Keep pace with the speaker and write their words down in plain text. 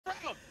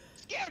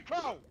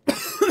Bro!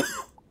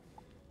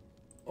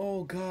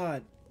 Oh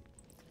God.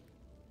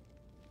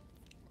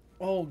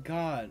 Oh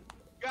God.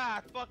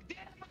 God, fuck, damn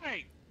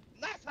right!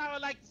 That's how I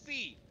like to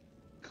see.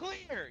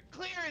 Clear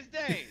as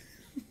day.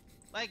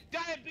 Like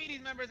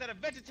diabetes members at a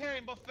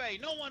vegetarian buffet.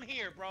 No one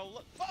here, bro.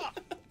 Look, fuck.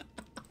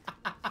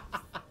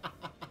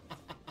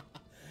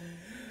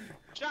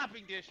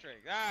 Shopping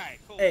district. All right,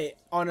 cool. Hey,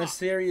 on a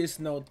serious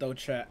note though,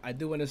 chat, I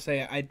do want to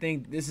say I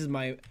think this is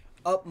my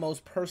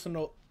utmost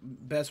personal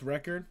best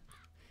record.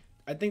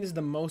 I think this is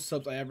the most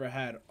subs I ever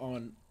had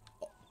on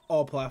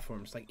all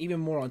platforms. Like even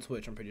more on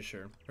Twitch, I'm pretty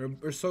sure.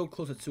 We're so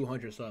close to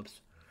 200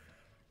 subs.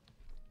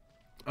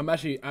 I'm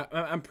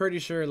pretty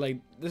sure like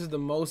this is the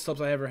most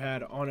subs I ever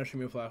had on a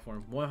streaming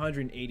platform.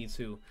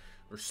 182.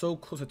 We're so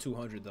close to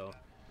 200 though.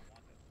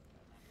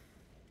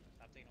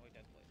 Stop taking away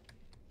that plate.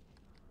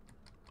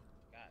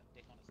 God,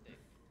 dick on a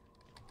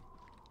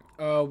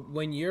stick.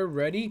 When you're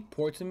ready,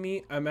 port to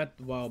me. I'm at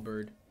the Wild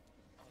Bird.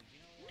 Oh, you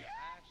know what? I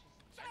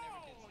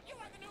never did. You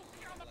are the new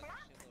kid on the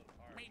block.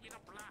 Maybe the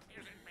block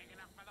isn't big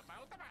enough for the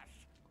both of us.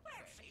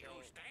 Let's see who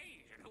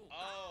stays and who.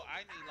 Oh,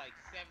 I need like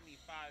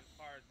 75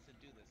 cards to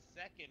do the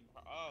second.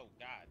 Oh,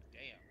 god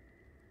damn.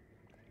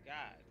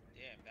 God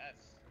damn,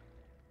 that's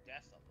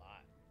a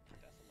lot.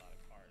 That's a lot of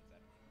cards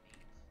that needs.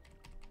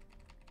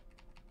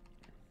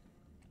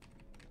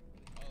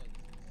 Oh, this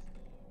is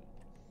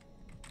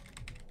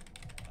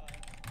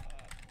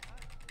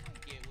I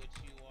get what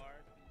you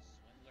are, you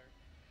swindler.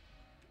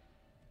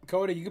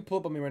 Cody, you can pull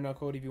up on me right now,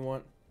 Cody, if you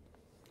want.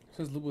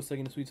 Since Lupo's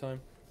taking the sweet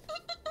time. Bro.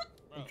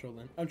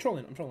 I'm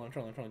trolling. Suck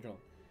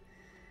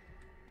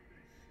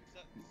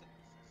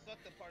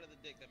the part of the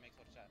dick that makes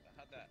one shot.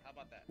 How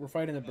about that? We're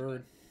fighting a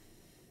bird.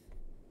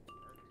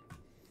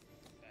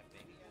 That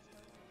baby ass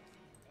bird?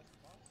 That's the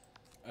boss?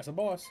 That's a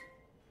boss.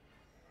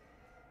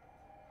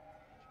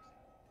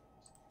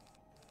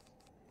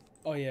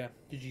 Oh yeah,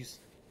 GG's.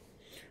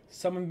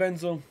 Summon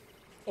Benzo.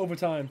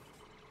 Overtime.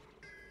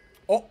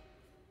 Oh!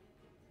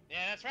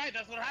 Yeah, that's right.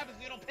 That's what happens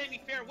if you don't pay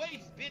me fair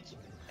wages, bitch.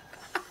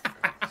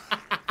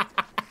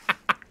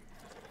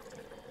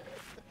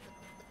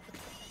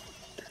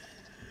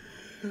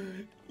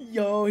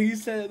 Yo, he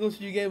said those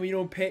you get when you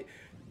don't pay.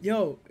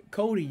 Yo,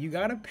 Cody, you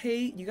gotta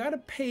pay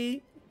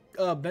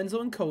Benzo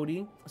and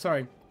Cody.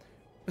 Sorry,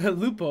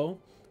 Lupo.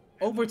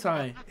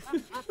 Overtime.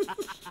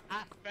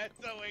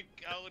 Benzo and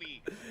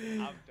Cody.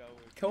 I'm done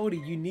with Cody,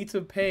 you need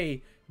to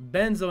pay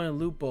Benzo and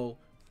Lupo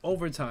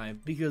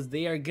overtime because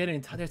they are getting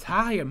they're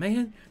tired,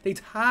 man. They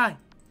tired,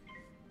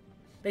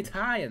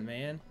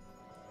 man.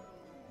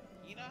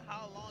 You know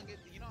how long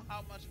you know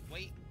how much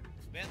weight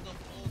Benzo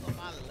pulls on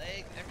my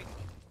legs and everything?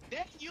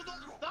 Then you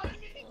gonna summon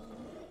me?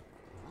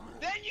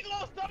 Then you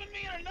gonna summon me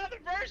in another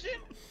version?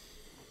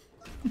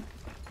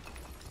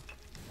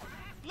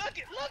 Look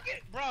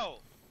it,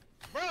 bro.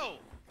 Bro.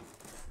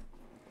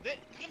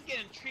 I'm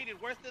getting treated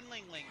worse than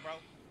Ling Ling, bro.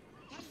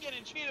 I'm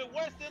getting treated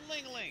worse than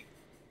Ling Ling.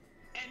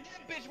 And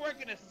that bitch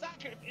working in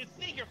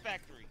sneaker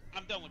factory.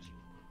 I'm done with you.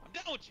 I'm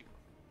done with you.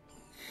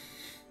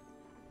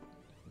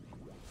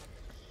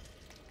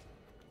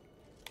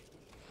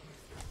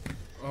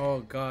 Oh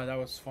god, that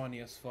was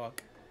funny as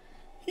fuck.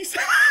 He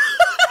said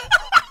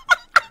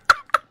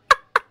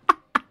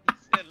He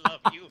said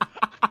love you.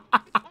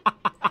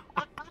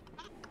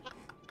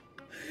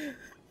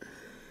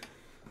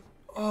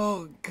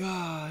 oh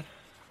god.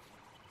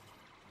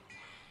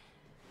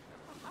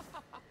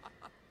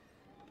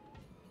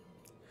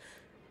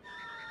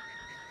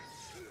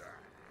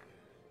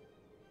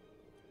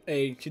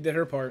 Hey, she did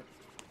her part.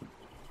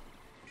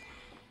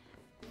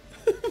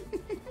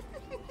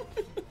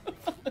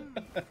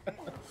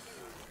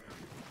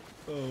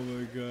 Oh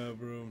my god,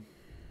 bro.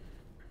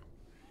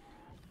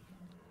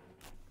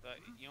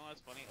 You know what's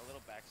funny? A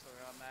little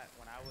backstory on that.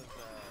 When I was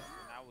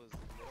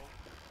little,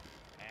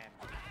 and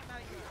not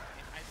even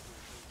in high school,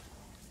 too,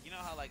 you know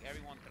how like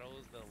everyone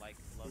throws the like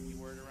love you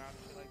word around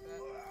and shit like that.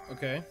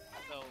 Okay.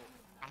 So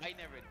I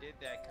never did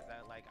that because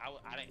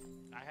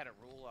I had a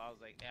rule. I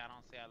was like, hey, I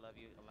don't say I love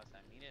you unless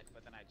I mean it.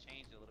 But then I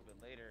changed it a little bit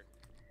later.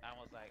 I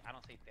was like, I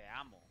don't say te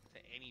amo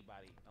to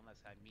anybody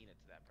unless I mean it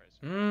to that person.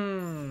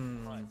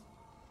 But,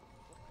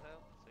 what the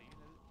hell? So you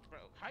knew,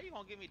 bro? How you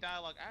gonna give me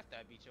dialogue after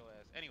I beat your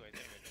ass? Anyways.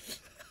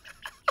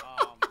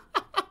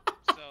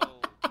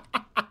 So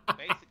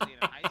basically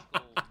in high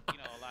school, you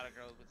know, a lot of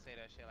girls would say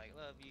that shit like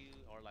love you,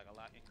 or like a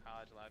lot in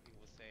college, a lot of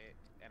people would say it,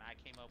 and I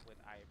came up with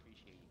I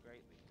appreciate you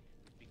greatly,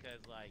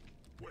 because like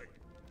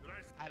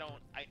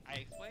I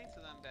explained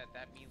to them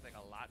that means like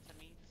a lot to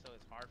me, so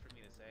it's hard for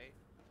me to say,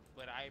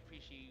 but I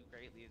appreciate you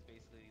greatly is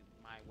basically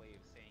my way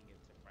of saying it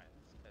to friends,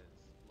 because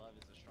love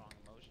is a strong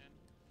emotion,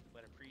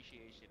 but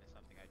appreciation is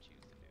something I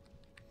choose to do.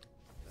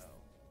 So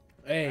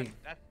Hey,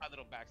 that's my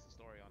little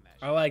backstory on that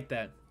shit. I like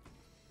that.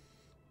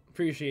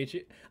 Appreciate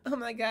you. Oh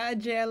my god,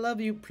 Jay, I love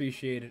you.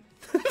 Appreciate it.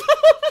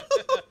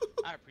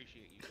 I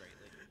appreciate you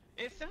greatly.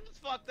 It sounds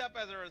fucked up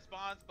as a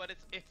response, but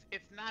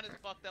it's not as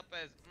fucked up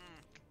as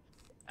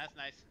that's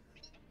nice.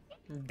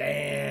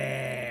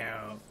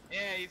 Damn.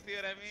 Yeah, you see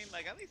what I mean?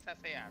 Like at least I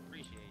say I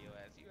appreciate your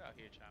ass. You out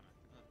here trying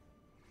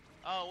to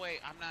Oh wait,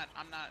 I'm not.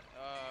 I'm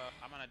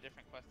on a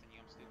different quest than you.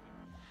 I'm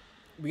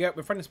stupid.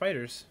 We're fighting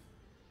spiders.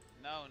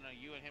 No, no,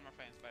 you and him are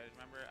fighting spiders.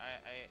 Remember,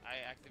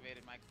 I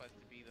activated my quest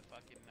to be the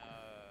fucking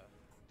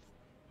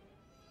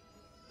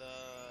the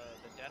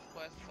death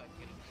quest, so I can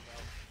get him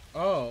spells.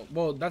 Oh,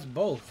 well, that's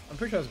both. I'm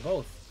pretty sure that's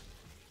both.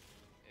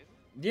 Is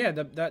it? Yeah,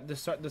 the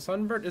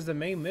sunbird is the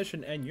main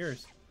mission and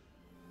yours.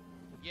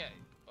 Yeah.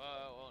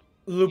 Well,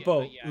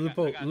 Lupo, yeah,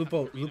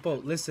 Lupo.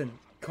 Listen,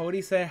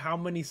 Cody said how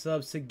many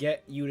subs to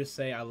get you to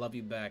say I love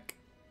you back.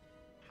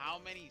 How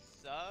many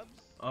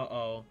subs?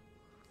 Uh-oh.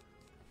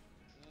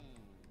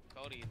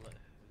 Cody, the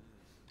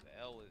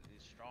L is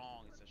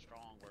strong. It's a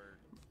strong word.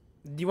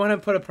 Do you want to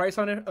put a price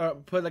on it, or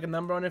put like a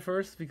number on it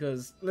first?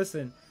 Because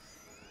listen,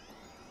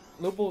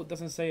 Lupo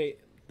doesn't say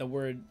the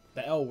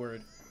L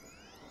word.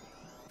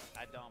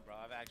 I don't, bro.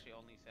 I've actually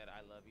only said I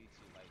love you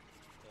to like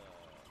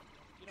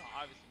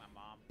obviously my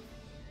mom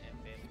and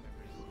family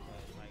members,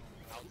 but like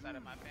outside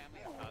of my family,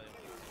 I probably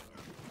only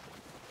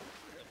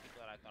said the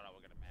people that I thought I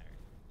was gonna marry.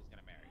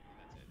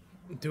 That's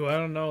it. Dude, I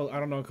don't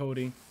know,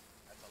 Cody.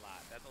 That's a lot.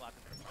 That's a lot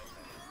to put a price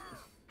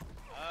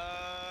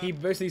He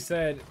basically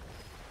said,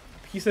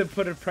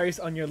 put a price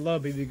on your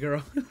love, baby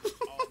girl.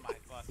 Oh my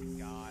fucking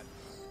god.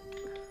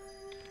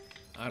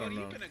 I don't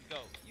know. You've been a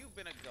goat. You've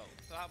been a goat.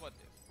 So how about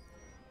this?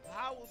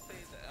 I will say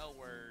the L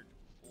word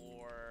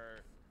for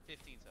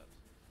 15 subs.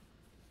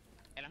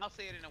 And I'll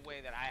say it in a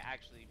way that I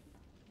actually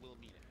will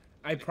mean it.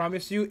 I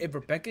promise you, if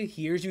Rebecca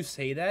hears you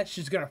say that,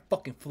 she's gonna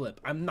fucking flip.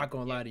 I'm not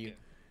gonna lie to you.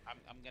 I'm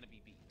gonna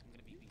be beat. I'm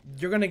gonna be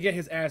beat. You're gonna get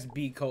his ass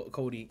beat,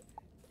 Cody.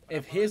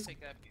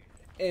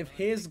 If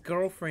his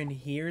girlfriend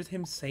hears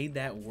him say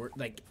that word,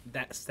 like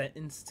that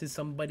sentence to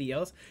somebody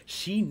else,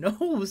 she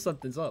knows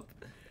something's up.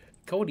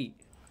 Cody,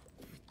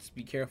 just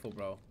be careful,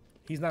 bro.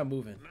 He's not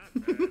moving.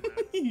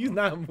 He's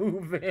not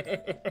moving.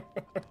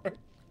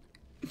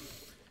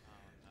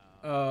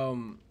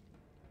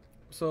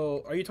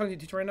 So are you talking to your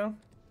teacher right now?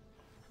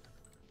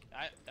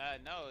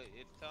 No,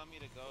 it's telling me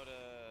to go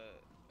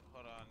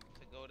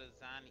to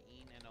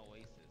Zan-Een and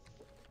Oasis.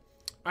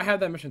 I have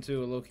that mission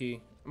too, low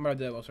key. I'm about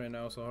to do that right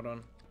now, so hold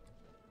on.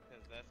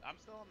 I'm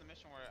still on the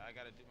mission where I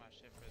gotta do my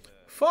shit for the.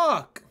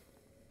 Fuck!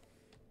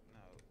 No,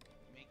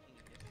 making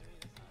history.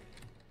 That's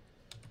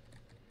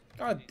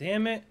not it. God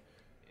damn it!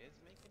 Is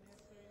making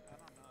history? I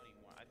don't know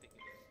anymore. I think it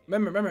is.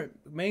 Remember,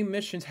 main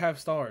missions have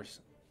stars.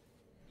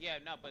 Yeah,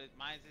 no, but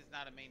mine is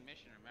not a main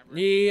mission. Remember?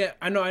 Yeah,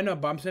 I know,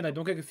 but I'm saying like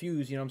don't get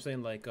confused. You know what I'm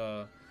saying? Like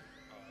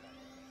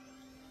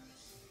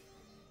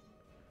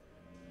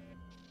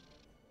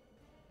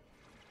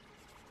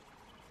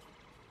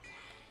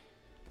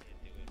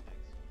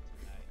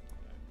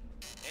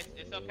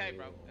It's okay,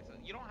 bro.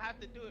 You don't have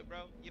to do it, bro.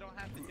 You don't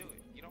have to do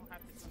it. You don't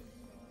have to do it.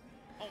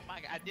 Oh my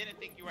god, I didn't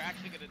think you were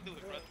actually gonna do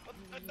it, bro.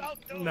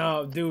 Don't do it.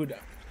 No, dude,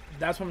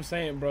 that's what I'm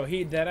saying, bro.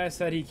 I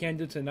said he can't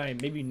do it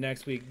tonight. Maybe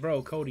next week,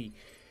 bro. Cody.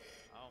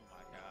 Oh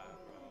my god,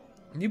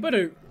 bro. You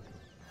better.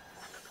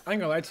 I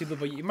ain't gonna lie to you,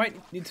 but you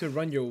might need to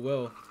run your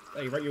will,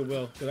 like write your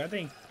will, because I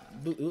think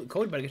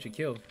Cody about to get you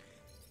killed.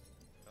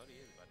 Cody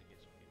is about to get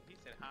you killed. He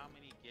said how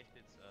many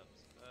gifted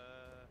subs?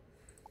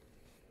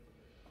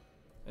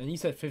 And he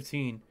said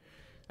 15.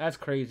 That's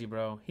crazy,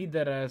 bro. He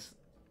deadass.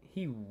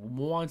 He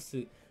wants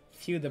to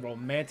feel the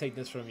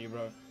romanticness from you,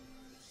 bro.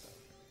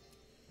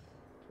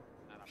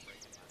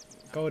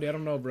 Cody, I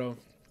don't know, bro.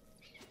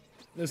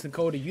 Listen,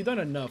 Cody, you done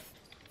enough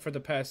for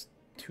the past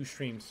 2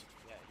 streams.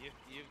 Yeah,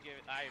 you've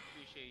given. I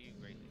appreciate you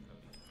greatly,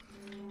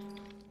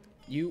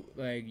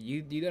 Cody.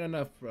 You done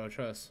enough, bro.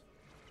 Trust.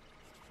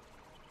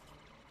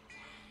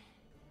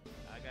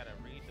 I gotta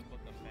read the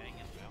book of Fang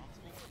and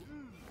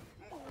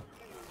Bounce.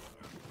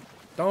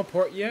 Don't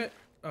port yet.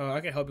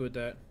 I can help you with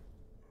that.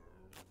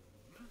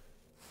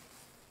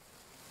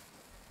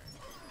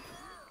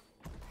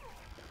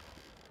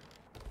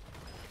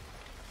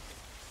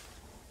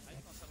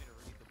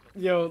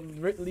 Yo,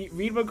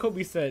 read what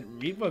Kobe said.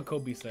 Read what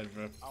Kobe said,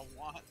 bro. I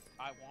want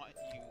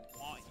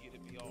you to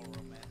be all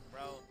romantic,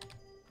 bro.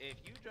 If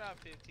you drop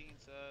 15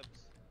 subs,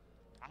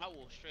 I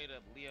will straight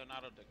up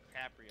Leonardo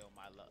DiCaprio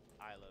I love you.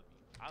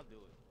 I'll do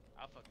it.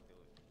 I'll fucking do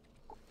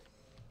it.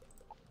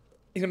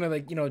 He's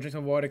gonna drink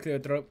some water, clear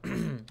the throat.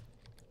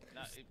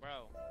 No,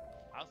 bro.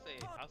 I'll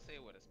say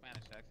it with a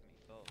Spanish accent.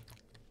 So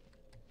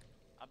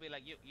I'll be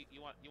like, you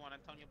want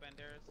Antonio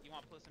Banderas? You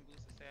want Puss in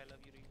Boots to say I love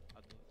you to you?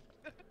 I'll do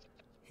it.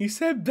 He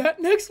said that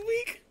next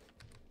week?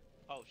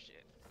 Oh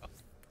shit. Oh.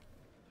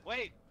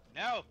 Wait,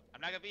 no,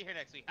 I'm not gonna be here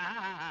next week.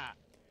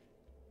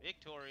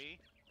 Victory.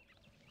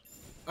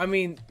 I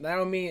mean, that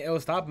don't mean it'll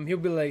stop him. He'll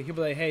be like,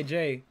 hey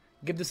Jay,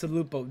 give this to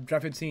Lupo,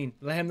 drop 15.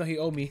 Let him know he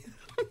owe me.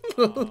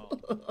 No.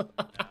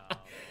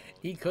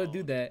 He could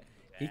do that.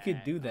 He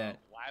could do that.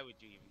 Why would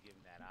you even give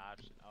him that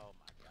option? Oh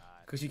my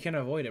god. Cause you can't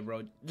avoid it,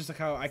 bro. Just like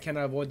how I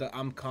cannot avoid the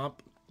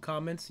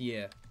comments.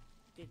 Yeah.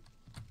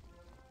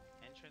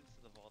 Entrance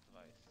to the Vault of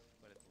Ice,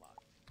 but it's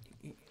locked.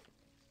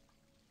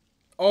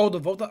 Oh, the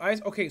Vault of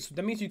Ice? Okay, so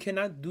that means you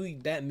cannot do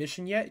that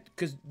mission yet,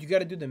 because you got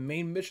to do the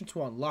main mission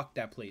to unlock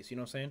that place, you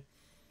know what I'm saying?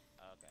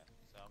 Okay,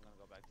 so I'm going to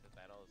go back to the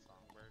Battle of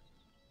Songbird.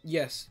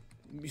 Yes.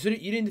 You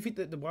said you didn't defeat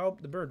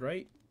the bird,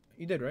 right?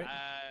 You did, right?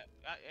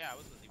 Yeah, I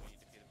was gonna leave when you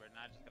defeat the bird.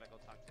 Now I just gotta go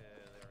talk to the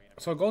arena.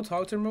 So go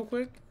talk to him real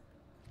quick,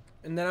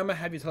 and then I'm gonna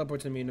have you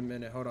teleport to me in a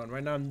minute. Hold on.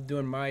 Right now I'm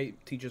doing my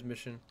teacher's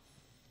mission.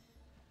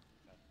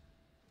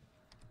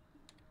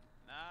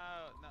 No,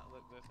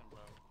 look, listen, bro.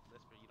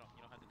 Lisper, you don't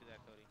have to do that,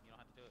 Cody. You don't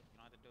have to do it. You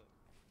don't have to do it.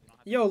 You don't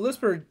have to Yo,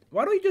 Lisper,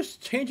 why don't you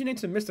just change your name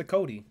to Mr.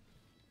 Cody?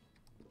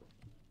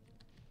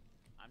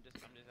 I'm just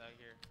out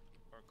here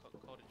for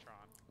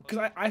Codatron.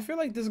 Because I feel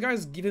like this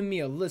guy's giving me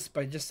a list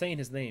by just saying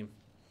his name.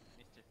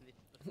 Mr.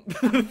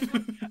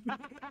 Lisper.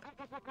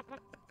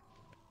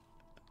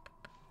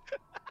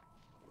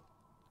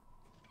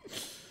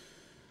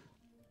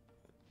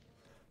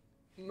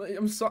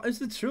 I'm sorry, it's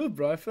the truth,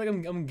 bro. I feel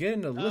like I'm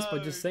getting a list by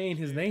just saying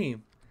his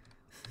name.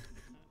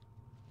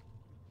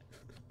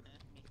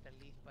 Mr.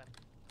 Lisper.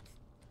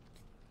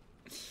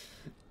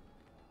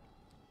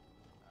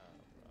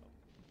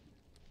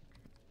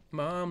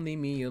 Mom, leave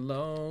me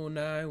alone.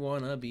 I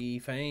wanna be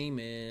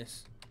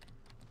famous.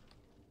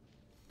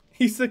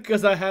 He said,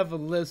 "Cause I have a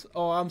list."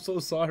 Oh, I'm so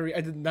sorry. I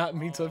did not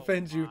mean to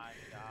offend you. My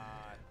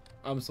God.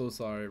 I'm so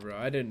sorry, bro.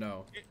 I didn't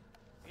know.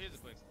 Here's a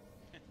quick.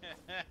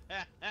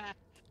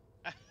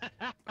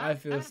 I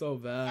feel so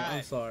bad. Right,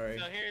 I'm sorry.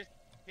 So here's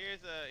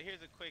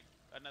a quick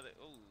another.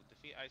 Ooh,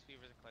 defeat ice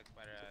fevers and collect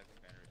spider eyes and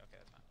battery. Okay,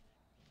 that's fine.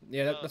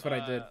 Yeah, So, that's what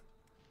I did.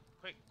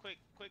 Quick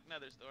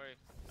another story.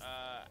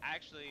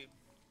 Actually,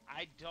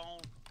 I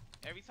don't.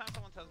 Every time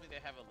someone tells me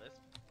they have a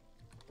list,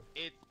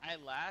 I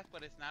laugh,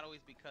 but it's not always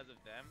because of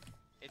them.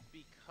 It's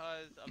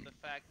because of the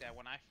fact that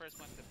when I first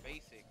went to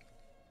basic,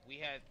 we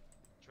had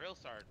drill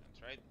sergeants,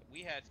 right?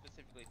 We had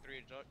specifically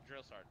 3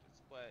 drill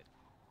sergeants, but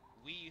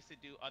we used to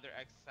do other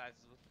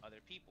exercises with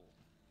other people.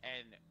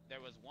 And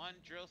there was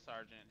one drill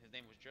sergeant, his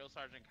name was Drill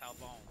Sergeant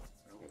Calbone.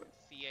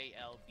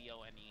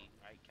 C-A-L-B-O-N-E,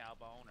 right?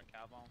 Calbone or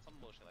Calbone,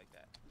 some bullshit like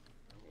that.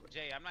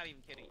 Jay, I'm not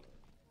even kidding you.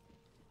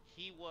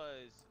 He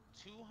was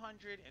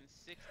 265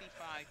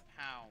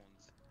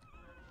 pounds,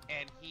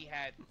 and he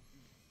had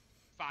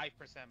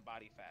 5%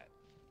 body fat.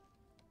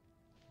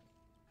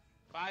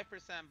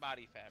 5%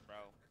 body fat, bro.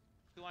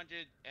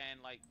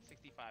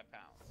 265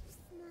 pounds.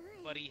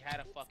 But he had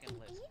a fucking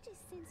list.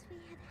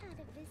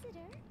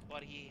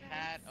 But he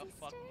had a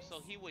fuck.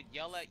 So he would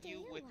yell at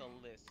you with a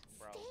list,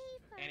 bro.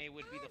 And it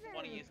would be the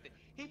funniest thing.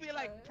 He'd be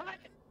like,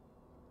 "Private,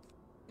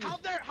 how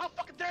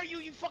fucking dare you?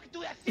 You fucking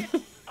do that shit."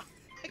 And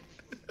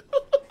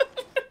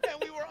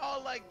we were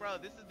all like, "Bro,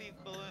 this is the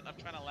equivalent of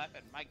trying to laugh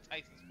at Mike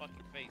Tyson's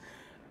fucking face."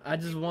 I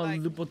just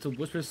want Lupo to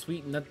whisper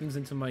sweet nothings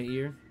into my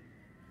ear.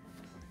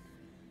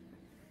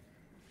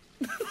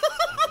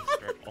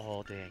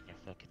 All day in your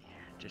fucking ear.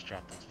 Just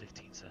drop those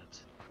 15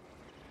 subs.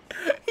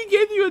 He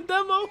gave you a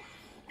demo.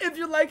 If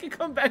you like it,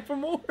 come back for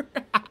more.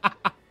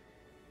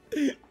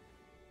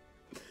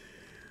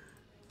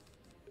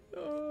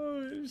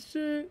 Oh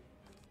shit!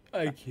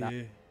 I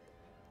can't.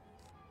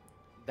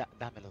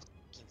 Dame los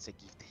 15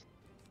 gifted.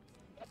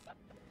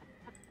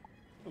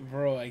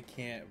 Bro, I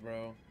can't,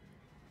 bro.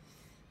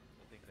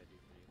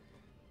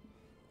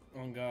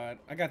 Oh god,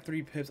 I got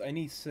 3 pips. I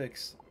need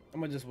 6. I'm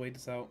gonna just wait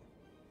this out.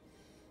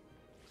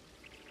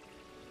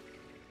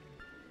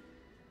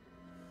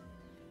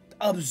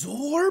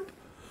 Absorb?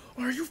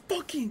 Are you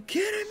fucking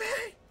kidding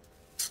me?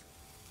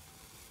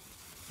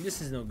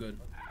 This is no good.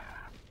 What's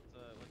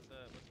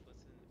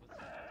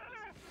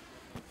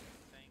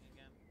saying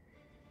again?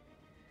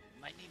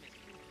 My name is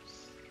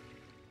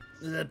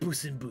Bruce. The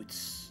Puss in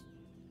Boots.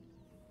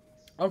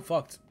 I'm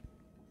fucked.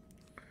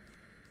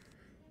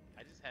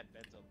 I just had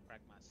Benzo crack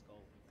my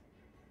skull.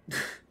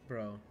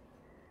 Bro.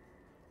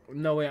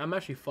 No, wait, I'm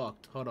actually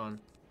fucked. Hold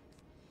on.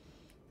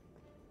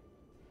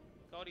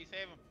 Cody,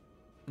 save him.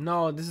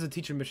 No, this is a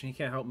teacher mission. He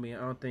can't help me. I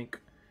don't think.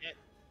 Yeah.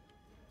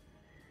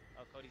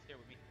 Oh, Cody's here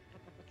with me.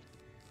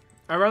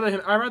 I'd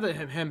rather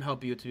him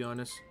help you, to be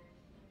honest.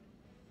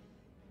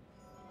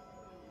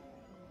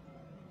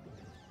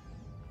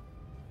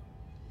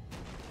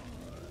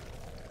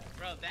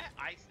 Bro, that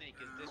ice snake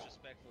is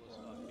disrespectful as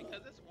fuck.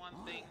 Because it's one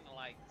thing to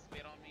like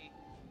spit on me,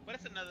 but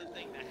it's another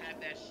thing to have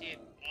that shit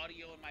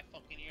audio in my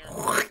fucking ear.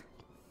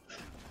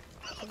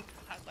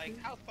 Like,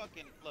 how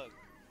fucking look.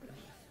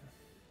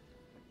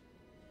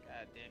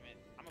 God damn it.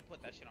 I'm gonna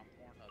put that shit on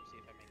Pornhub, see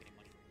if I make any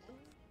money.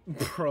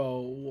 Bro,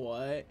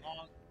 what?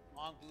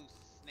 Long blue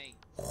snake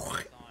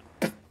on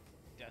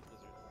Death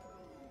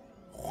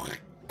Wizard.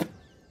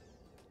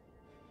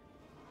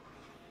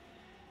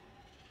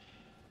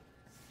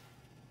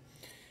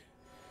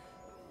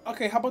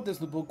 Okay, how about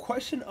this, Lupo?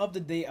 Question of the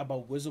day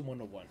about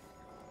Wizard101.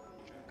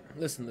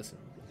 Listen.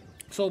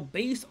 So,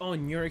 based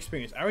on your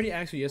experience, I already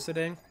asked you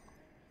yesterday,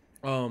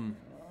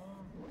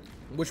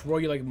 which role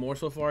you like more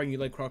so far, and you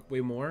like KROK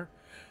way more.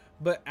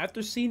 But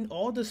after seeing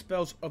all the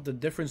spells of the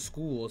different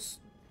schools,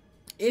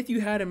 if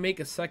you had to make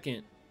a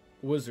second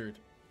wizard,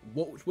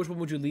 which one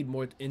would you lead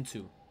more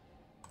into?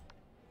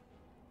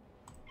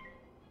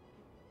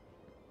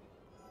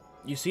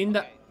 You've seen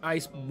the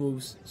ice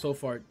moves so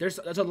far. That's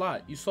a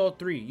lot. You saw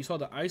 3. You saw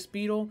the ice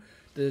beetle,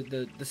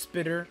 the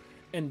spitter,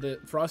 and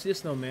the frosty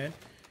snowman.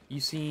 You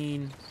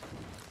seen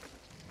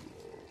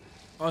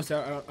Honestly,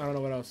 I don't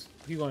know what else.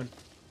 Keep going.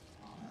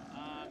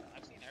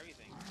 I've seen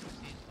everything. I've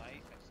seen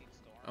Life. I've seen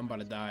Storm. I'm about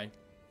to die.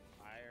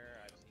 Fire.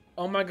 I've seen.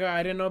 Oh my god,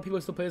 I didn't know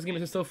people still play this game.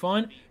 Is it still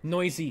fun?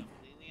 Noisy.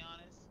 Completely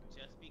honest,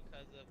 just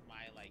because of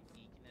my like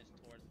geekiness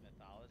towards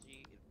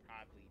mythology, it'd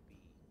probably be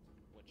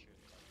what you're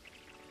talking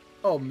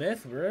about. Oh,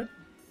 Myth, word?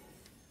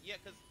 Yeah,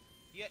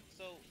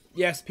 so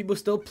Yes, people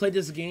still play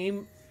this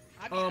game.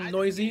 I mean,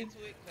 Noisy.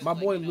 My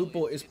boy you know,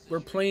 Lupo is. We're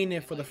playing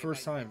it for the first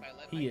if time. I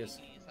let He my is.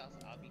 geekiness out,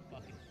 I'll be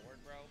fucking bored,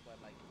 bro. But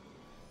like,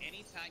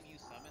 anytime you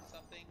summon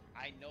something,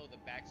 I know the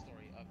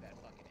backstory of that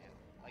fucking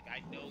animal. Like,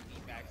 I know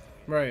the backstory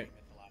of Right. the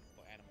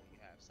mythological animal you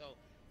have. So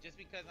just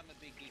because I'm a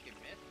big geek in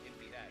myth, it'd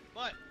be that.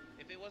 But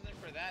if it wasn't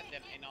for that,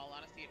 then in all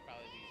honesty, it'd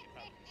probably be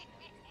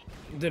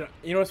Storm. Dude,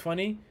 you know what's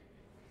funny?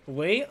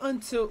 Wait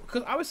until,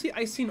 because obviously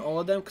I seen all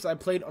of them because I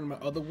played on my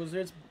other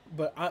wizards,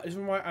 but the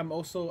reason why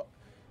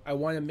I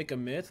wanted to make a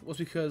myth was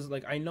because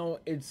like I know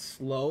it's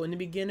slow in the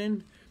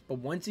beginning, but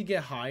once you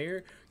get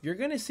higher, you're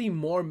gonna see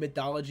more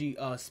mythology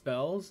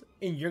spells,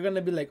 and you're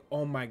gonna be like,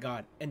 oh my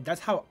god, and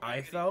that's how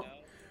I felt.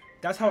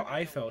 That's how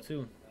I felt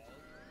too.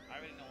 I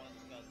already know one of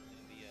the spells is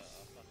gonna be a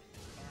fucking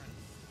Karn.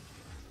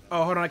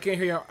 Oh, hold on, I can't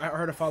hear you. I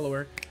heard a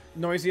follower.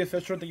 Noisy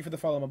official, thank you for the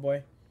follow, my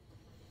boy.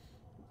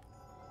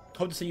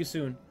 Hope to see you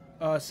soon.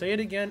 Say it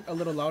again a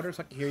little louder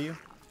so I can hear you.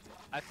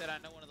 I said I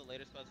know one of the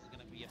later spells is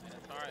gonna be a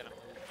Minotaur, and I'm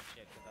moving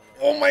shit because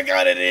I love Oh my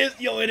god, it is!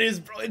 Yo, it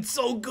is, bro. It's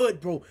so good,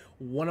 bro.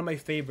 One of my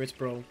favorites,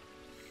 bro.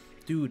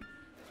 Dude,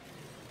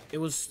 it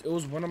was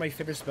one of my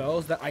favorite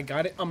spells that I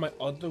got it on my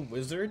other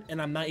wizard,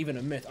 and I'm not even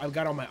a myth. I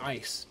got it on my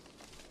ice.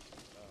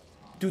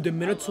 Dude, the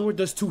Minotaur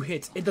does 2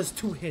 hits. It does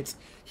 2 hits.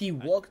 He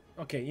walked.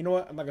 Okay, you know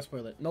what? I'm not gonna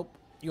spoil it. Nope.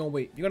 You're gonna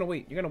wait. You're gonna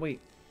wait. You're gonna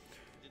wait.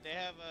 Did they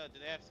have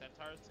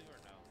centaurs too or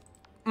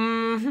no?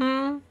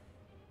 Mm-hmm.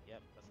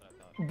 Yep, that's what I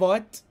thought.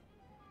 But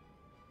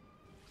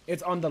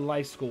it's on the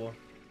life school.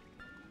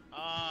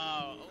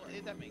 Oh,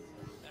 that makes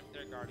sense.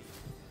 They're guardians.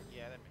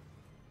 Yeah, that makes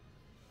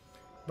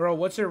sense. Bro,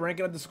 what's your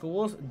ranking of the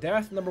schools?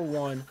 Death number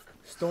 1,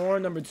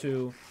 Storm number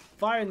 2,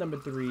 Fire number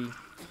 3.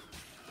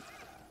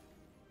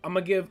 I'm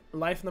gonna give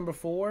Life number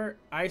 4,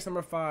 Ice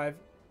number 5,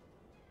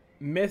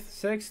 Myth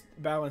 6th,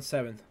 Balance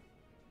 7th.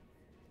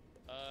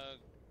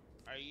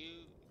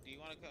 Do you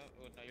want to go?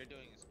 Oh, no, you're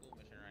doing a school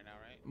mission right now,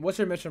 right? What's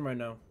your mission right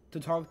now? To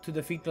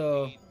defeat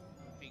the.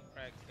 Defeat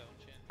Craig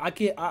Stonechin. I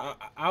can't.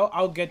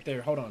 I'll get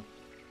there. Hold on.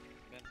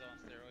 Benzo on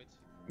steroids.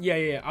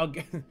 Yeah. I'll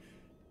get.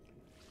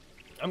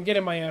 I'm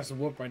getting my ass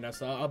whooped right now,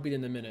 so I'll be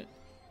in a minute.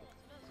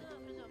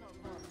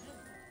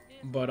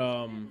 But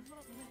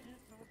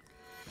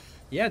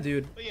yeah,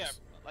 dude. But yeah,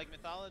 like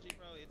mythology,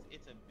 bro,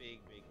 it's a big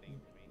thing for me.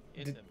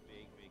 It's a big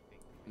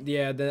thing.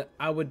 Yeah,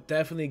 I would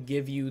definitely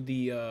give you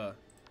the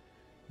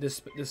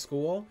this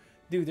school,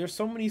 dude. There's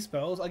so many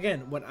spells.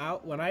 Again, when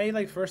I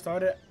like first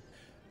started,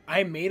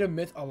 I made a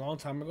myth a long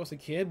time ago as a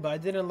kid, but I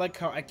didn't like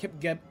how I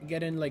kept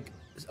getting like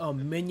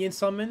minion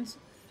summons.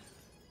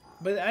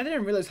 But I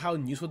didn't realize how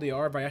useful they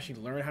are if I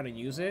actually learned how to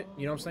use it.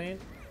 You know what I'm saying?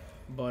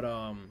 But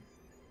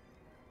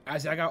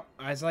as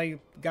I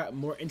got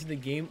more into the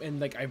game and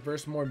like I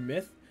versed more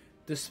myth,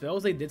 the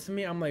spells they did to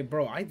me, I'm like,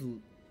 bro,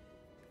 I'm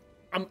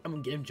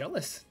getting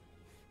jealous.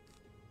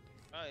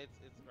 Oh, it's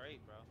great,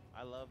 bro.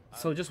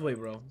 So just wait,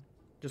 bro.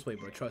 Just wait,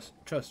 bro. Trust.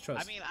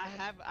 I mean, I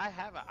have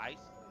an ice,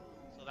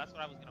 so that's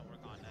what I was gonna work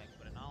on next.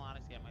 But in all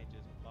honesty, I might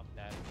just bump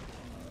that.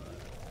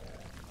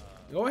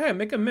 Go ahead,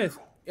 make a myth.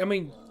 I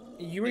mean,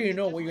 you already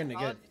know what you're gonna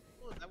get.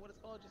 Is that what it's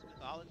called? Just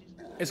mythology?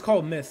 It's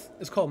called myth.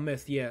 It's called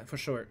myth. Yeah, for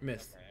short,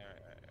 myth.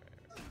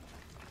 Right.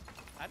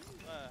 How do you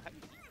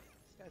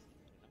this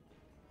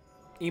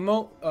guy's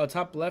Emote,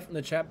 top left in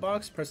the chat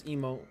box. Press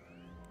emote.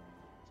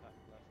 top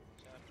left of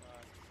the chat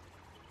box.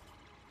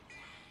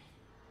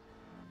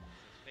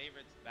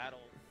 Favorites battle.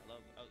 I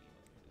love. Oh,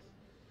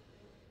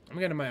 I'm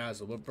getting my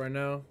eyes whooped right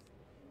now,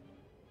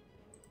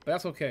 but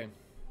that's okay.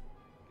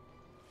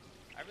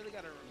 I really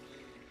gotta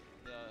remove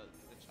the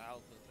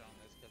child filter on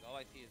this because all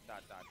I see is ...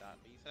 But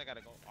you said I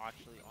gotta go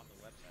actually on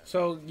the website.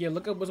 So yeah,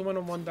 look up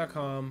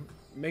Wizard101.com.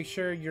 Make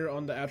sure you're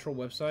on the actual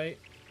website,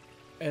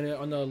 and then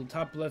on the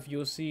top left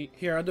you'll see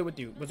here. I'll do it with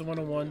you.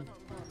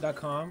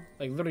 Wizard101.com,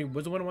 like literally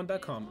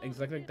Wizard101.com,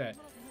 exactly like that.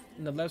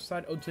 On the left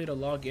side, it'll tell you to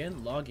log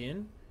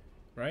in,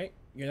 right?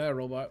 You're not a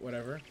robot,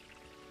 whatever.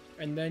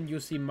 And then you'll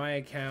see my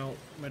account.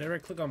 Whenever I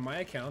click on my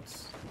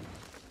accounts,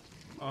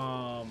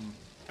 I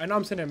know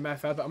I'm saying it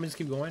math fast, but I'm gonna just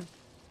keep going.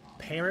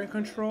 Parent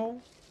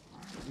control,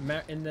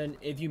 and then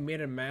if you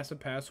made a massive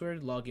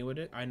password, log in with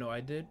it. I know I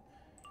did,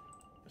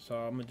 so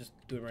I'm gonna just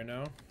do it right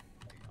now.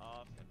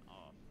 Off and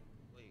off.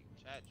 Wait,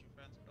 chat your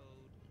friend's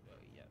code.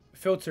 Yes.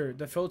 Filter,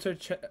 the filter,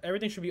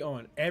 everything should be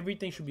on.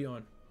 Everything should be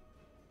on.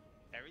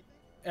 Everything?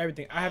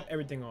 Everything. I have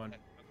everything on. Okay,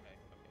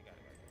 got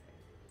it.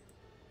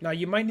 Now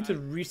you might need to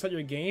restart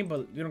your game,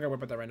 but you don't gotta worry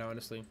about that right now,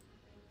 honestly.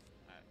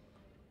 Alright.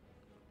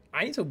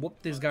 I need to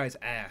whoop this guy's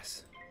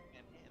ass.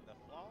 And the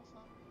floss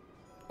on?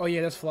 Oh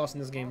yeah, there's floss in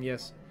this game.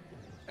 Yes.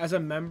 As a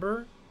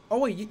member. Oh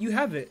wait, you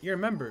have it. You're a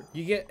member.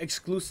 You get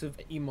exclusive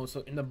emotes.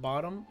 So in the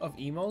bottom of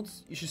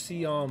emotes, you should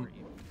see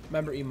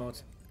member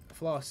emotes.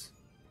 Floss.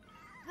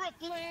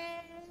 Brooklyn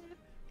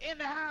in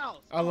the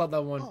house. I love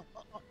that one.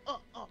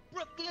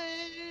 Brooklyn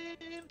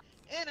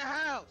in the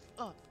house.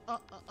 Oh,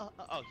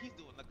 he's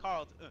doing the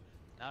Carlton.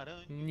 Not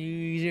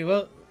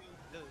unusual.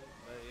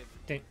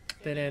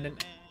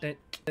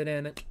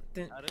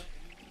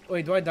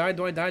 Wait, do I die?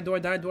 Do I die? Do I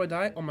die? Do I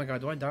die? Oh my god,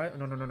 do I die?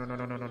 No, no, no, no, no,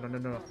 no, no, no, no, no,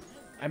 no.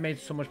 I made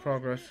so much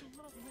progress.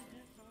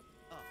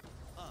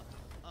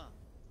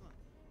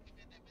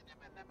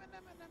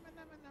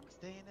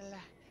 Staying alive,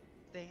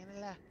 staying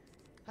alive.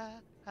 Ha,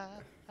 ha,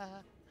 ha,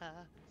 ha.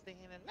 Staying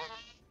alive.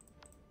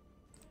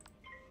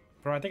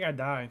 Bro, I think I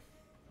die.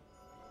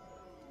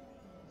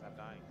 Stop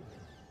dying.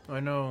 I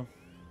know.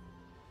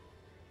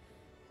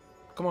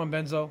 Come on,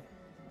 Benzo.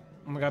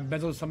 Oh my god,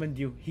 Benzo summoned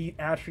you. He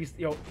actually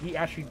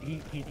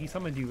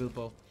summoned you,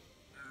 Wilpo.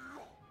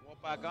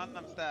 Whoop,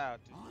 Gangnam Style.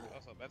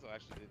 Also, Benzo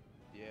actually did,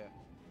 yeah.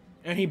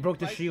 And he broke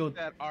the shield.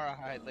 That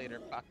Arahide later,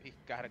 Poppy.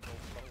 Gotta go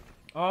bowling.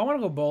 Oh, I want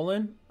to go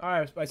bowling.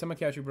 Alright, Spice, I'm gonna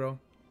catch you, bro.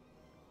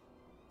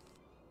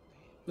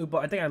 Wilpo,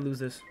 I think I lose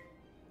this.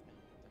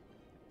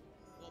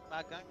 Whoop,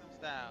 Gangnam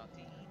Style.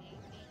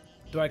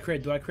 Do I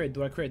crit? Do I crit?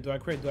 Do I crit? Do I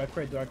crit? Do I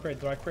crit? Do I crit?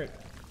 Do I crit?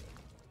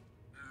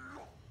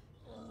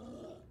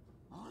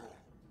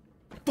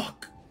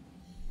 Fuck!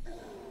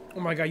 Oh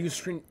my god, you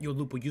screamed. Yo,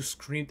 Lupo, you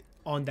screamed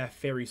on that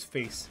fairy's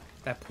face.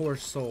 That poor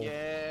soul.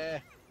 Yeah.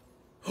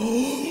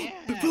 Oh!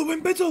 Yeah. For the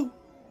win, Benzo!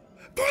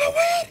 For the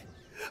win!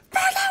 For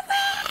the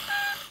win!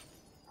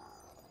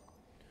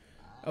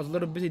 I was a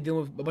little busy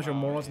dealing with a bunch of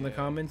morons in the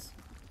comments.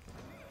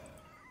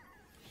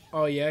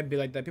 Oh yeah, it'd be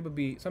like that.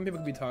 Some people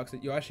could be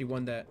toxic. You actually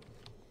won that.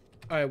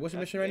 Alright, what's the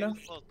mission right now?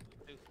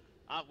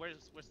 We're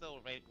still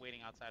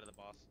waiting outside of the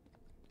boss.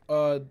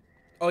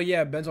 Oh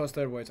yeah, Benzo's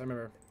third voice, I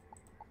remember.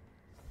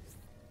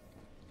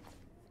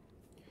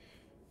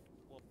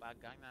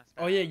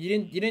 Oh yeah,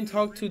 you didn't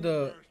talk to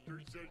the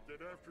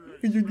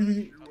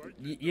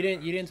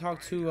you didn't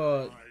talk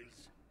to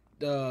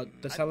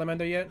the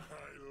salamander yet?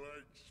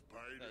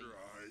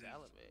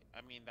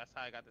 I mean, that's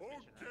how I got this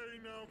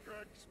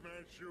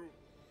mission.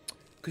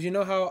 Cause you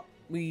know how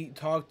we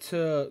talked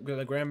to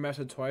the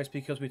Grandmaster twice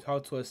because we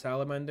talked to a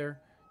salamander.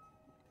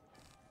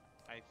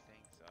 I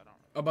think so. I don't know.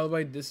 Oh, by the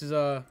way, this is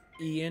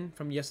Ian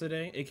from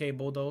yesterday, aka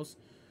Bulldoze.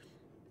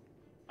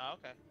 Oh,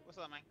 okay. What's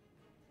up, man?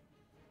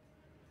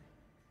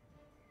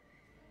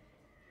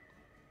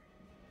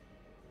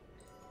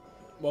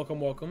 Welcome,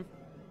 welcome.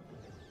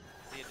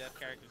 See a deaf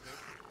character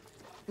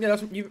too? Yeah,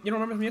 that's you don't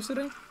remember from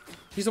yesterday?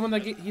 He's the one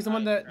that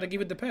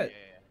gave it the pet.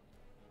 Yeah.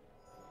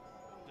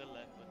 Good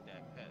luck with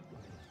that pet.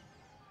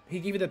 He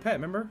gave you the pet,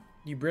 remember?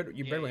 You bred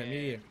with him,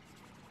 yeah.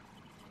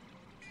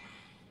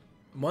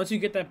 Once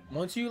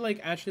you like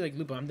actually like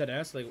Lupo, I'm dead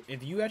ass. Like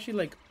if you actually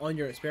like on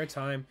your spare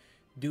time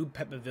do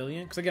Pet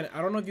Pavilion, because again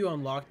I don't know if you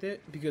unlocked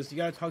it because you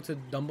gotta talk to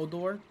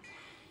Dumbledore.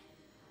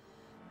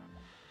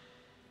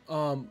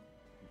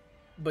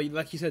 But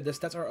like you said, the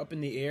stats are up in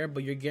the air,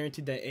 but you're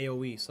guaranteed that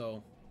AOE,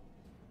 so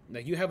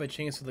like you have a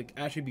chance to like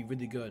actually be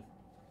really good.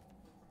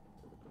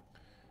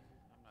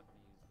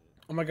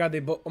 Oh my god,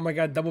 oh my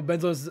god, Double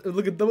Benzo.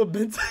 Look at Double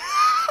Benzo.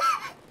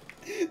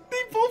 They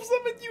both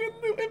summoned you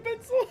and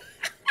Benzo.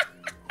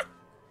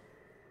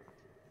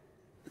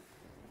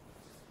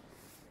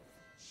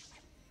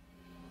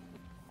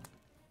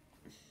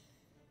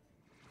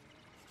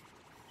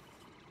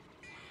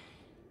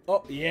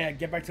 Oh yeah,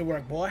 get back to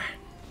work, boy.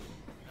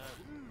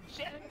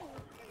 Shit.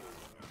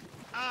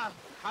 How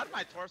did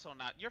my torso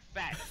not? You're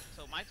fat,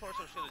 so my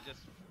torso should have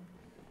just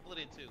split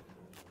in two.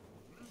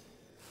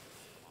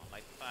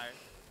 Light the fire.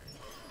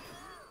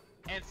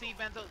 And see,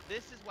 Benzo,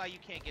 this is why you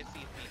can't get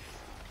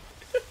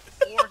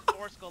CSPs.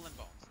 or Skull and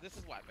Bones. This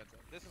is why, Benzo.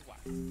 This is why.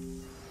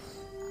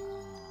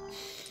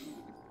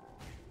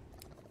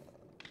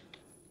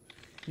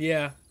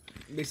 Yeah,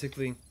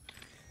 basically.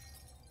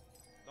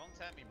 Don't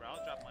tempt me, bro.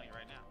 I'll drop money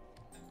right now.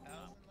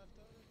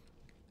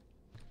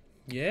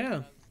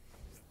 Yeah.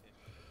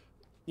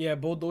 Yeah,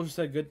 Bulldozer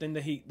said good thing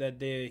that he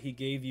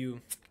gave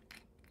you.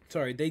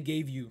 Sorry, they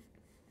gave you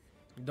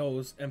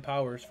those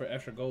empowers for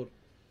extra gold.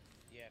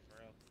 Yeah, for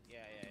real. Yeah.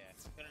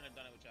 Couldn't have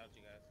done it without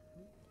you guys.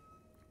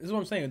 This is what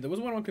I'm saying. The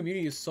Wizard101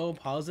 community is so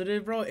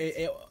positive, bro.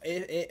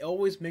 It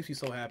always makes me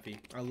so happy.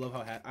 I love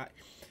how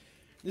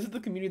this is the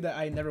community that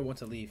I never want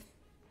to leave.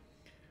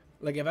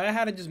 Like if I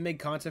had to just make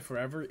content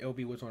forever, it would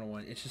be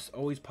Wizard101. It's just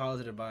always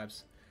positive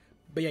vibes.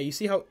 But yeah, you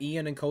see how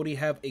Ian and Cody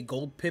have a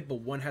gold pip, but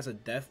one has a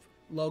death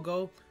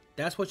logo?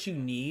 That's what you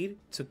need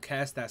to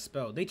cast that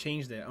spell. They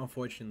changed it,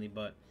 unfortunately,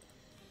 but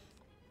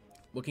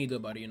what can you do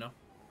about it, you know?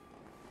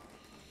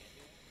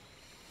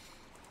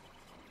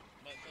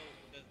 But so,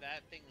 does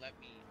that thing let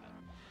me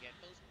get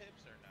those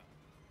pips or no?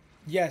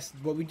 Yes,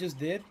 what we just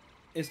did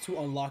is to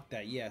unlock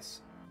that,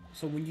 yes.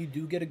 So when you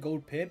do get a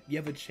gold pip, you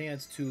have a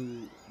chance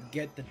to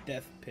get the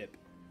death pip.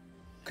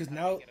 Because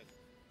now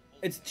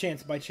it's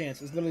chance by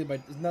chance. It's literally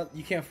it's not,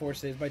 you can't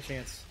force it, it's by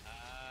chance. Okay.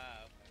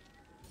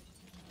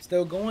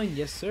 Still going?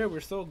 Yes, sir,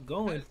 we're still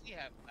going.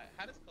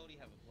 How does Cody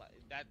have a black,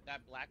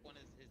 that black one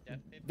is his death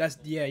pip? That's,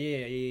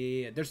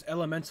 yeah. There's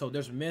elemental,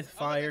 there's myth,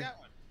 fire.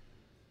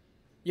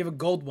 You have a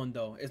gold one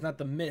though. It's not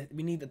the myth.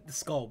 We need the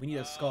skull. We need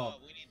a skull.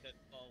 We need the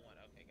skull one.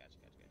 Okay, gotcha.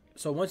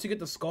 So once you get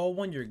the skull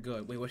one, you're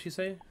good. Wait, what'd she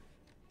say?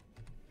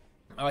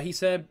 He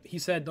said,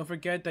 don't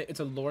forget that it's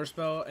a lore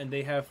spell and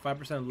they have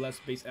 5% less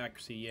base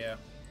accuracy. Yeah.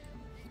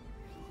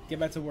 Get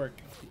back to work.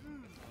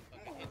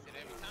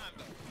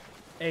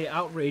 Hey,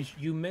 Outrage,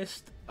 you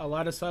missed a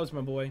lot of subs,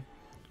 my boy.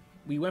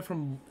 We went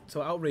from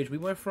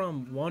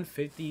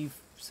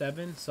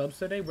 157 subs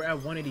today. We're at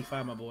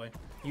 185, my boy.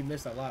 You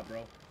missed a lot,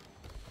 bro.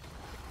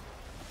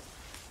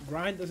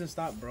 Grind doesn't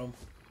stop, bro.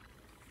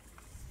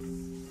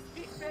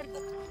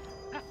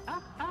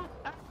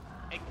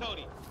 Hey,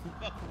 Cody.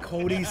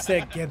 Cody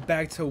said get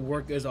back to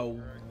work is a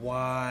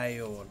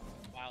wild.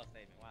 Wild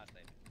statement.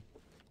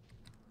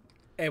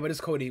 Hey, but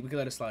it's Cody. We can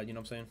let it slide, you know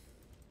what I'm saying?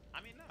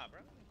 I mean, nah, bro.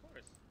 Of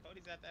course.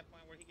 Cody's at that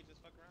point where he can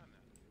just fuck around now.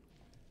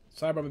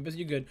 Sorry, bro. I'm busy.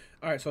 You're good.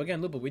 All right, so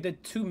again, Lupo, we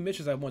did 2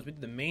 missions at once. We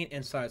did the main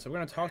and side, so we're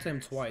going to talk to him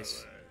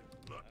twice.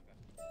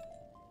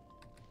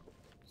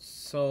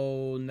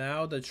 So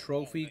now the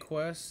trophy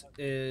quest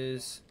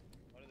is...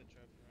 What are the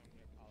trophy room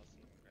near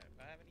Coliseum grab?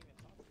 I haven't even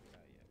talked to the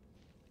guy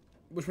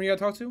yet. Which one you got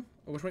to talk to?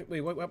 Or which one? Wait,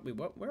 what?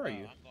 Where are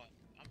you?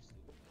 I'm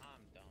stupid.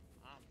 I'm dumb.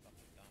 I'm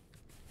fucking dumb.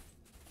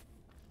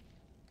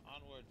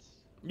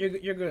 Onwards.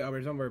 You're good,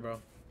 Albert. Don't worry, bro.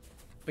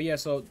 But yeah,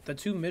 so the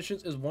 2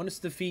 missions is one is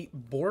to defeat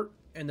Bort,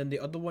 and then the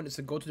other one is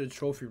to go to the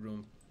trophy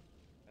room.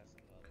 That's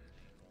another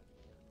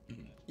thing,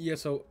 bro. Yeah,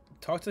 so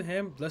talk to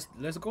him. Let's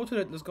go to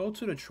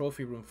the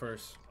trophy room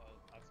first. So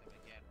talk to him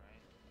again,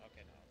 right?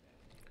 Okay, no,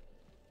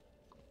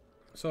 okay.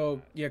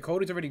 So yeah,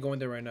 Cody's already going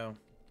there right now.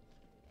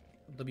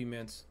 W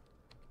Mance.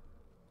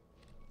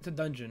 It's a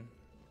dungeon,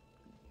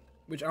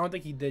 which I don't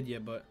think he did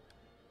yet, but.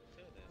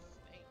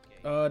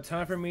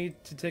 Time for me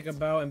to take a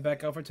bow and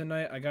back out for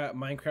tonight. I got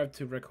Minecraft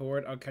to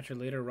record. I'll catch you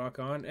later. Rock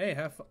on. Hey,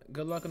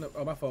 good luck on the.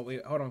 Oh, my fault.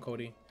 Wait, hold on,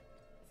 Cody.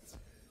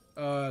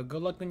 Good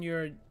luck on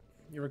your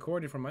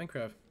recording from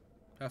Minecraft.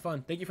 Have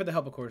fun. Thank you for the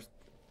help, of course.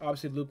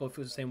 Obviously, Lupo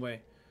feels the same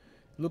way.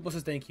 Lupo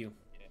says thank you.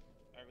 Yeah,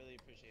 I really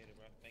appreciate it,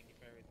 bro. Thank you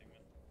for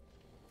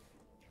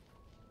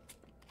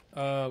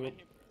everything, man.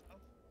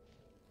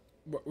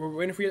 We're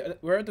waiting for you.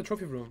 We're at the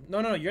trophy room.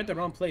 No, you're at the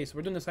wrong place.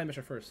 We're doing the side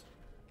mission first.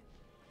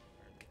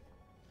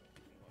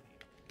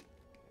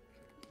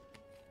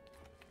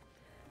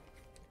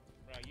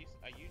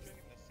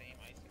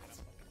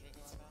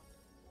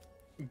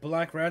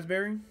 Black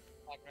raspberry?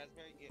 Black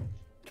raspberry? Yeah.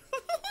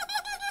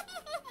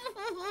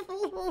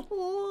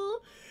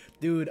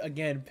 Dude,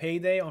 again,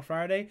 payday on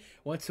Friday.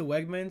 Went to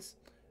Wegmans.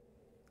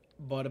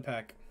 Bought a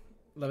pack.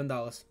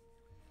 $11.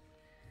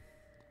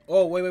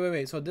 Oh,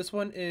 wait. So this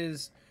one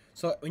is...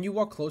 So when you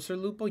walk closer,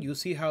 Lupo, you'll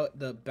see how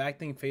the back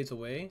thing fades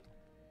away.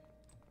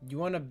 You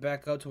want to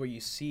back up to where you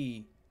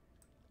see...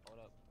 Hold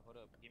up.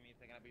 Give me a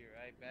second. I'll be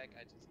right back.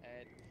 I just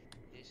had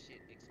this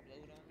shit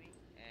explode on me,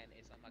 and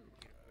it's on my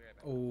computer. I'll be right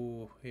back.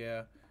 Oh,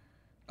 yeah.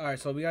 Alright,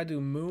 so we gotta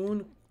do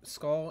moon,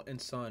 skull, and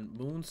sun.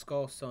 Moon,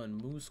 skull, sun.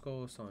 Moon,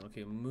 skull, sun.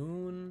 Okay,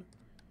 moon.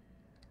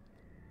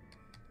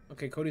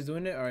 Okay, Cody's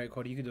doing it. Alright,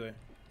 Cody, you can do it.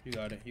 You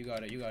got it.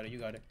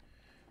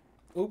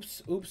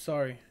 Oops,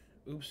 sorry.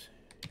 Oops.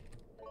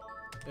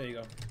 There you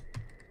go.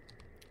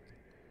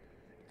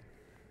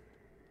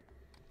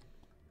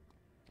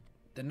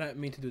 Did not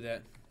mean to do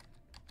that.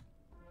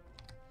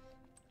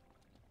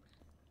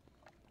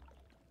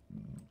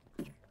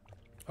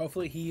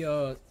 Hopefully he,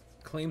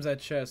 claims that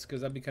chest,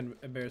 because that'd be kind of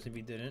embarrassing if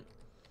he didn't.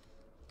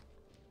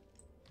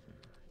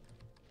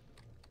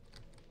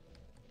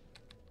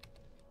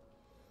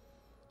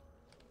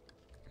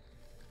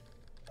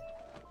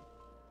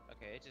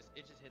 Okay, it just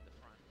hit the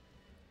front.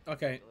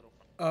 Okay.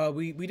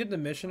 We did the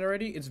mission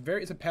already. It's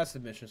a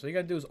passive mission, so you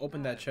gotta do is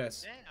open that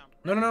chest.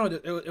 Damn, No.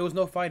 It was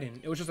no fighting.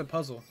 It was just a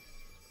puzzle.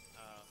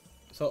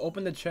 So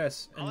open the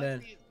chest and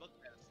then.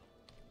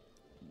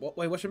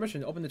 Wait, what's your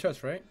mission? Open the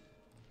chest, right?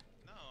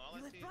 No, all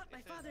I see is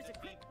my father's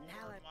equipment.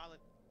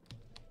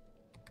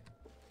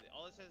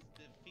 All it says is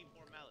defeat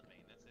more mallet main.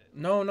 That's it.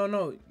 No.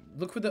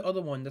 Look for the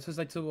other one. That says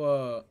like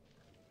to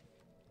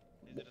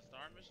Is it a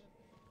star mission?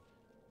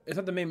 It's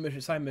not the main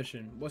mission. Side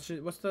mission. What's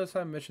the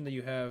side mission that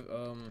you have?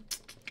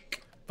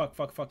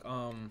 Fuck.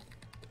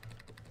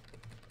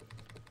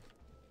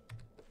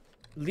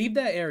 Leave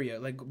that area.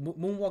 Like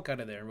moonwalk out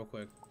of there real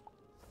quick.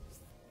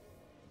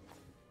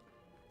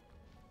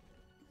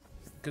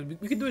 Cause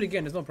we can do it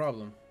again. There's no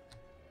problem.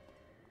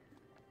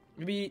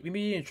 Maybe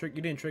you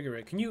didn't trigger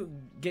it. Can you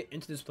get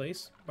into this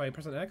place by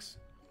pressing X?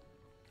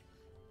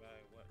 By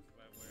what?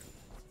 By where?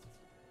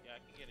 Yeah, I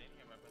can get in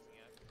here by pressing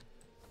X.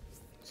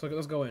 So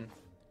let's go in.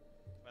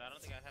 But I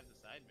don't think I have the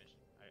side mission.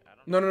 I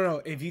don't.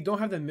 No. If you don't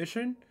have the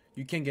mission,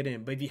 you can't get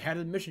in. But if you had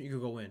the mission, you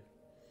could go in. You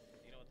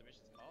know what the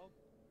mission's called?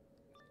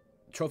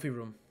 Trophy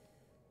room.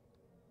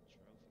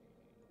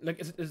 Trophy. Like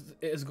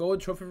is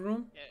gold trophy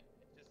room? Yeah,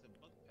 it's just a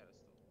book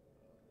pedestal.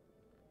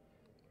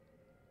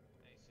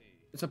 Let me see.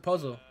 It's a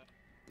puzzle.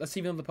 Let's see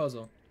if you know the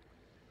puzzle.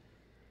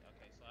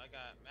 Okay, so I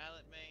got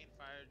mallet main,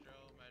 fire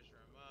drill, measure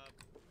him up,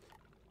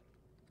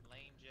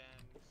 lane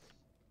gems.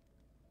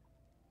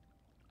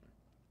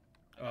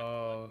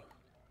 Oh.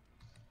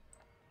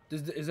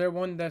 Is there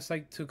one that's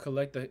like to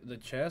collect the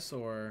chest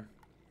or?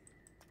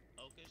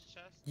 Oka's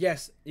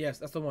chest? Yes,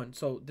 that's the one.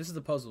 So this is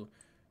the puzzle.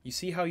 You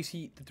see how you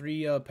see the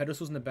three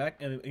pedestals in the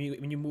back, and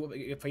when you move,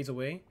 it fades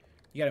away.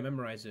 You gotta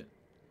memorize it.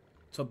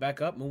 So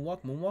back up,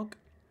 moonwalk, moonwalk.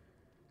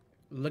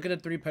 Look at the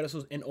three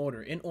pedestals in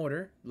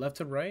order, left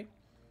to right,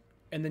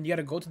 and then you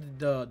gotta go to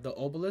the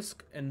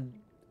obelisk and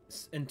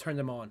turn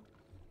them on.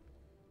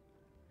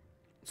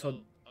 So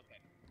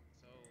okay.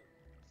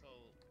 So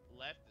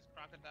left is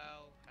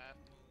crocodile, half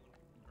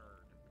moon,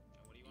 bird. And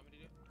what do you want me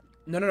to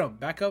do? no.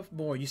 Back up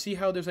more. You see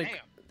how there's like, Damn.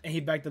 and he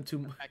backed up too.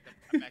 I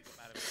backed up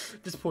out of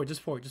it. Just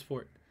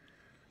port.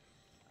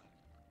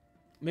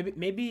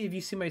 Maybe if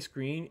you see my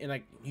screen and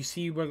like you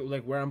see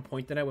where I'm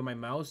pointing at with my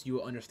mouse, you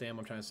will understand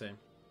what I'm trying to say.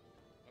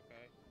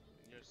 Okay.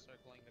 You're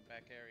circling the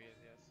back areas,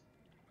 yes.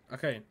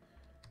 Okay.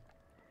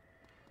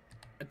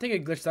 I think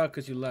it glitched out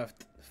because you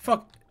left.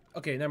 Fuck.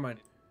 Okay, never mind.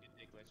 It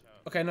did glitch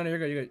out. Okay, no, you're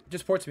good.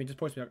 Just port to me.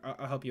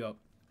 I'll help you out.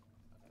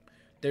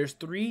 There's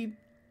 3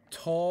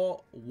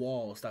 tall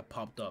walls that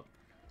popped up.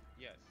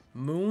 Yes.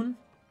 Moon,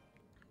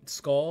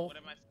 skull. What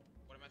am I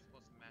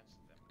supposed to match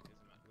them?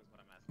 Is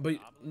what I'm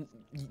asking.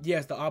 But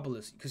yes, the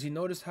obelisk. Because you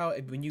notice how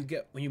when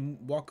you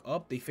walk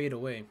up, they fade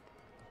away.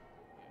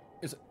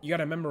 You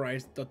gotta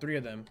memorize the 3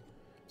 of them.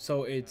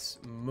 So it's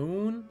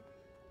moon.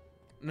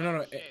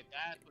 No. Shit,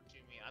 that's what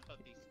you mean. I thought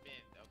these spin.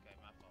 Okay,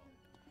 my fault.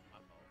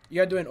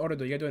 You gotta do it in order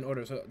though. You gotta do it in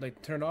order. So like,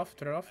 turn it off.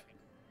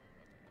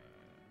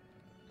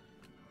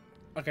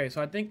 Okay,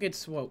 so I think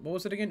it's what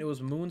was it again? It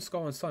was moon,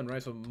 skull, and sun,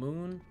 right? So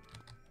moon,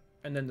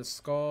 and then the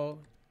skull.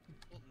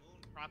 Moon,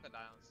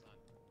 crocodile, and sun.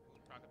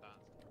 Moon, crocodile,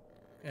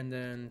 and sun. And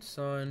then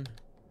sun.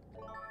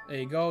 There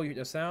you go.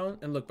 The sound,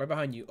 and look right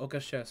behind you.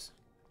 Oka's chest.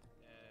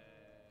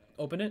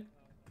 Open it.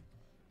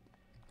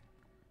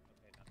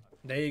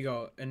 Okay, There you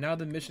go. And now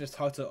the mission is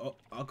talk to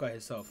Oka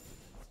himself.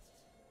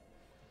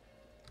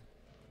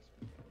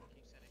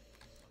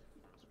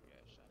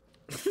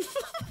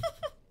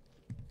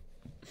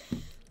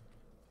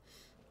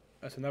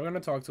 So now we're gonna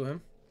talk to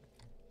him.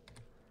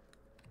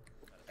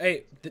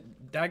 Hey,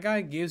 that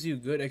guy gives you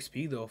good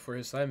XP though for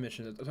his side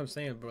missions. That's what I'm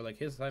saying, bro. Like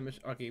his side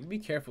mission. Okay, be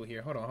careful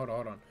here. Hold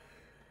on.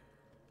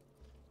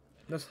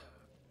 Let's.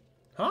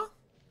 Huh?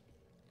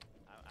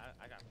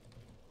 I got.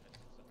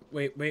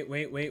 Wait. Right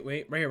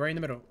here, right in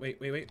the middle. Wait.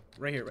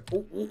 Right here.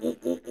 Oh.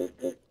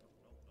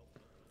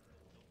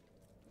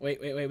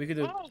 Wait. We could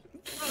do. Oh,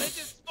 bro, it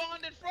just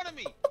spawned in front of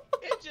me.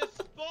 You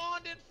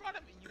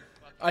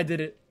fucking. I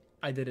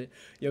did it.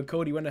 Yo,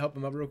 Cody, you want to help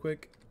him up real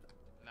quick?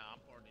 Nah, I'm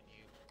porting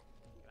you.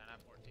 Can I not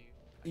port to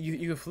you?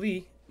 You can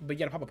flee, but you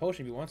gotta pop a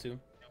potion if you want to. You know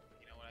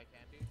what I can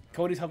do?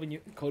 Cody's helping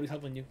you. Oh, it's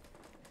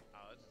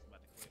just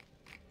about to quit.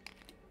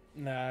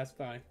 Nah, that's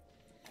fine.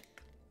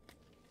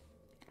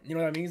 You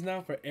know what that means now?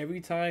 For every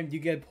time you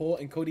get pulled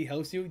and Cody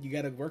helps you, you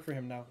gotta work for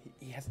him now.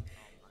 He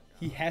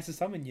has to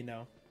summon you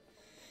now.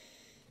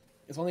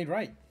 It's only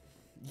right.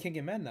 You can't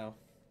get mad now.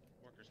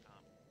 Workers' comp.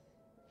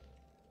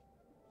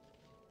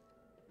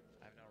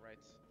 I have no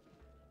rights.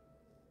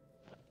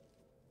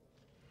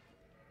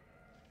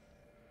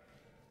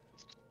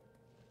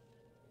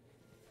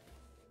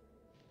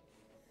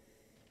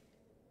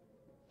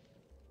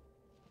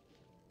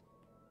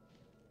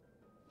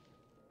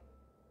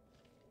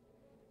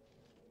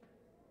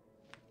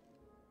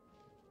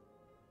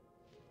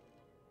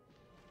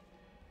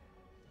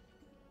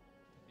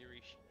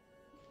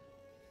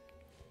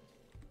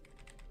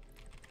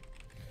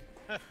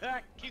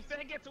 Keep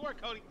saying get to work,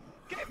 Cody.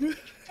 Get to work,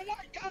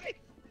 Cody.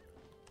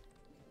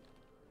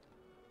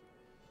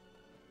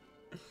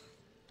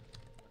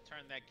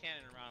 Turn that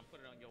cannon around and put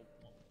it on your.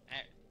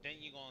 Then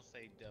you gonna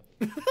say double.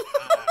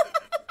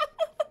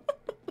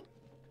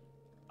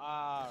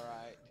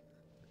 Alright.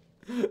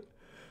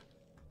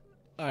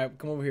 Alright,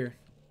 come over here.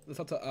 Let's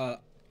talk to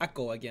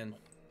Akko again.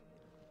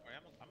 Alright,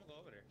 I'm gonna go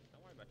over there.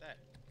 Don't worry about that.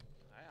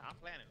 I'm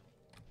planning.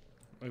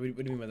 Wait,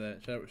 what do you mean by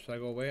that? Should I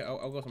go away?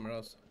 I'll go somewhere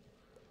else.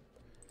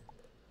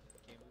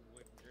 Can't move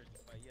away from Jersey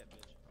quite yet,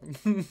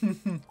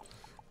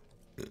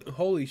 bitch.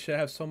 Holy shit, I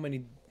have so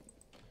many.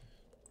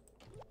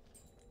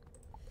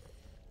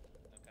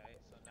 Okay,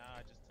 so now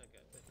I just took a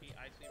defeat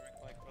ice ring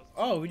like frozen.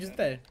 Oh, we just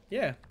did.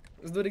 Yeah,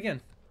 let's do it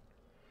again.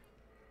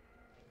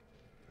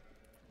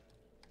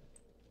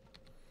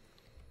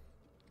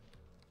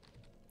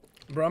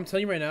 Bro, I'm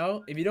telling you right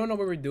now, if you don't know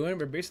what we're doing,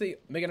 we're basically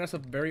making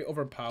ourselves very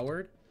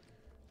overpowered.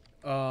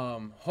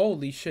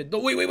 Holy shit. No,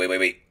 wait.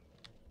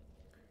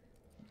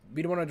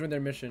 We don't want to join their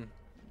mission.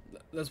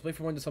 Let's wait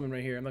for one to summon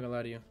right here. I'm not gonna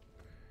lie to you.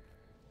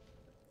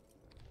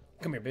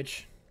 Come here,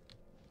 bitch.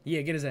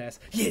 Yeah, get his ass.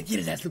 Yeah, get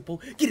his ass, Lupo.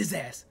 Get his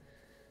ass.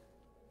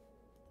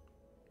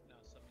 Now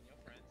summon your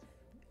friends.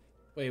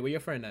 Wait, where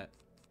your friend at?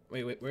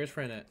 Wait, where's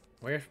friend at?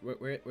 Where's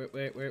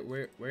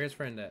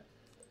friend at?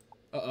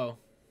 Uh-oh.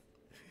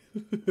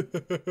 Okay,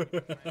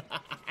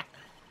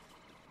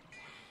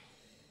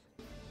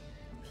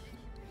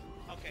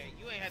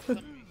 you ain't had to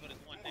summon me for this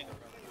one nigga,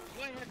 bro.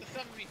 You ain't had to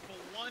summon me for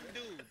one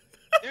dude.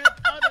 There's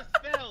other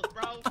spells,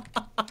 bro.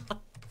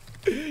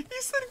 He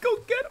said go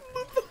get him,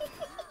 Lupo.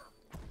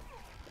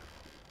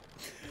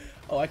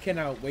 Oh, I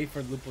cannot wait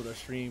for Lupo to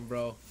stream,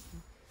 bro.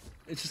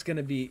 It's just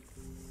gonna be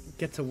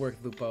get to work,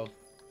 Lupo.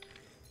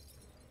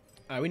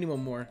 Alright, we need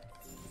one more.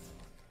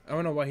 I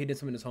don't know why he did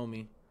something to his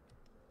homie.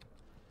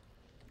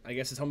 I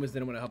guess his homies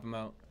didn't want to help him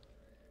out.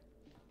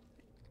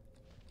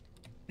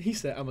 He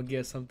said, I'm gonna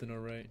get something,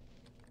 alright.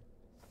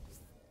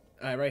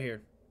 Alright, right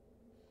here.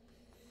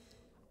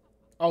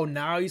 Oh,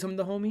 now you summon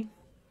the homie?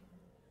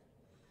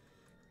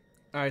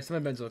 Alright,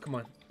 summon Benzo, come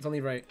on. It's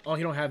only right. Oh,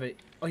 he don't have it.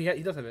 Oh, he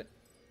does have it.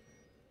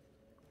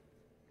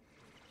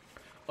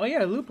 Oh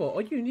yeah, Lupo,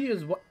 all you need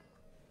is what?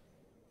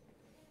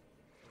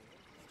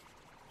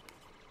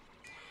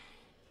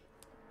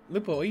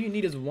 Lupo, all you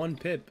need is one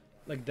pip,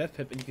 like Death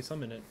Pip, and you can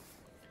summon it.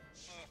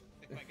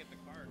 If I get the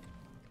card.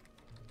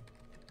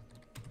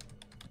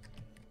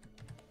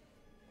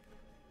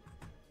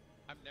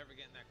 I'm never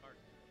getting that card.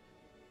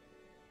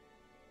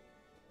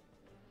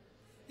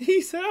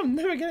 He said, I'm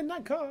never getting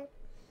that card.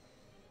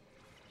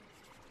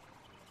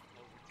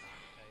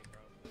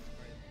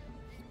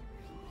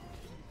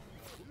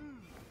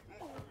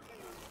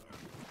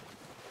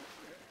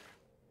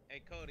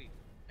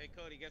 Hey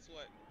Cody, guess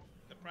what?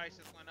 The price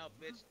just went up,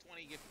 bitch.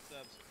 20 gift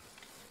subs.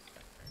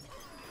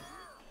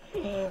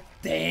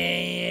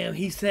 Damn,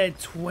 he said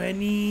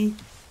 20.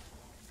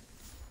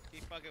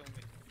 Keep fucking with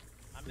me.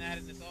 I'm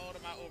adding this all to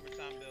my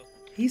overtime bill.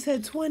 He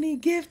said 20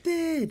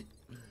 gifted.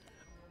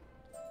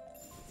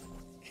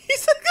 He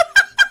said God.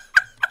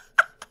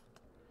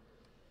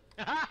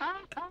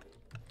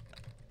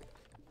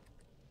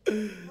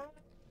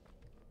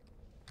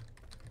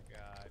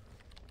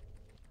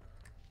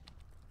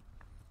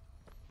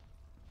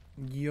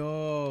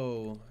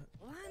 Yo.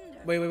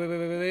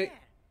 Wait.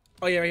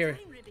 Oh yeah, right here.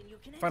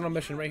 Final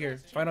mission right here.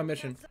 Final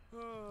mission.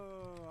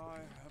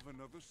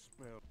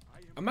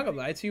 I'm not gonna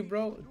lie to you,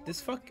 bro.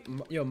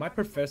 Yo, my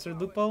professor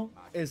Lupo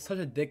is such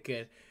a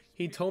dickhead.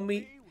 He told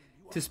me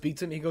to speak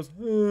to him. He goes,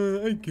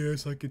 I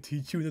guess I could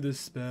teach you another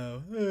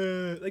spell.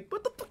 Like,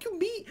 what the fuck you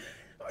mean?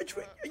 Are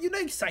you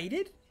not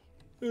excited?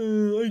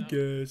 I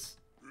guess.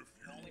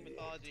 The only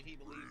mythology he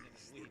believes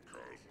in is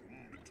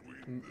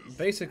weed.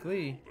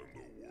 Basically,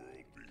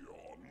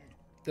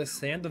 the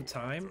sand of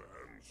time.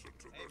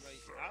 Hey,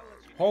 bro, I'll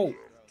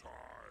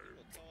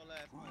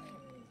let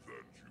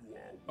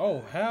you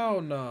Oh hell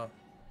nah.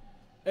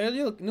 Hey,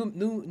 look,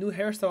 new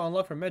hairstyle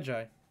unlocked for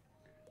Medjai.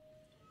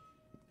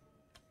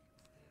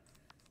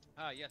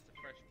 Ah, yes, the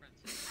Fresh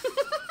Prince.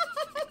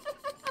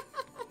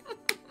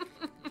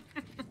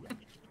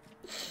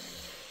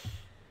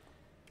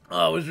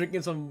 Oh, I was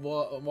drinking some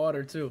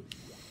water too.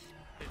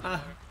 It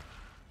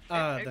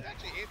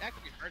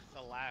actually hurts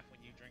to laugh when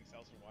you drink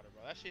seltzer water,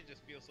 bro. That shit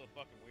just feels so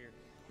fucking weird.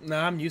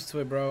 Nah, I'm used to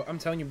it, bro. I'm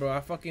telling you, bro. I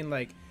fucking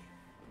like.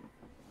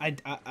 I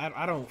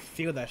don't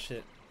feel that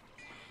shit.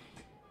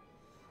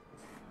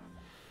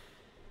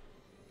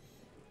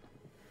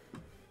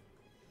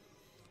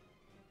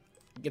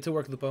 Get to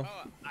work, Lupo.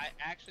 Oh, I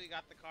actually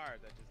got the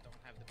cards. I just don't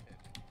have the pip.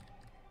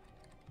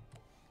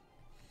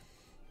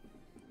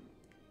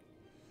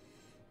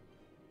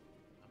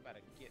 I'm about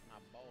to get my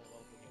bowl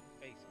over your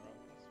face, bro.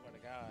 I swear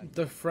to God.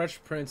 The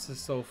Fresh Prince is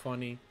so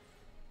funny.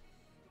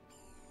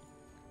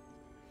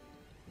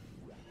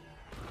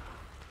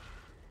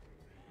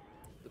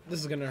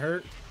 This is gonna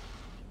hurt.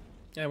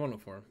 Yeah, I want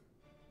it for him.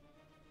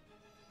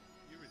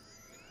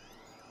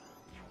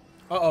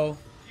 Uh-oh.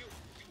 You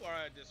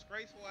are a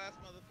disgraceful ass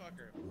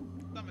motherfucker.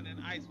 Summoning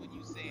ice when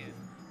you sand.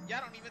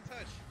 Y'all don't even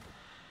touch.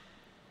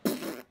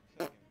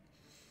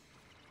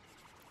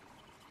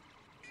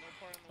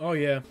 Oh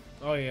yeah.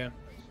 Oh yeah.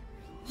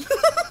 Oh,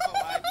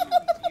 I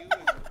use you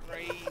is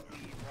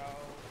crazy,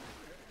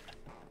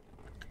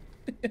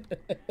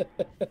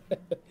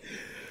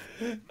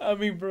 bro. I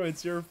mean, bro,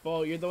 it's your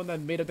fault. You're the one that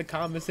made up the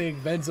comment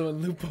saying Benzo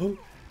and Lupo.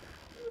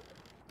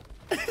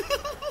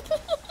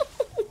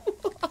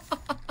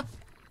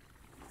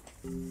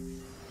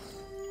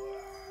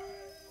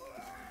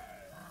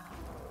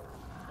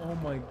 Oh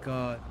my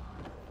god.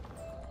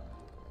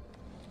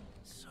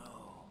 So,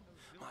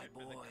 my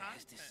boy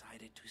has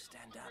decided to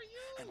stand up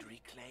and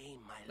reclaim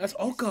my That's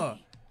Oka.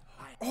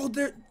 Oh,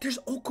 there's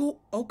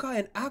Oka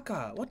and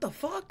Aka. What the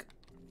fuck?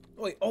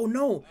 Wait, oh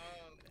no.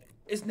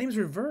 His name's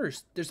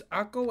reversed. There's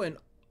Akko and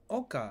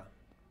Oka.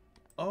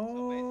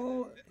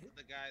 Oh. This is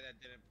the guy that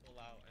didn't pull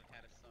out and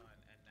had a son,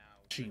 and now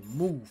She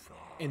move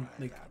and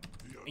like,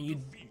 and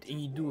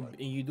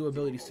you do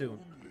abilities too.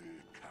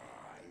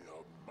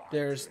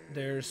 There's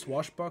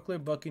Swashbuckler,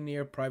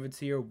 Buccaneer,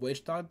 Privateer,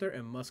 Witch Doctor,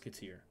 and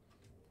Musketeer.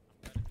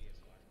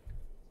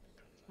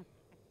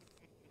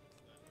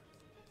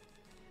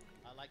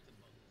 I like the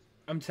book.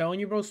 I'm telling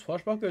you, bro,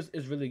 Swashbuckler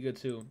is really good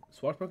too.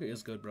 Swashbuckler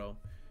is good, bro.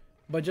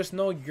 But just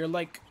know you're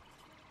like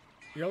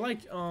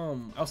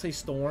I'll say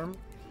Storm.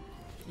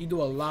 You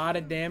do a lot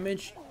of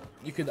damage.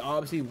 You could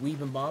obviously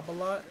weave and bop a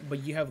lot,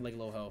 but you have like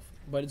low health.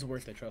 But it's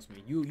worth it, trust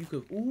me. You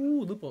could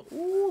Lupo,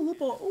 ooh.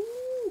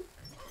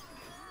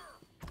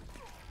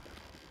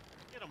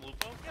 Get him,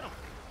 Lupo, get him.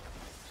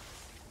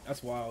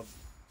 That's wild.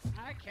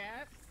 Hi,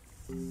 cat.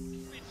 Good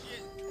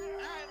shit.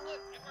 Alright,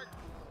 look, it worked.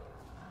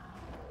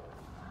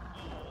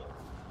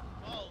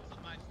 Oh,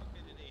 some nice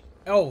stupidity.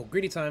 Oh,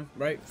 greedy time.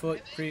 Right foot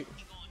And then creep.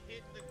 he gonna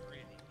hit the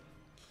gritty.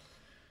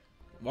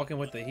 Walking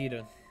with the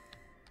heater.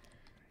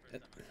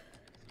 First time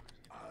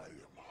I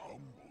am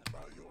humbled by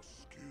your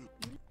skill.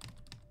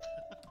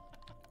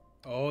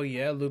 Oh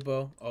yeah,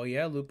 Lupo. Oh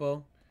yeah,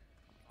 Lupo.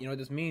 You know what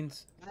this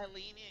means? I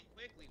lean in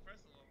quickly.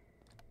 First of all,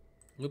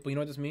 Lupo, you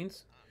know what this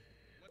means?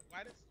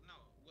 why this? No,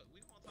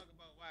 we gonna talk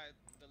about why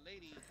the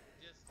lady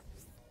just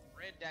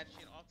read that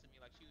shit off to me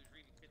like she was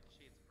reading 50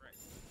 Shades of Grey.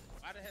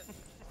 Why the hell? She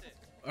said,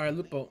 All right,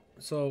 Lupo.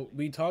 So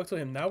we talked to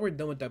him. Now we're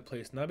done with that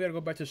place. Now we gotta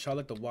go back to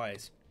Charlotte the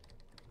Wise.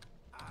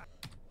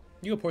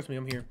 You go port me.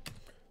 I'm here. I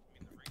mean,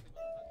 the ring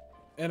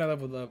that And I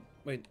leveled up.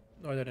 Wait,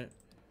 no, I didn't.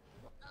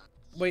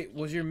 Wait,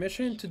 was your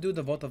mission to do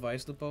the Vault of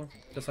Ice, Lupo?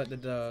 Just like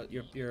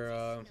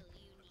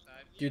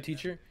your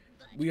teacher?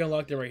 We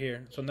unlocked it right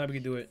here, so now we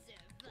can do it.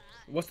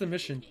 What's the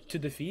mission? To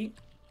defeat?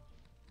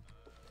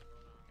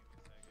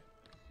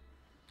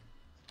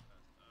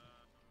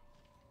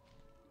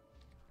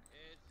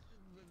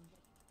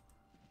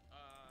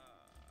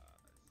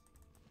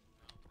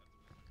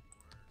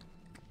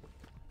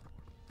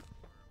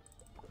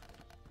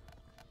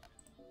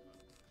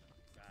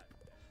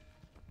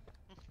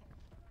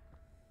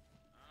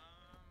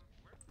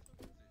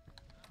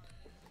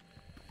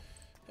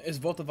 It's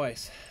Vault of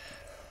Ice.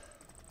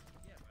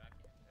 Yeah, but I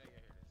can't. Oh,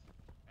 yeah, here it is.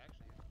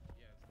 Actually,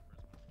 yeah, it's the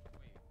first one.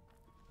 Wait.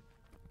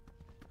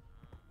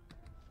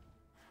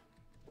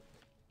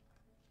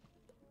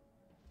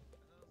 What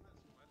the hell is this?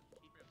 Why did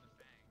Keeper of the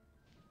Fang?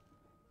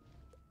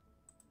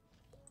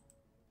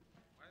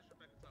 Why is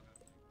Rebecca talking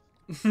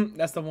to me?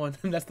 That's the one.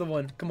 That's the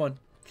one. Come on.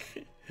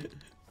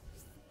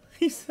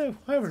 He said,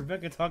 "Why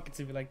Rebecca talking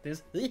to me like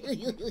this?" Well,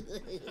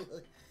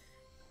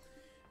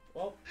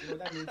 you know what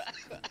that means.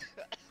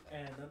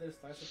 And another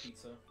slice of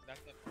pizza. That's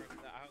the first.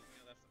 I hope you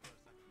know that's the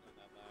first time you've done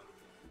that live.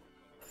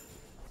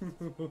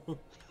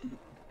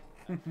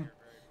 That's your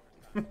very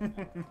first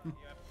time.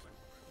 You have a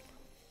question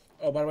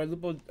for Oh, by the way,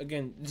 Lupo,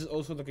 again, this is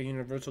also like a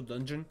universal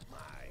dungeon. My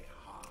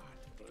heart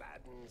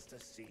gladdens to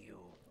see you.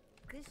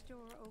 This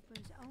door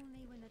opens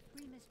only when the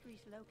 3 mysteries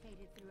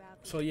located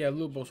throughout the So yeah,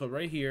 Lupo, so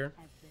right here,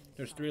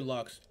 there's 3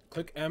 locks.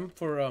 Click M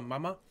for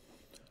Mama.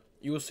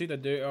 You will see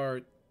that there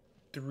are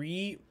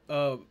 3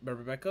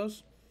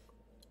 Rebeccas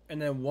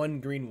and then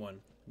 1 green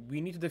one. We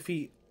need to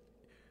defeat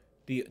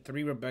the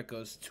 3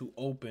 Rebeccas to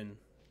open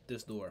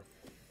this door.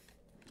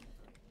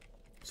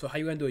 So how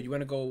you gonna do it? You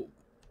wanna go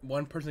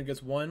one person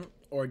gets 1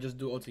 or just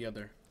do it all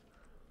together?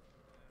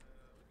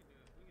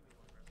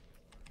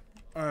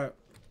 Alright.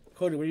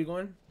 Cody, where you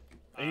going?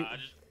 I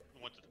just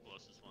went to the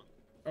closest one.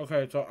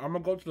 Okay, so I'm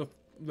gonna go to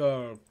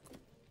the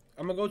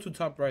I'm gonna go to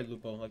top right,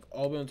 Lupo. Like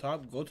all the way on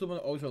top. Go to the one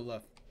all the way to the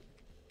left.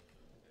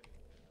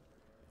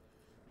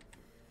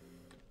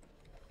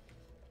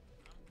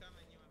 I'm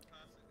telling you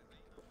imposter because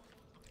ain't no one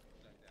gonna talk to you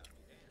like that. I'll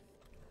be damned.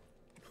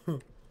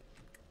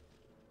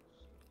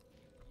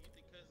 You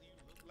think because you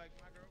look like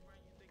my girlfriend,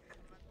 you think I'm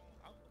not gonna?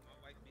 I'll put my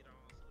wife beater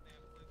on so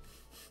damn quick.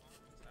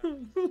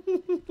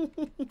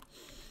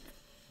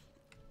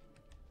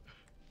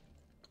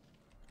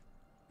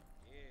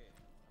 Yeah,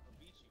 I'll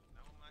beat you.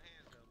 Not with my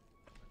hands up.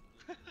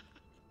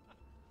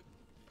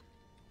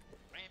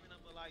 Ramming them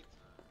a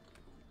lifetime.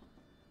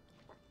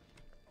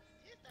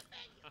 It's the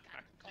thing you got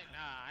to come.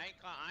 Nah, I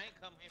ain't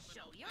come here for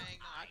no thing.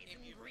 No, I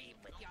came here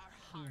with your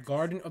heart.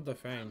 Garden of the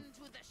Fang.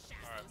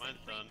 Alright, mine's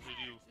done. Who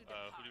do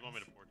you want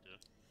me to port to?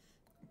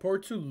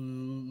 Port to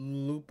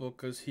Lupo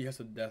because he has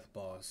a death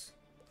boss.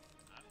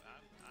 I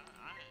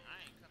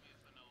ain't come here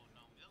for no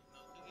milk, no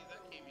cookies. I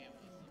came here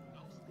for some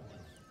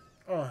ghosts.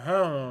 Oh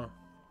hell no.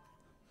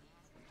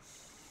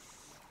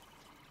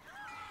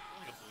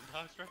 Like a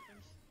Boondocks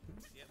reference?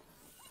 Yep.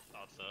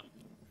 Thought so.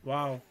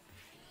 Wow.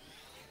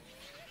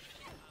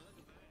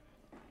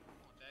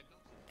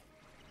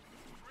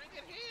 Bring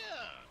it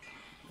here.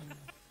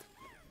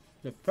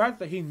 The fact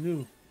that he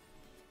knew.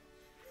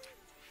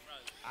 Bro,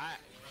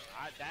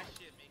 that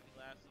shit made me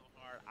laugh so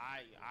hard.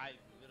 I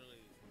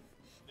literally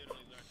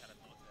learned how to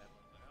talk to that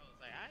motherfucker. I was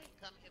like, I ain't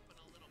come here for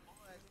no little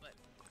boys, but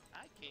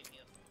I came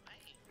here for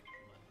pain.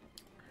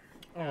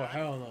 Oh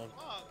hell no.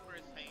 Oh,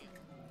 Chris Hands.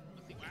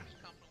 But see, where I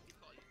come from, we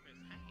call you Chris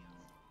Hands.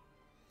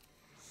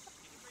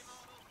 You can bring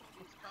all those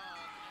police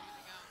cars and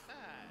everything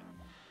outside.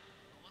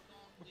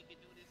 We can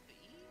do this the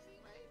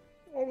easy way.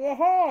 Oh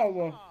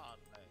hell.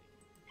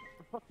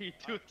 Oh, You're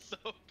doing so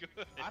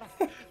good.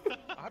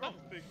 I don't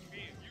think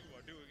me and you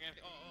are doing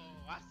anything. Oh,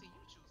 I see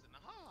you choosing the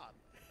hard.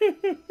 You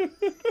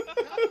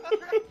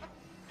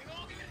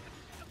gonna give it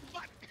the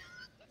butt.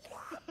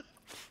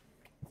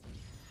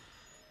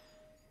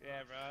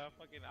 Yeah, bro.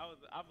 I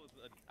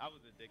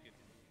was addicted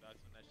to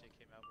Boondocks when that shit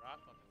came out, bro.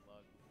 I fucking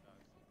love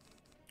Boondocks.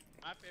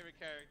 My favorite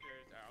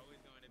characters are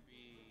always going to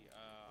be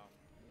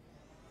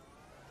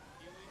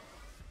Huey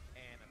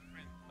and a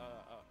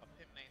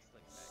pimp named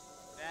Slickback.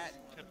 That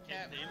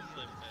cat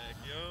Slickback,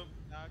 yo.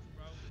 Boondocks,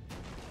 bro.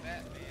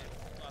 That man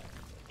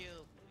fucking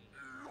killed me.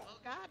 Oh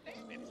god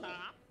damn it,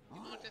 Tom.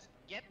 You gonna just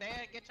get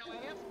there and get your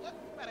ass whooped?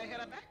 You better hit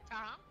her back,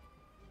 Tom.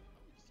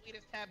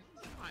 Sweetest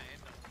taboo in my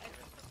end.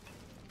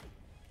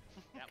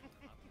 That was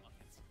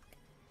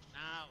motherfucking.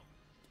 No.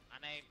 My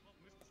name,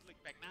 Mr.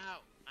 Slickback. No.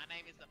 My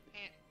name is a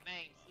pimp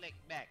named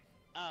Slickback.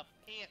 A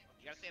pimp.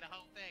 You gotta say the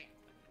whole thing.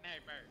 Like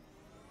Canary Bird.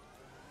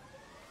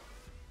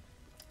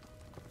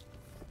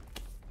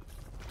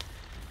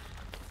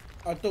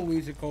 I thought we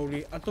was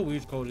Cody. I thought we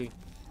was Cody.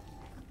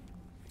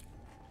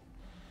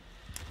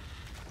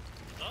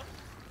 What's up?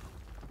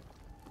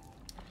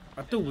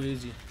 I thought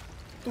Weezy.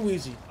 Too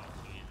easy.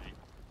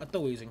 I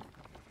thought Weezy.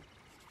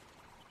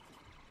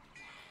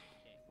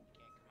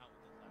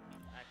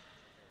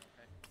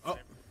 Oh.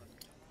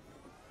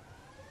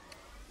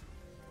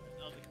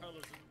 All the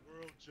colors in the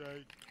world,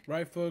 Jake.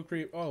 Right foot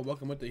creep. Oh,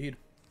 welcome with the heat.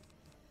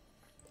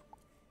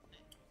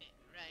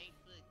 Right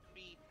foot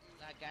creep.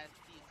 Ooh, I got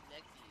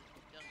dyslexia.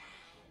 Don't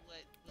know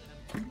what, but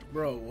I'm...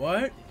 Bro,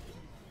 what?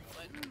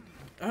 What?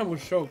 I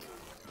was choked.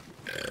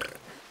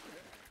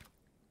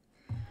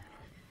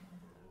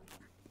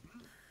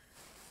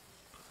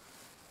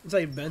 It's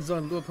like Benzo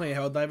and Lua playing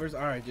Helldivers.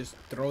 Alright, just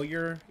throw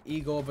your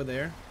ego over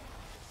there.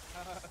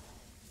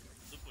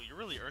 Lupo, you're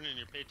really earning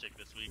your paycheck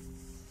this week.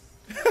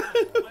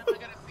 When am I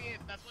gonna see it?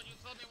 That's what you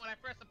told me when I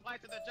first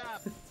applied to the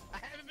job. I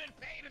haven't been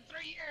paid in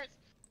 3 years.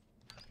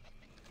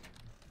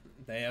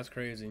 Dang, that's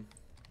crazy. I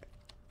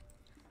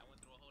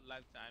went through a whole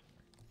lifetime.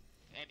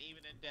 And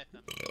even in death,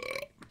 I'm...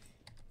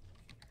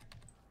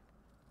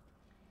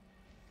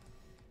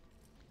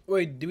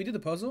 Wait, did we do the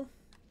puzzle?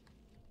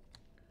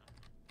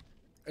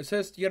 It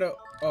says you gotta...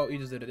 Oh, you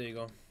just did it. There you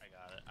go. I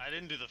got it. I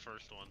didn't do the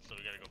first one, so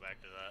we gotta go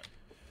back to that.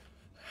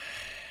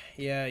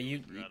 Yeah,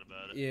 you... Forgot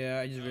about it. Yeah,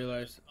 I just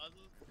realized.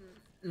 Puzzles?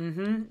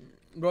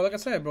 Mm-hmm. Bro, like I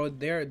said, bro,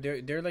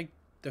 they're like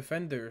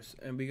defenders,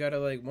 and we gotta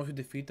like once we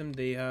defeat them,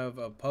 they have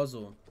a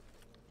puzzle.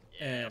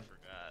 Yeah, And I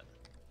forgot.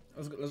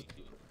 let's go. Let's...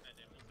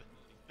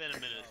 It's been a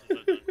minute since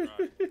I've done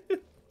KROK.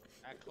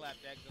 I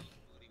clapped that ghost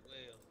booty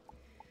well.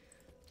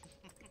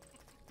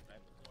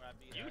 Right before I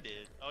beat You her.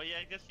 did. Oh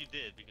yeah, I guess you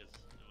did because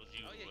it was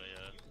you. Oh yeah,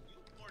 who, you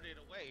poured it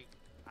away.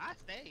 I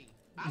stayed.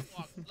 I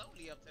walked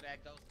slowly up to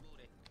that ghost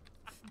booty.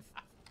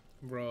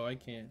 Bro, I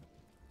can't.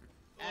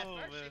 At Oh,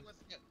 first man. it was...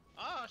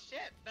 Oh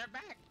shit, they're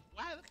back.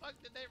 Why the fuck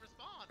did they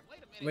respawn? Wait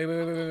a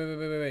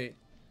minute. Wait.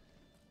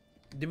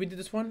 Did we do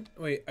this one?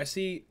 Wait, I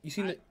see. You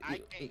see the?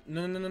 I can't.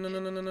 No.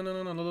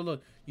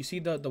 Look. You see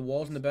the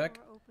walls in the back?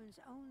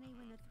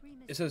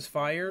 It says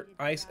fire,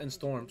 ice, and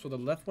storm. So the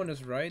left one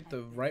is right.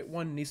 The right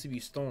one needs to be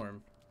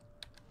storm.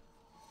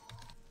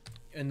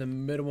 And the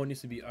middle one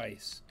needs to be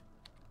ice.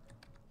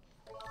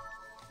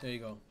 There you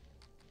go.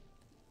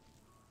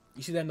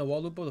 You see that in the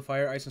wall, Lupo? The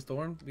fire, ice, and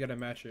storm? We gotta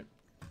match it.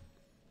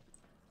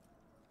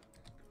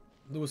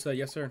 Lewis said,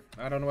 yes, sir.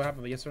 I don't know what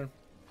happened, but yes, sir.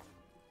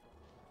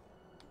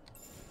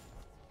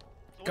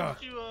 So God.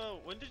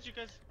 when did you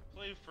guys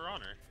play For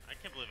Honor? I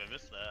can't believe I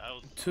missed that. I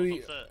was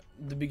upset.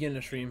 The beginning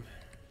of stream.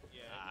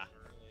 Yeah, it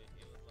was early.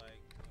 It was like,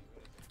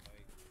 what is it,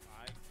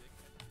 like 5,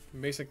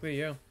 6? Basically,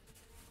 yeah.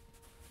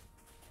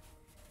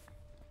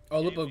 Oh,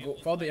 Lupo, go,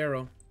 follow the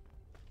arrow.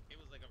 It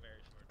was like a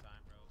very short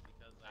time, bro,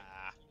 because like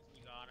as soon as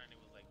we got on, it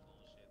was like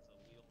bullshit. So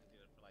we only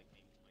did it for like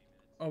maybe 20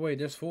 minutes. Oh, wait,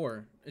 there's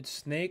 4. It's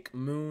Snake,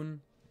 Moon.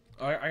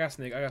 Oh, I got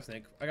Snake.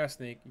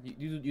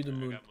 You do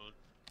Moon. I got Moon.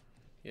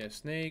 Yeah,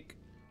 Snake,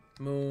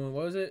 Moon.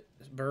 What was it?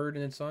 It's Bird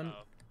and then Sun.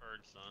 Oh,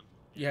 Bird, Sun.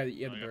 Yeah, I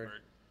the got bird.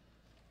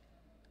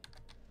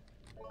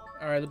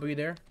 All right, Lupo, you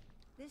there?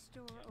 This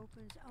door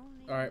opens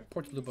only All right, when the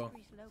port to Lupo.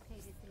 mysteries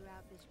located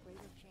throughout this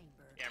greater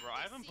chamber. Yeah, bro,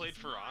 I haven't played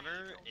For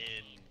Honor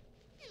in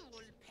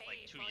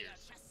like 2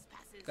 years.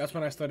 That's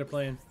when I started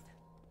playing.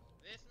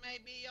 This may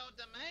be your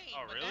domain.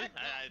 Oh, but really?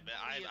 that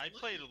I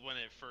played it when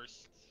it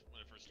first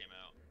came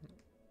out.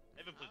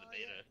 I haven't played the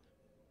beta.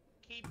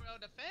 Keeper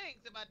of the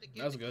Fangs about to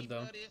get That's the good, keeper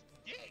though. of this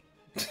dick.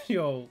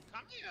 Yo,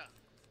 Come here.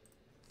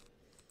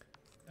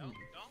 Don't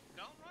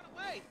run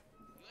away.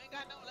 You ain't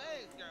got no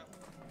legs, girl.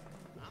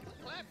 I'ma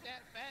clap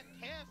that fat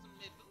calf some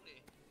mid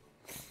booty.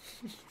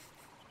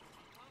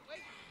 Run away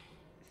from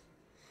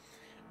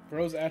me.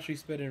 bro's actually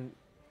spitting.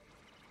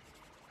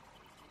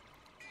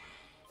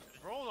 It's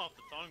rolling off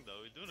the tongue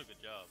though. He's doing a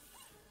good job.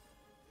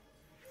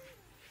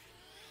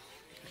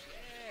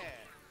 Yeah,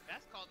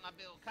 that's called my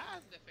Bill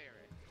Cosby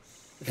fairy.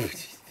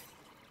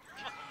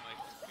 Oh my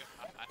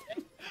god.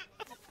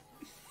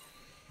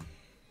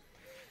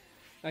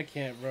 I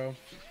can't, bro.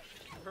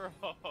 Bro.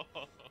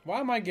 Why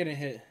am I getting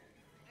hit?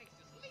 Makes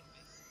you sleepy.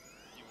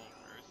 You won't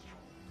curse.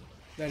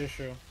 That is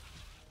true. Oh,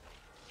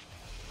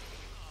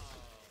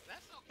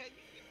 that's okay.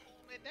 You can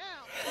cool me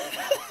down.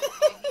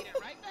 Heat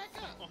it right back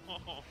up. Oh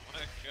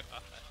my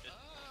god. Oh,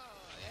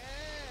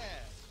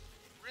 yeah.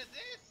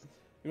 Resist.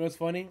 You know what's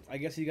funny? I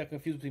guess he got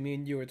confused between me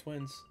and you were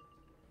twins.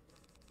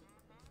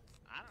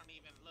 I don't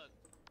even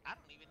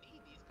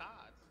need these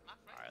cards. My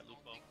friends Alright, won't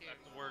Lupo, take care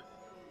back of to work.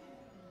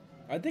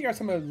 I think I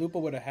saw my Lupo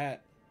with a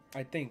hat.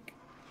 I think. me.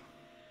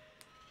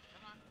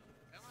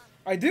 Come on.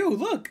 I do.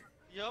 Look.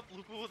 Yup,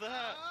 Lupo with a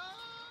hat. Oh,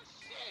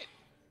 shit.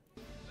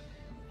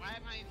 Why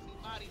am I in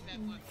 2 bodies at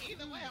once?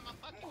 Either way, I'm gonna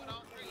fuck you with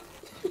all 3.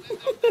 The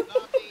Wizard, the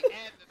zombie,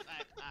 and the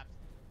Cyclops.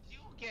 You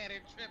get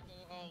a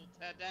triple hole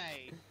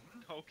today.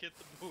 Go get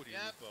the booty,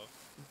 Yep. Lupo.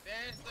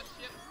 There's the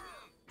ship.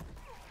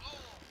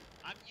 Oh,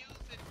 I'm using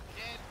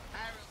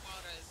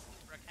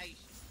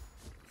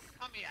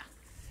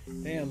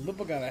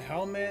Lupa got a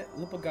helmet.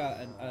 Lupa got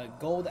a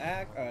gold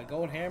axe, a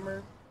gold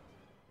hammer.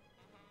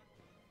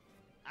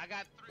 I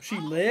got 3. She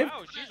lived?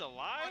 Wow, she's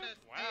alive?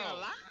 Wow.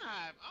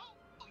 Alive. Oh,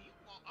 you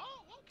want?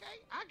 Oh,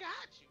 okay. I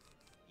got you.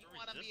 You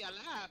want to be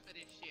alive for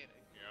this shit?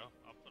 Yeah,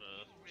 I'll put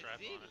a trap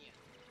on it.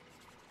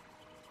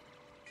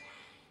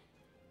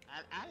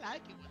 I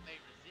like it when they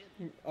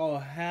resilient. Oh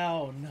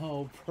hell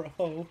no, bro.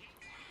 Choosing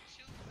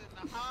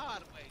the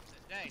hard way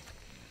today.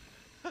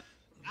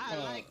 I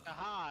like the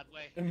hard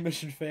way.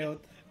 Mission failed.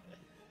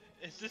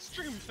 Is this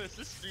stream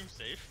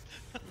safe?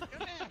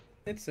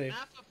 It's safe.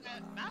 Not for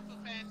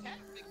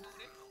fantastic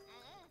booty.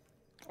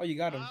 Oh, you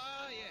got him.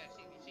 Oh yeah,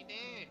 she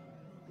did.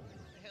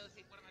 The hell is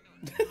he? What am I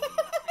doing?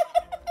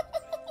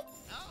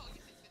 Oh,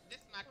 this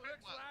is my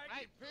quick one,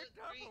 right?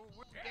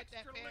 Get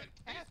that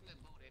fantastic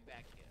booty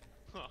back here.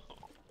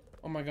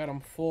 Oh my god, I'm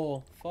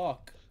full.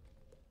 Fuck.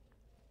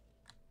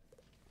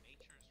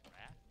 Nature's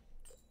wrath.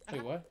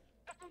 Wait, what?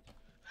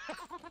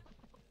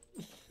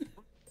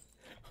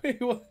 Wait,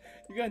 what?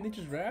 You got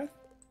Nature's Wrath?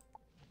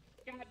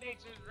 Got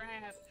Nature's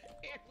Wrath.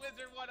 It's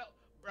Wizard101.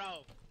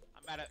 Bro,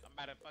 I'm about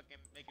to fucking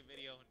make a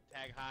video and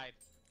tag Hyde.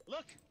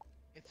 Look,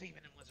 it's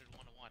even in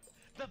Wizard101.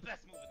 The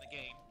best move in the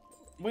game.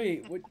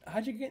 Wait, what?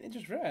 How'd you get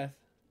Nature's Wrath?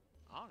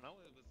 I don't know.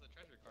 It was a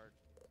treasure card.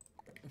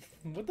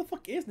 What the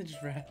fuck is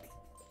Nature's Wrath?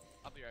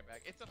 I'll be right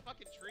back. It's a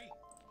fucking tree.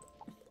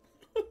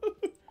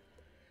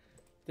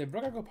 Did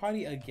Brooke go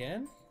potty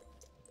again?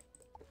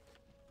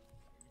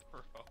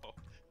 Bro.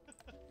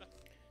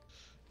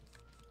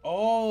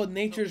 Oh,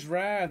 Nature's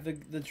Wrath,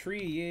 the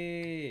tree,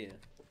 yeah.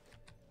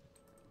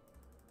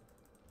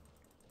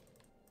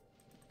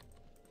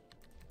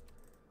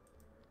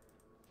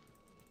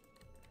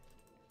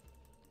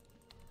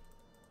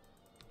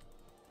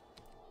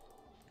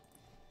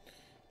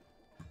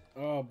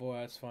 Oh boy,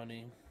 that's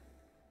funny.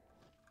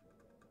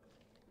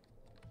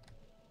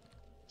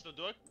 So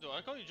do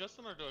I call you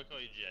Justin or do I call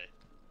you Jay?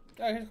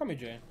 Yeah, call me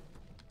Jay.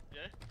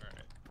 Jay?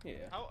 Alright.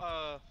 Yeah.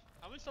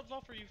 How many subs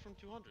off are you from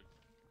 200?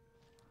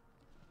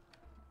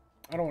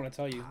 I don't want to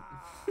tell you.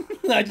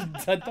 I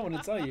don't want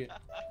to tell you.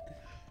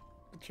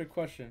 It's your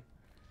question.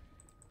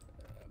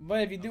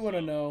 But if you do want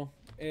to know,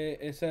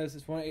 it says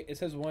it's one. It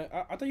says one.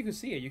 I thought you could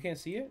see it. You can't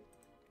see it.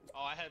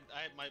 Oh, I had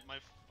my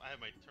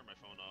turn my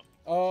phone off.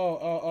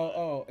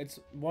 Oh. It's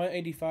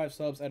 185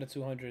 subs out of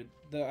 200.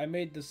 I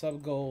made the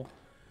sub goal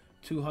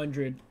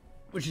 200,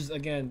 which is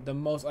again the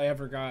most I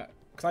ever got.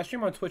 Cause I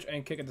stream on Twitch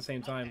and Kick at the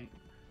same time,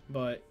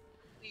 but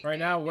right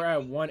now we're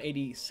at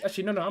 180.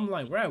 Actually, no, I'm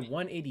lying. We're at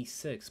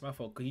 186. My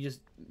fault. Cause you just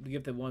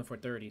gifted one for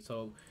 30,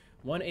 so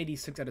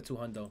 186 out of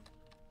 200.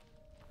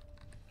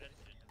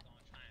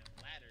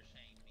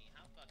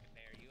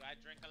 I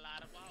drink a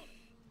lot of water.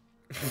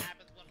 What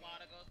happens when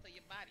water goes to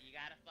your body? You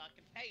gotta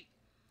fucking pay.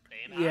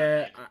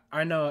 Yeah,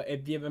 I know.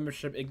 If you have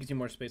membership, it gives you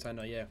more space. I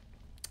know. Yeah.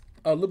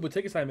 Lubu,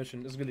 take a side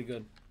mission. It's really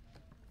good.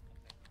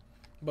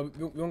 But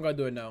we don't gotta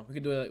do it now. We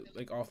can do it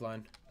like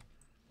offline.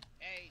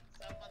 Hey,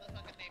 some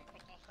motherfucker named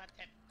KROK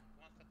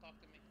wants to talk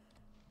to me.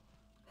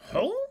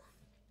 Who?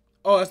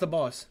 Oh, that's the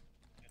boss.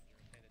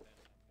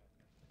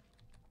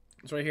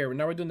 It's right here.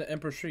 Now we're doing the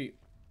Emperor Street.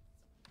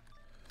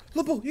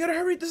 Lubu, you gotta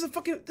hurry. This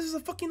is a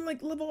fucking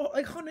like level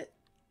like 100.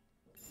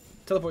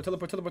 Teleport.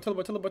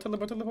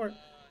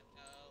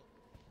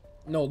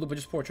 No, Lubu,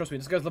 just pour. Trust me.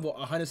 This guy's level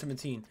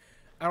 117.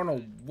 I don't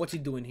know what's he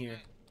doing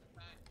here.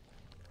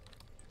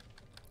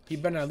 He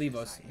better not leave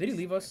us. Did he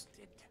leave us?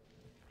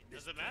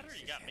 Does it matter?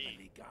 You got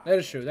me. That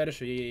is true.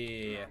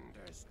 Yeah.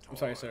 I'm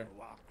sorry, sir.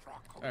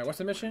 Alright, what's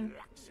the mission?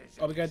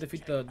 Oh, we gotta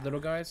defeat the little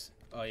guys?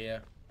 Oh,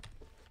 yeah.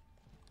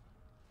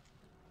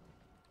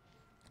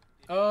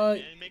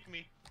 Man, make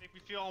me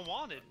feel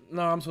unwanted.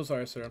 No, I'm so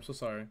sorry, sir. I'm so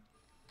sorry. And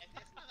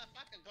this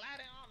motherfucker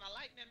gliding on a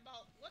lightning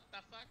bolt. What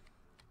the fuck?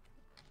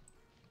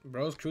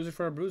 Bro's cruising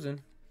for a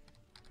bruising.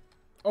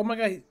 Oh my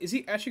god, is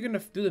he actually gonna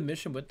do the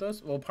mission with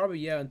us? Well, probably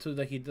yeah, until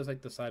like he does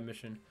like the side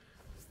mission.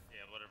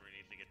 Yeah, whatever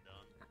needs to get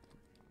done.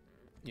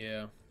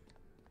 Yeah.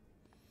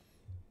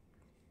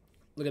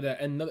 Look at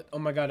that, another. Oh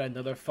my god,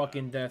 another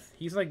fucking death.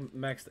 He's like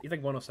maxed. He's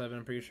like 107.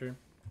 I'm pretty sure.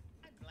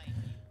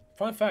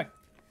 Fun fact.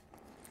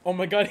 Oh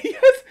my god, he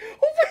has.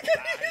 Oh my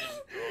god,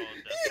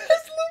 he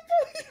has Lupo.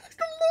 He has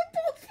the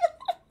Lupo.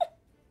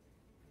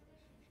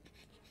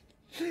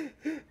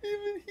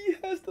 Even he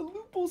has the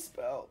Lupo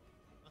spell.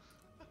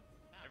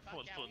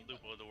 Everyone's putting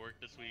Lupo to work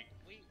this week.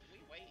 We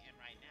waiting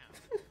right now.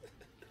 Oh,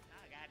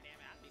 goddamn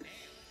it, I'll be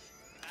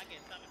damned. I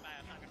get summoned by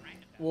a fucking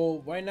random.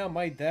 Well, right now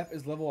my def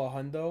is level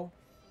 100.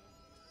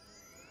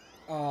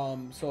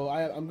 So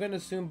I'm gonna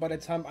assume by the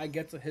time I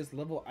get to his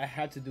level, I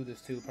had to do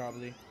this too,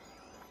 probably.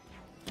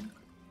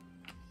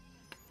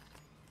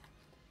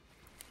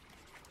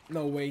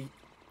 No way.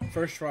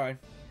 First try.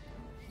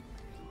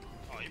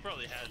 Oh, he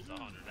probably has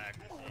 100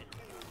 accuracy.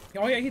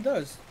 Oh yeah, he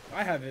does.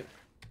 I have it.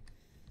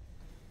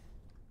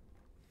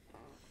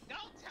 Don't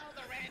tell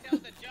the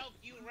randos a joke,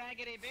 you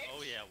raggedy bitch.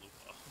 Oh yeah,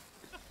 Lupo.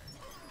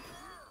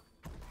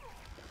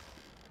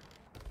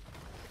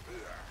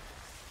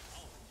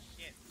 Oh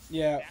shit.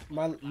 Yeah,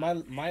 my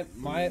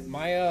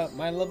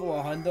level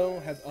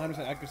 100 has 100%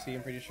 accuracy.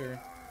 I'm pretty sure.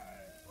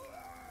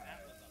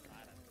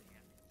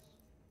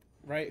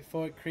 Right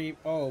foot creep.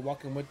 Oh,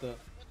 walking with the.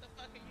 What the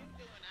fuck are you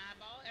doing,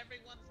 eyeball?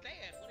 Everyone's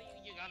dead. What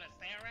are you gonna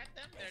stare at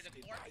them? They're the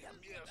corpses.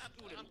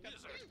 I'm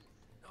confused.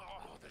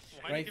 Oh, the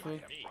Right shame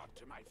foot. I have brought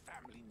to my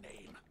family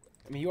name.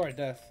 I mean, you are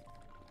death.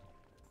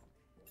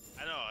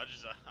 I know. I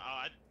just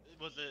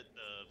was it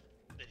the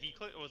did he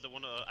click? Or was it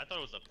one of? I thought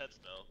it was a pet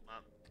spell,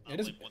 not It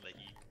is- like one that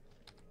he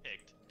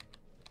picked.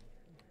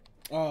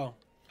 Oh.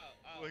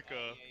 Like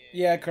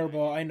Yeah,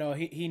 Kerbal. I know.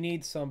 He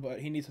needs some, but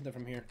he needs something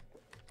from here.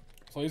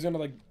 So he's gonna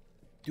like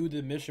do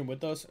the mission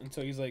with us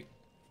until he's like,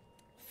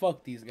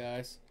 fuck these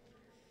guys.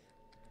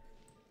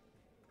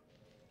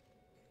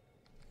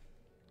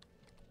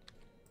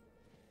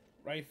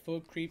 Right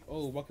foot creep.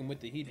 Oh, walking with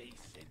the heat. They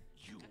sent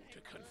you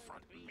to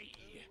confront me.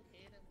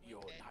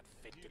 You're not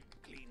fit to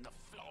clean the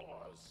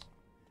floors.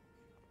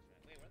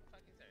 Wait, where the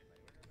fuck is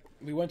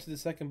everybody? We went to the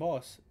second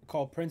boss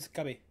called Prince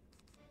Cubby.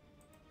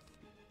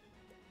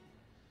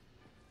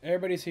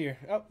 Everybody's here.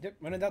 Oh, yep,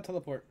 running that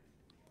teleport.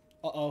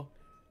 Uh-oh.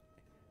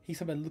 He's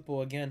summoned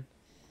Lupo again.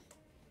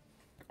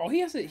 Oh,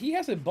 he has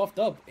it buffed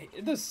up.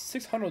 It does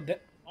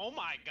 600 oh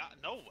my god,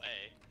 no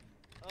way.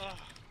 Ugh.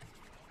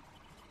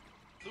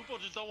 Lupo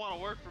just don't want to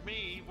work for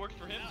me. He works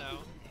for him now.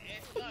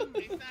 Look,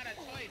 it's not a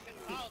choice.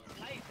 It's called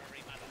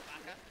slavery,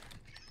 motherfucker.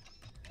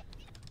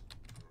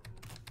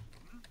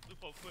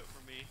 Lupo quit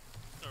for me.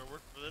 Started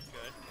working for this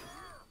guy.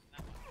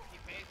 No, he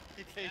pays.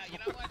 pays You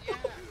know what? Yeah,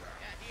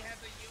 he has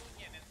a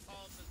union. It's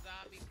called the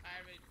Zombie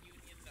Pirate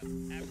Union of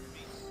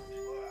Affirmation.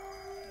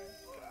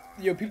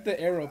 Yo, peep the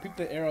arrow. Peep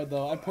the arrow,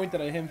 though. I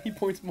pointed at him. He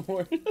points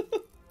more.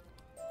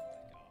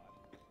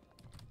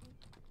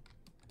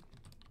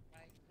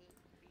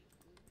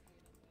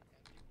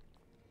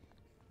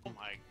 Oh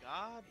my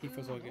god. He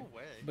feels so good. No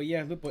way. But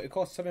yeah, Lupo, it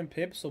costs 7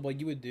 pips, so what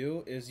you would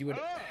do is you would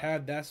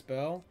have that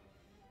spell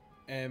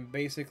and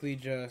basically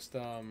just,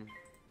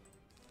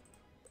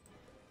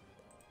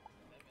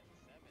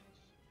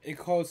 it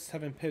costs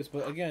 7 pips,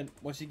 but again,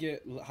 once you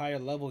get higher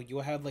level,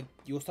 you'll have like,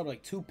 you'll start with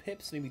like 2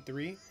 pips, maybe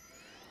 3.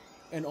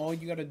 And all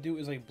you gotta do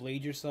is like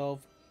blade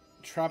yourself,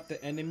 trap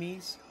the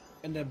enemies,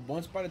 and then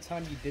once by the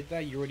time you did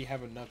that, you already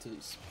have enough to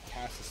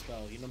cast a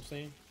spell, you know what I'm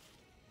saying?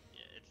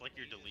 Yeah, it's like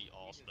your delete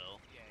all spell.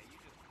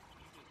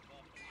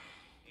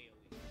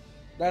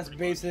 That's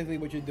basically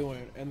what you're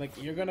doing, and like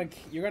you're gonna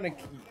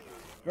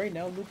right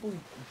now, Lupo,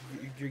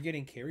 you're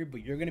getting carry,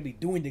 but you're gonna be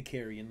doing the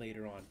carrying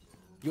later on.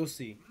 You'll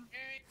see.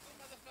 Carry,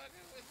 motherfucker,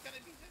 it's gonna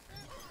be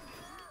different.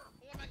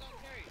 Who am I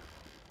gonna carry?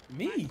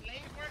 Me. My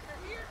slave worker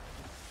here?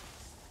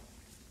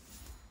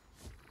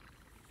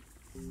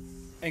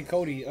 And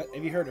Cody,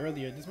 if you heard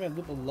earlier, this man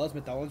Lupo loves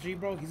mythology,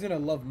 bro. He's gonna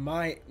love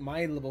my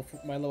level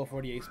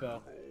 48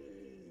 spell.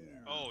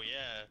 Oh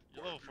yeah,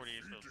 your level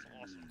 48 spell is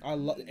awesome. I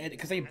love it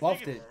because they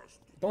buffed it.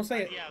 Don't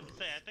say it. Yeah, I was gonna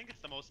say, I think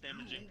it's the most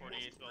damaging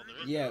 48 spell there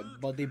is. Yeah,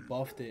 but they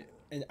buffed it,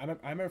 and I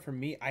remember for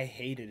me, I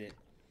hated it,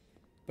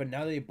 but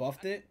now they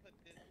buffed it. I'm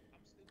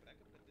stupid. I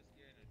could put this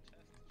gear in a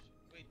chest.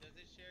 Wait, does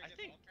it share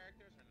against all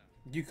characters or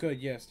no? You could,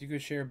 yes, you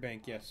could share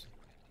bank, yes.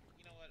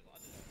 You know what? I'll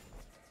do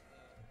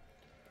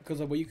that. Because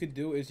what you could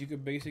do is you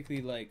could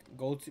basically like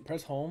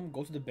press home,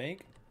 go to the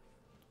bank,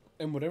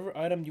 and whatever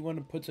item you want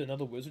to put to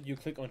another wizard, you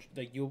click on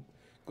like you'll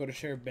go to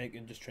share bank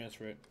and just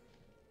transfer it.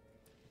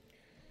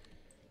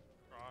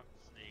 KROK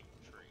snake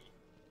tree.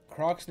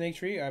 KROK snake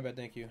tree. I bet.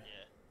 Thank you.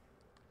 Yeah.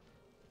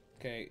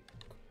 Okay,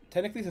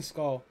 technically it's a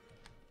skull,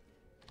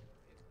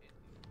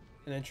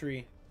 and then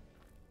tree.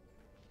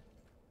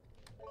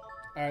 All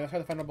right, let's try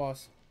the final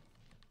boss.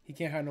 He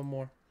can't hide no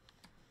more.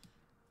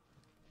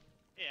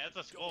 Yeah, it's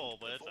a skull,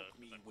 but it's a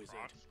Wizard.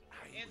 KROK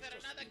skull. Is it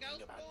another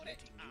ghost booty?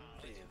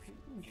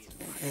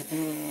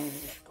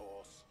 Of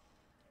course.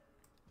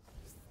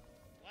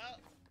 Well,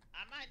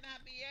 I might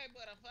not be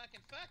able to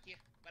fucking fuck you,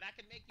 but I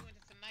can make you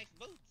into some nice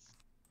boots.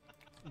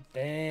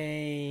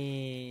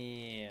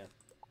 Damn.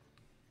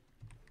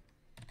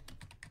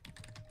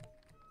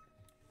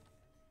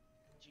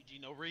 GG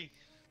no re.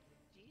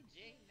 GG,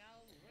 no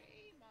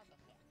way,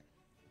 motherfucker.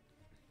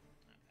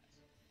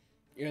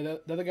 Yeah,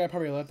 the other guy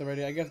probably left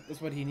already. I guess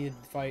that's what he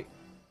needed to fight.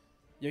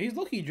 Yeah, he's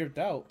lucky he dripped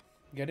out.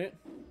 Get it?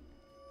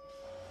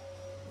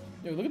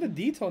 Yo, look at the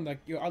detail on that.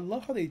 Yo, I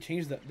love how they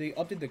changed that. They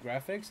updated the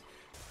graphics.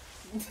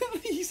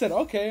 He said,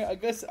 "Okay, I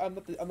guess I'm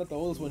not the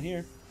oldest one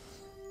here."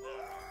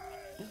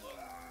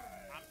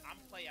 I'm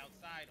play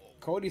outside.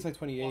 Cody's like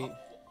 28.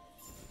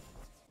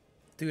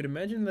 Dude,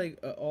 imagine like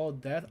all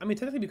death. I mean,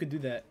 technically we could do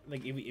that.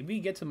 Like if we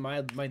get to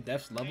my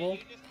death's level. You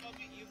just told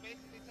me, you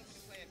basically told me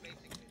to play it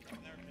basically.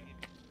 I've never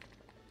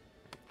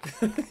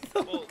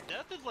figured. Well,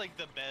 death is like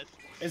the best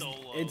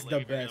solo. It's like,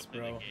 the if you're gonna best, play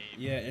the bro. game.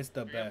 Yeah, it's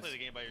the If you're gonna best. play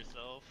the game by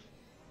yourself.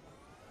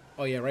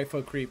 Oh yeah, right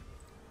foot creep.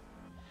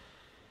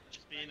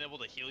 Just being able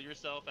to heal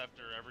yourself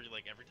after every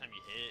time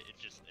you hit,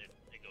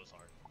 it goes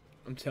hard.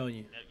 I'm telling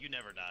you. You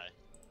never die.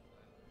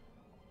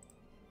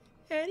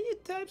 And you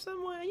type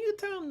someone, you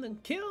tell them to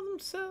kill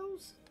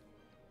themselves.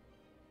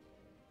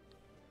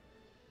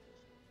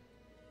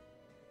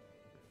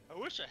 I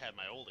wish I had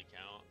my old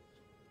account.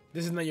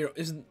 This is not your.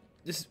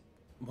 This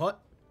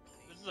what?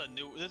 This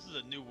This is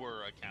a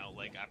newer account.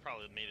 Like I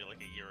probably made it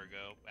like a year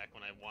ago, back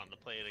when I wanted to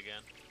play it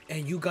again.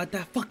 And you got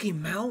that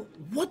fucking mount?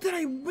 What did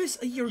I miss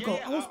a year ago?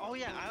 Yeah,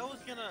 I was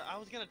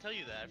gonna tell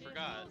you that. I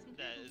forgot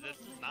that this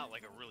is not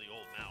like a really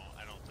old mount.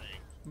 I don't think.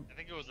 I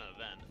think it was an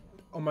event.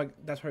 Oh my,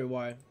 that's probably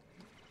why.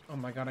 Oh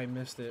my god, I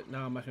missed it.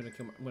 Now I'm actually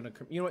gonna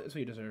kill. You know what? That's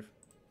what you deserve.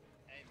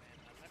 Hey man,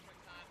 a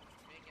leprechaun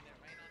making it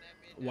rain on that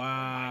bitch.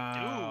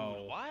 Wow.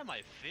 Dude, why am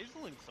I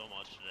fizzling so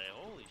much today?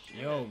 Holy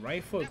shit. Yo,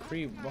 right foot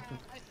creep. Welcome.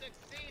 I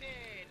succeeded.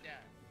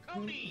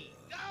 Cody,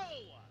 go.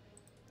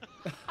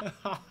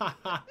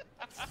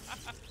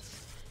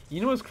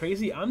 You know what's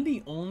crazy? I'm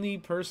the only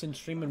person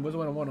streaming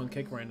Wizard101 on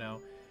Kick right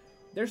now.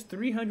 There's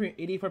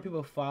 384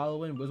 people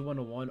following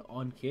Wizard101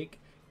 on Kick.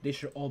 They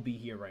should all be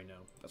here right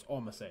now. That's all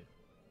I'm gonna say.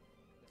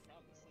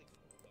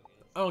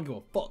 I don't give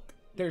a fuck.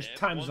 There's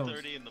time zones.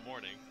 1:30 in the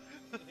morning.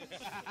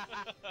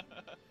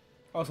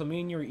 Also,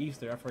 me and you are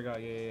Easter. I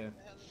forgot. Yeah.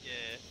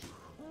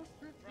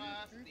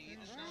 Frosty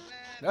the Snowman.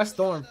 That's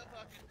Storm.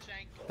 Motherfucking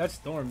Shankle. That's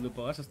Storm,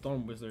 Lupo. That's a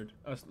Storm Wizard.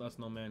 That's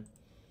Snowman.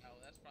 Oh,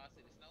 that's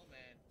Frosty the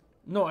Snowman.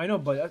 No, I know,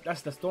 but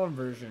that's the Storm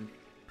version.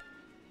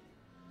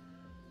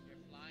 You're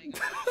flying.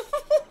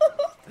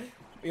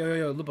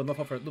 Yo, Lupo, don't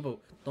fall for it. Lupo,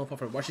 don't fall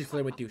for it. Why she's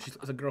flirting with you?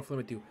 It's a girl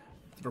flirting with you.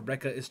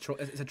 Rebecca is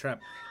it's a trap.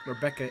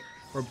 Rebecca,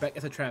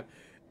 it's a trap.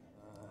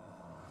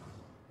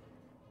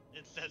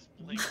 It says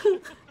blink.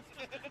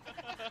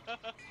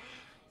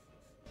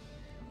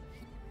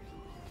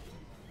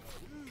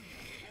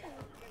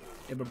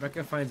 If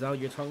Rebecca finds out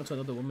you're talking to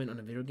another woman on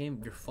a video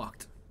game, you're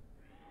fucked.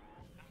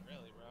 Not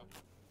really,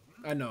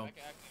 bro. I know. I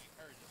can actually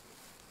encourage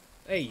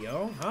you. Hey,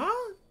 yo, huh?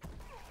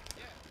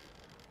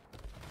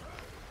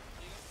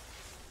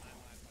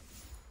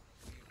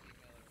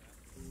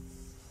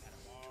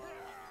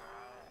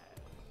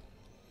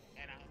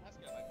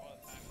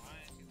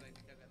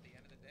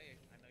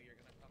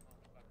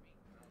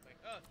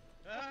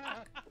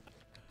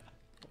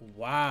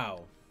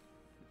 Wow.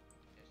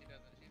 Yeah, she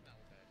doesn't. She's not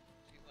with that.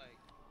 She's like,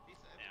 she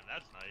said. Damn,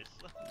 that's nice.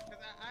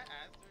 Because I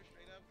asked her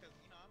straight up, because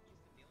you know I'm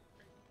used to dealing with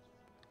crazy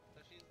bitches.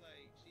 So she's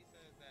like, she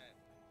says that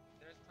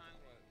there's times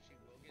where she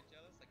will get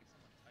jealous, like if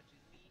someone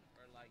touches me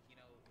or like you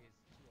know is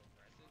too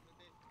aggressive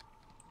with it,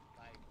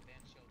 like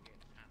then she'll get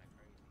kind of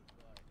crazy.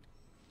 But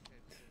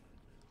to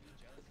do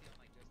jealousy on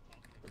like just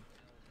talking to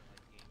females or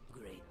like gaming.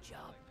 Great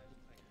job. Like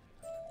that, she's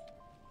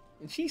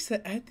like, And she said,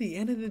 at the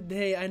end of the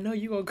day, I know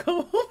you gonna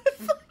come home.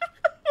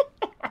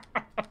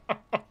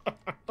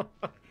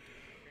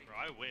 Bro,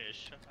 I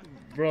wish.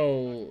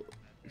 Bro,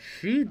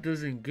 she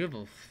doesn't give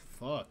a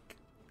fuck.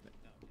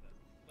 No, she doesn't.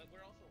 But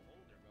we're also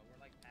older, bro.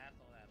 We're like past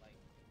all that. I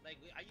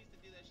used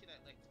to do that shit at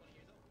like 20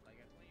 years old. Like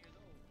at 20 years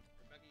old,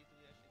 Rebecca used to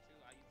do that shit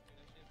too. I used to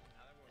do that shit. But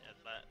now that we're Yeah,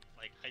 older, that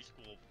like high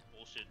school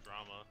bullshit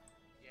drama.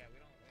 yeah,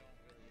 we don't really.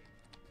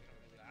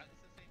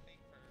 It's the same thing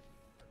for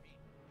me.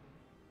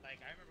 Like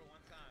I remember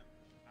one time,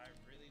 I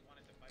really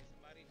wanted to fight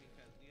somebody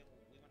because we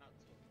went out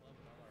to a club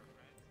with all our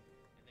friends,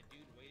 and the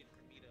dude waited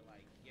for me to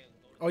like go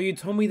to. Oh, you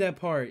told me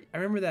that part. I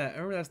remember that.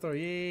 I remember that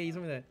story. Yeah, you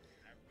told me that.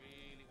 I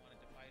really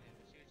wanted to fight him,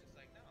 but she was just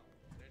like, no,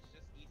 there's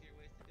just easier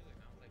ways to do it.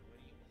 And I was like, what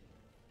do you mean?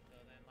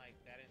 So then, like,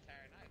 that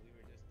entire night, we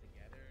were just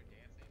together,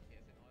 dancing,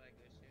 kissing, all that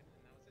good shit,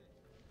 and that was it.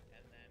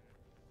 And then,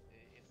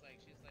 it's like,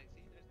 she's like,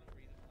 see, there's no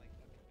reason to, like,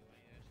 fucking do any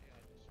of that shit.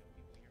 I just show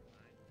people you're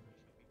mine. You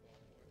show people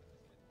all for it,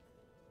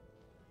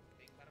 and that's it.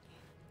 Think about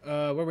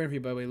it. We're waiting for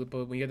you, by the way,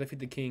 Lupo. When you gotta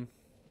defeat the king.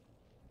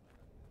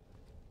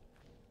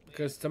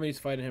 Because somebody's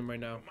fighting him right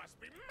now.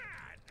 Must be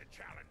mad to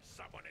challenge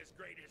someone as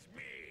great as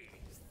me.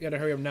 We gotta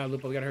hurry up now,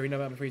 Lupo. We gotta hurry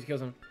now before he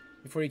kills him.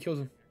 Before he kills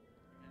him.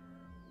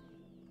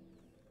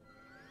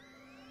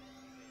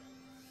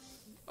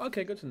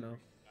 Okay, good to know.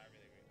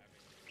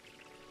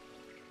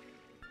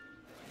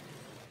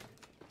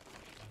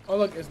 Oh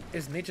look,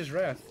 it's Nature's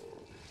Wrath.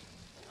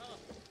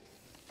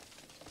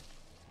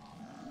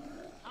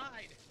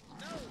 Hide!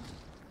 No!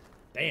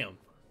 Damn.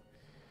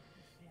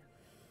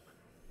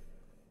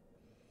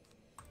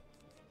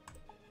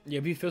 Yeah,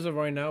 if he feels it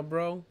right now,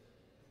 bro,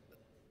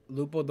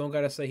 Lupo don't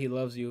gotta say he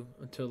loves you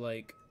until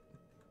like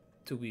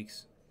 2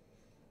 weeks.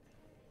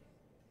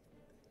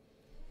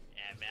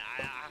 Yeah,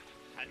 man,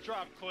 I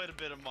dropped quite a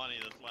bit of money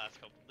these last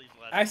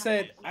I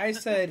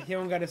days. said he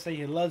don't gotta say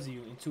he loves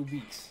you in 2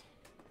 weeks.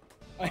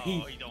 Oh,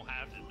 you don't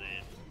have to say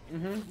it.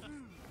 Mhm.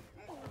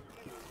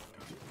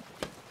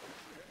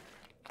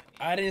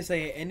 I didn't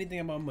say anything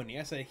about money.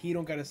 I said he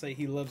don't gotta say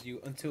he loves you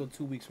until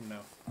 2 weeks from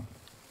now.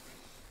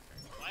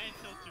 Why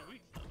until 2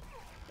 weeks though?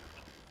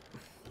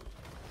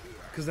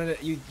 Cause then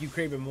you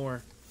crave it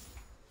more.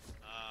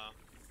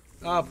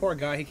 Uh, Poor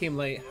guy. He came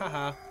late.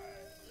 Haha.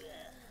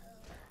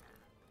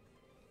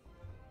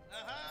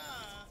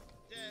 Aha!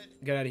 Dead.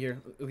 Get out of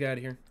here. Let's get out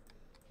of here.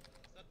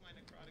 Suck my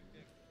necrotic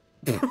dick.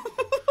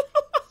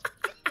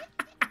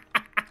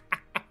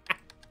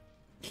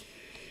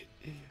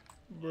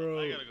 Bro.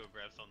 I gotta go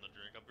grab something to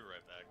drink. I'll be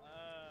right back.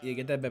 Yeah,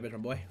 get that beverage, my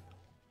boy.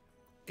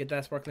 Get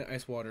that sparkling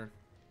ice water.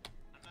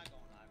 I'm not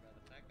gonna lie, bro.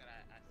 The fact that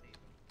I saved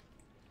him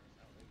is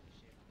outrageous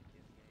shit on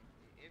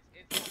the kids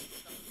game. It's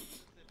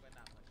exclusive, but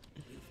not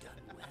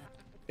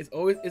much.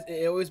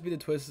 it always be the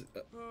twist.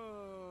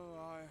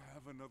 I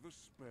have another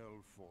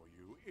spell for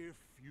you if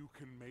you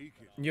can make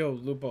it. Yo,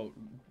 Lupo,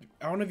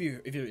 I don't know if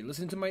you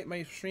listen to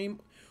my stream.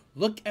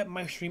 Look at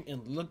my stream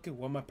and look at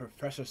what my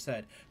professor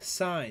said.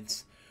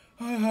 Science.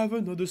 I have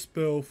another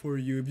spell for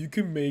you if you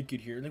can make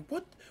it here. Like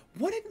what?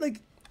 What? Like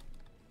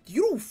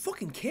you don't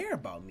fucking care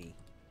about me.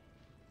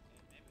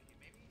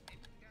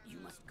 You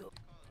must go.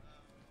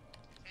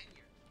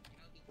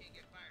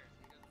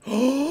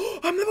 Oh,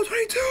 I'm level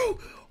 22.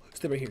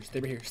 Stay right here. Stay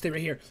right here. Stay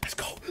right here. Let's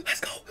go. Let's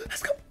go.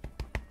 Let's go.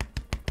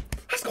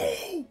 Let's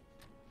go.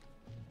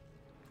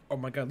 Oh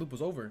my God, loop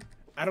was over.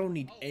 I don't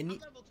need any. I'm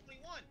level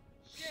 21.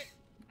 Shit.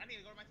 I need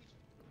to go to my teacher.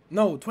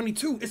 No,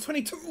 22. It's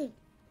 22. No,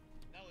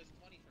 it's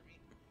 20 for me.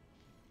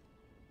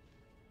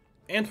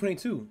 And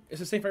 22. It's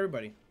the same for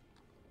everybody.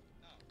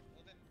 Oh,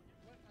 well then,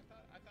 what?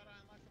 I thought I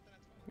unlocked something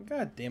that's 20.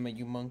 God damn it,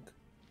 you monk.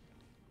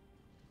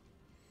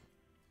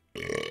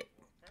 First of all,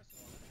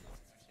 let me go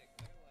through my shit, 'cause I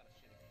got a lot of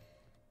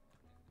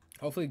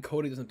shit. Hopefully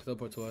Cody doesn't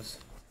teleport to us.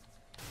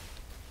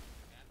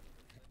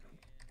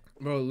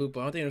 Bro, Lupo,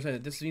 I don't think you understand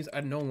that this means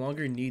I no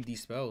longer need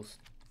these spells.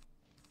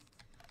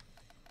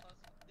 Plus,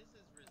 this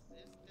is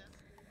resist death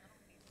school. I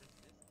don't need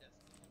resist death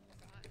school.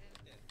 I am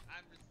dead.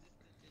 I'm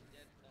resistant to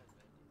death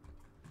already.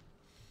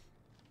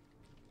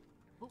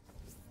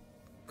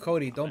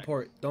 Cody, don't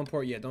port. Don't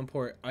port yet. Don't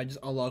port. I just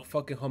unlocked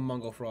fucking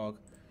Humongo Frog.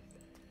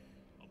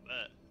 I'll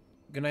bet.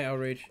 Good night,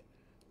 Outrage.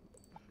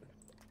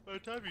 By the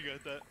time you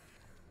got that.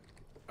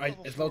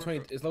 It's level 20.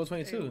 It's level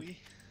 22. AoE.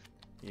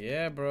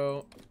 Yeah,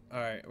 bro. All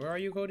right, where are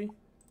you, Cody?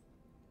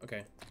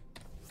 Okay.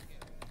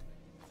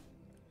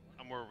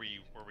 I'm where we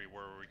were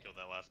when we killed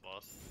that last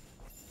boss.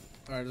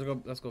 All right,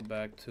 let's go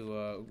back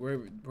to we're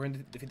going to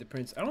defeat the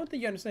prince. I don't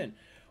think you understand.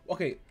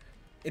 Okay,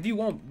 if you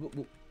want,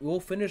 we'll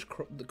finish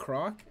the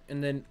KROK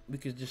and then we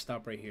could just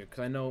stop right here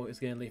because I know it's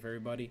getting late for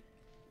everybody,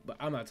 but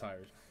I'm not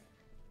tired.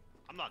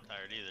 I'm not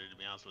tired either, to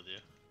be honest with you.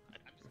 I'm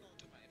just going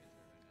through my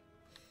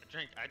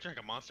inventory right now. I drank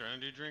a Monster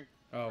Energy drink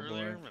Oh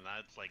earlier, boy. and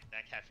that's like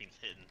that caffeine's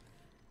hitting.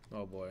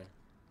 Oh boy.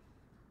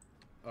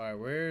 All right,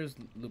 where's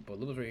Lupo?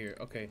 Lupo's right here.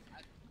 Okay.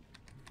 What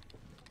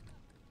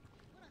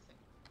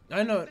I say?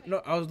 I know.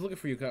 No, I was looking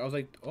for you. 'Cause I was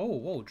like, oh,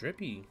 whoa,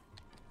 Drippy.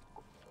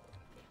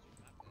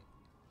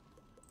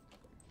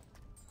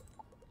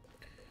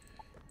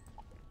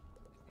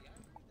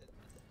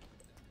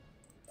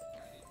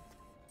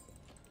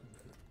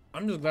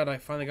 I'm just glad I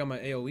finally got my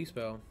AoE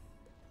spell.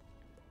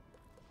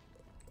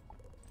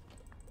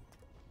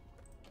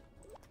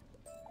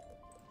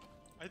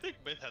 I think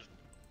Myth has.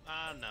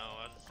 No,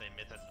 I was gonna say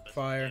Myth has the best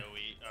Fire.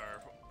 AoE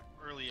or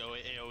early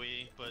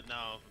AoE, but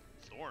now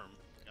Storm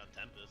got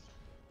Tempest.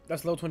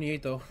 That's low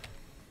 28 though.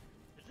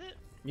 Is it?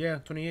 Yeah,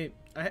 28.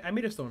 I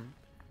made a storm.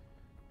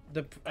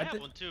 I have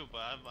one too, but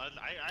I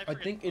I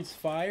forget think it's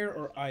fire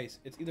or ice.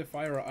 It's either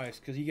fire or ice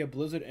because you get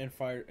blizzard and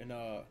fire and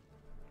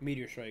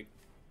meteor strike.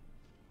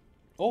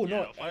 Oh Yeah,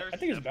 no, no, fire's I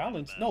think it's definitely the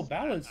balance. No, best.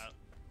 balance.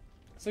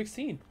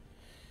 16.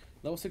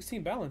 Level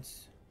 16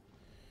 balance.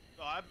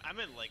 No, I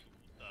meant like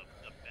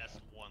the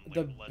best one. Like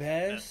The best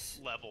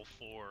best- level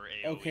 4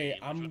 AoE. Okay, which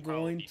I'm would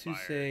probably going be to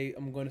fire.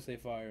 say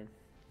fire.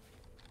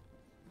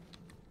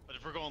 But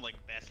if we're going like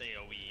best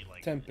AoE,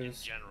 like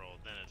Tempest. in general,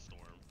 then it's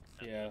Storm.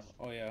 Yeah. Tempest.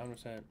 Oh yeah, 100%. Alright, I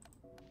got rid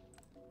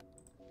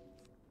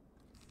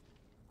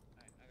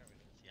of this.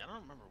 See, I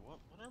don't remember what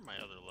are my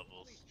other All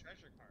levels. these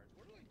treasure cards.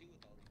 What do I do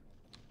with all these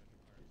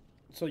motherfucking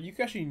treasure cards? So you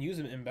can actually use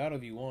them in battle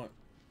if you want.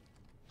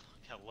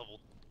 Got level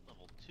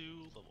 2,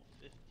 level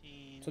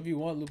 15. So if you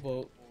want,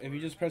 Lupo, if you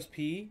just press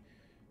P,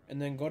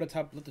 and then go to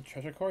top left the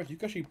treasure cards, you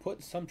can actually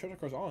put some treasure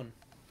cards on.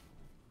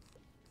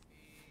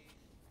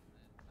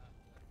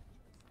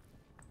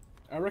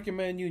 I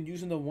recommend you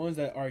using the ones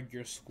that are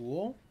your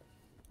school.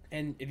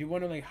 And if you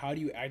want to like how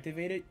do you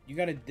activate it, you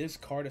gotta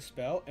discard a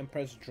spell and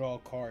press draw a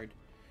card.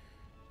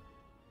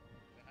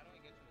 Wait, how do I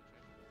get to the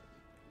treasure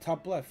cards?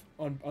 Top left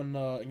on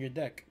in your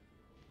deck.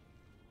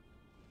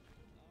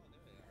 Oh,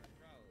 there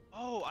they are.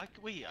 Bro.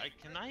 Oh,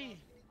 can I?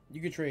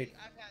 You can trade.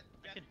 I've had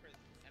Death can- Prison,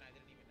 and I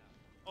didn't even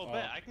know. Oh, Oh.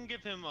 bet I can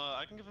give him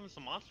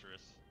some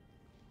monstrous.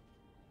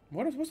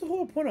 What's the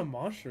whole point of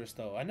monstrous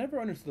though? I never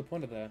understood the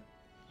point of that.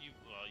 You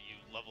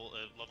levels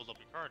up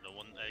your card. The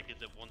one that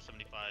gives it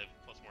 175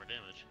 plus more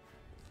damage.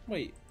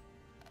 Wait,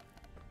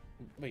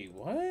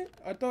 what?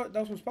 I thought that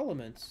was from spell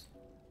elements.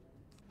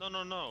 No.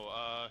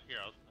 Here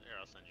I'll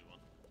send you one.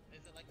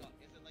 Is it like a buff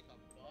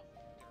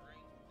during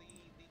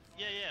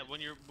the Yeah.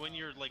 When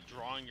you're like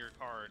drawing your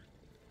card.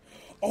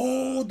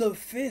 Oh, the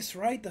fist,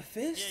 right? The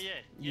fist.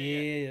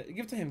 Yeah.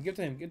 Give it to him. No.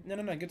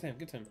 Give it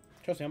to him.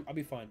 Trust me, I'll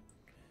be fine.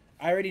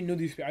 I already knew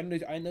the. I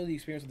know the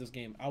experience of this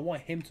game. I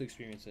want him to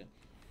experience it.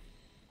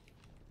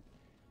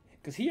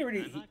 Cause he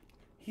already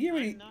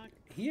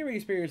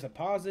experienced the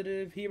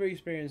positive. He already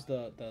experienced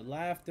the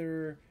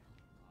laughter,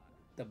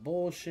 the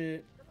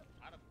bullshit.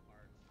 bottom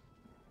cards?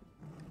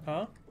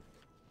 Huh?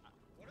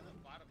 What are the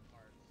bottom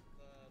cards?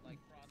 The like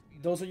frosty.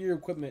 Those are your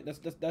equipment. That's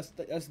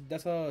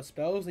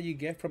spells that you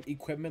get from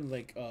equipment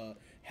like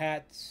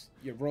hats,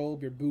 your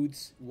robe, your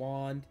boots,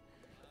 wand,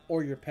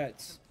 or your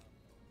pets.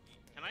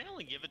 Can I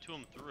only give it to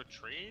him through a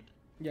trade?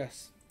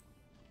 Yes.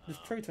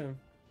 Just trade to him.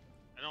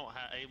 I don't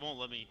have. It won't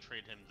let me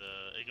trade him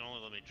the. It can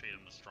only let me trade him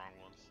the strong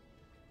ones.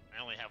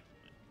 I only have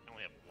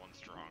one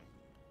strong.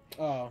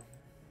 Oh,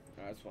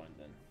 that's fine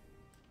then.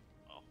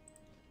 Oh.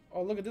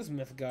 Oh, look at this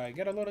myth guy.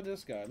 Get a load of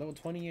this guy. Level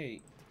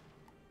 28.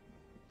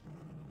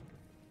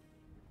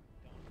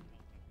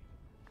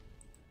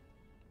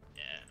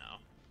 Yeah, no.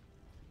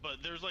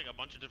 But there's like a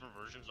bunch of different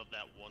versions of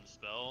that one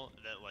spell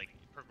that like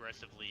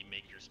progressively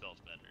make your spells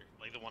better.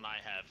 Like the one I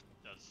have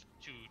does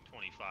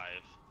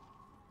 225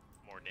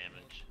 more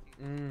damage.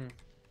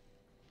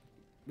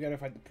 We gotta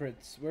fight the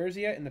prince. Where is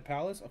he at? In the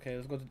palace? Okay,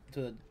 let's go to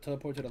the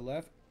teleport to the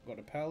left. Go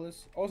to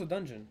palace. Oh, it's a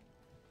dungeon.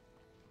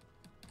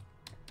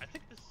 I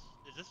think this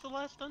is this the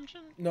last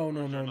dungeon? No.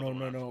 We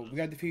We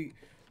gotta defeat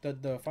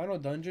the final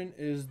dungeon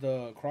is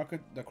the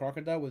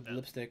crocodile with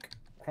lipstick.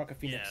 Croc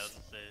Phoenix. Yeah, I was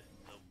gonna say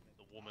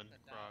the woman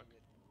croc.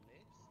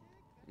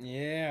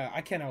 Yeah,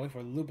 I cannot wait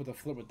for Loop of the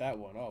Flip with that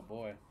one. Oh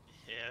boy.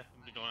 Yeah,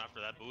 I'm be going after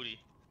that booty.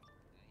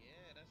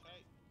 Yeah, that's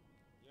right.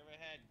 You ever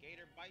had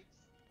gator bites?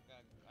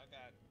 I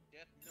got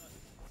death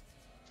nuts.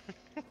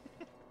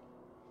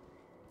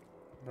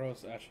 Bro,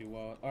 it's actually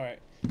wild. Alright.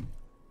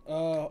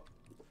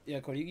 Yeah,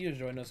 Cody, you can just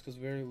join us because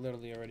we're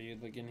literally already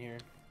like in here.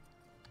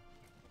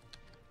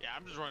 Yeah,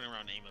 I'm just running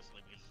around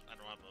aimlessly because I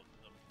don't have a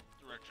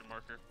direction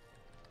marker.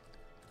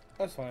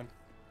 That's fine.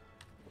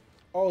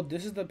 Oh,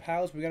 this is the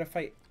palace. We gotta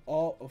fight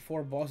all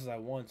 4 bosses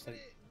at once.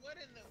 Like, What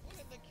in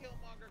the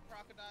Killmonger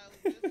crocodile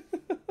is this?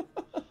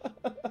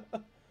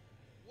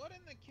 What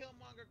in the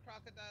Killmonger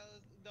crocodile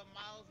is the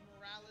Miles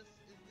Morales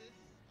is this?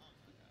 Oh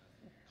my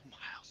god.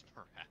 Miles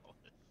Morales.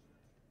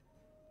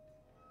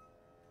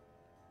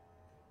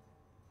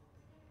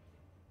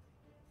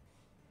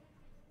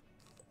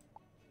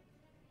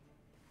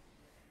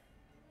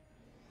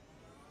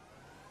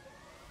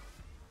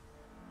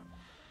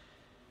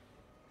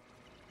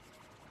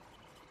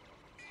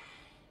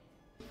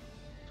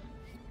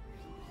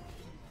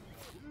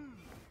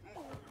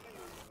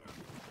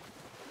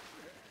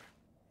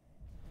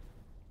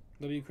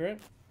 W crit?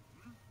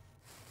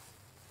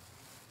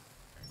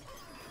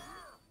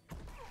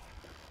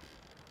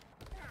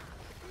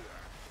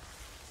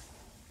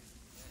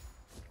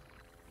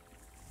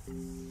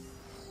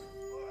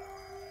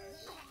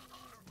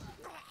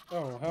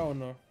 Oh, hell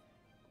no.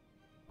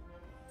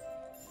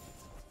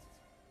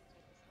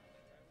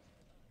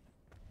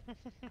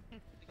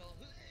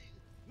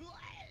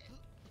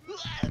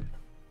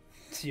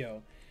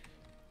 Yo.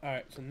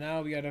 Alright, so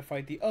now we gotta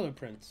fight the other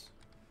prince.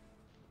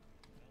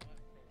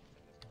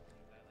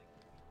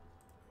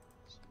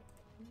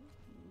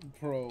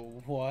 Bro,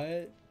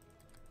 what?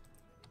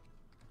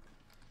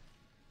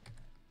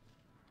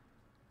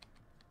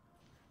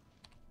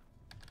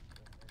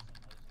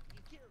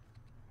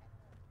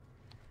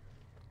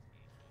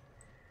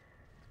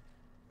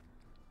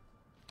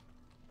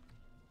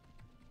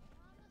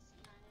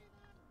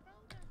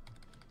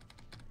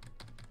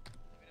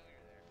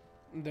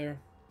 There.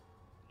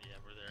 Yeah,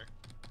 we're there.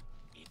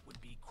 It would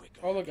be quicker.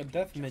 Oh, look, a if you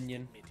death just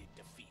minion. admitted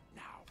defeat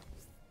now.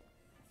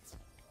 Is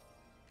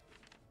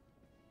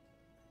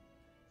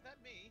that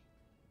me?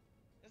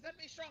 Is that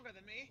me stronger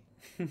than me?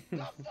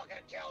 Don't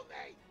fucking kill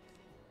me!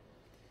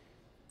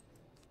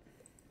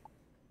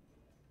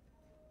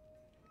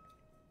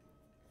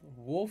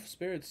 Wolf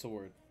Spirit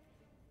Sword.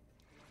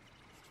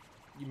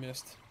 You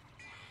missed.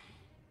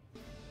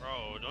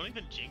 Bro, don't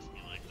even jinx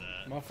me like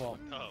that. My fault.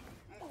 Up.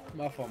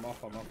 My fault.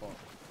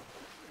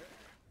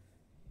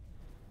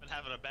 Been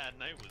having a bad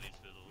night with these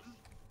fizzles.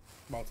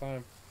 About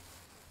time.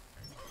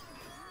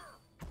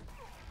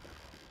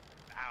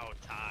 Ow,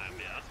 time,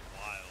 man, that's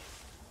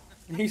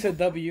wild. He said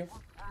W.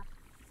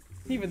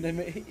 Even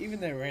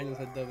the random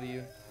said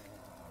W.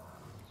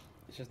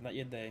 It's just not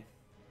your day.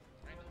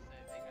 Randall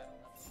said they got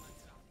enough money.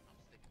 I'm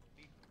sticking with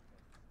people.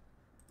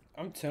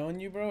 I'm telling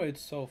you, bro,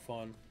 it's so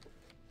fun.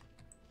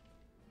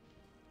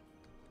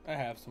 I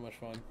have so much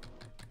fun.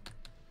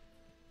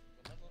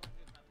 But level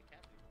 100 is not the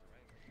captain,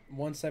 right?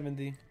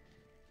 170.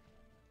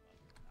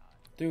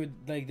 Dude,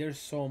 like, there's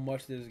so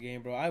much to this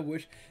game, bro. I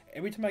wish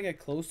every time I get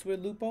close to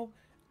it, Lupo,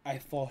 I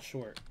fall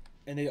short,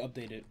 and they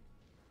update it.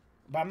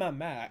 But I'm not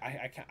mad.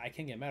 I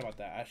can't get mad about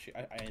that. Actually,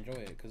 I enjoy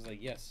it because,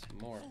 like, yes,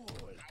 more.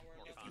 Fool,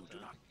 if you do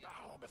not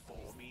bow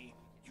before me,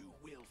 you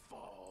will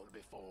fall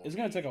before It's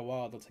gonna me. take a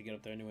while though to get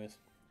up there, anyways.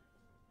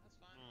 That's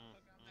fine.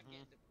 I'm not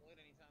getting deployed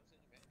anytime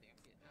soon. If anything, I'm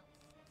getting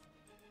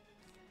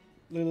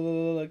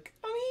out. Look,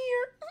 I'm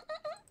here.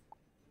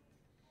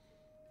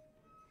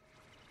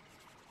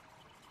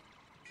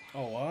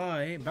 Oh,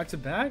 why? Back to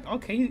back?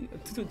 Okay,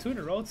 two in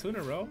a row. Two in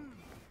a row.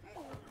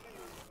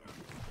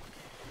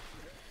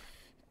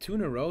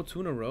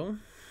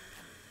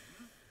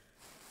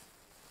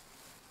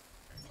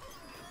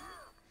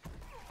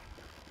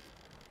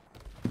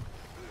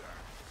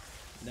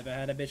 Never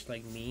had a bitch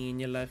like me in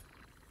your life.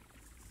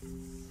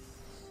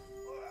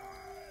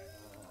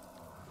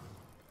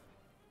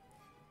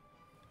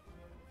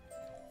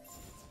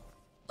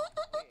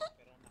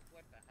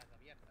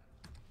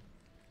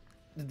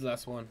 This is the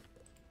last one.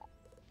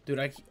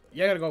 Dude,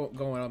 you gotta go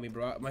going on me,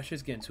 bro. My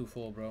shit's getting too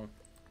full, bro.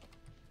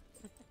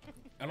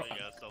 I don't. You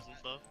gotta sell some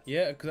stuff.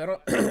 Yeah, cause I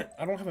don't.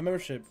 I don't have a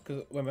membership.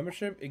 Cause with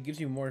membership, it gives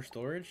you more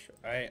storage.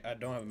 I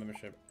don't have a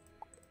membership.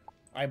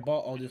 I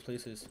bought all these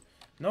places.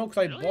 No, cause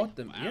Really? I bought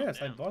them. Wow, Yes,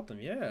 damn. I bought them.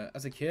 Yeah,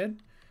 as a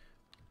kid,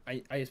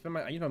 I use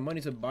my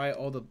money to buy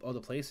all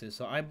the places.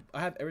 So I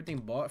have everything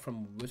bought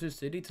from Wizard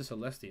City to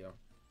Celestia.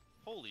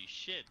 Holy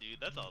shit, dude.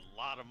 That's a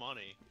lot of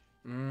money.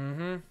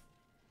 Mm-hmm.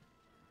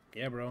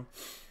 Yeah, bro.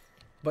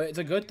 But it's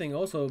a good thing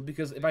also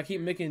because if I keep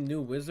making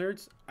new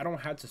wizards, I don't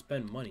have to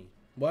spend money.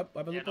 What?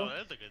 Yeah, Lupo? no,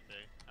 that's a good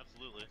thing.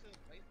 Absolutely.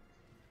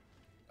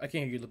 I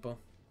can't hear you, Lupo.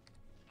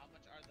 How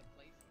much are the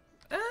places?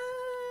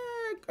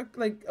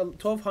 Like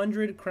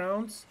 1,200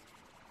 crowns.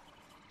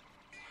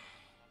 How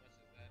much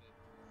is that?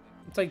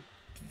 It's like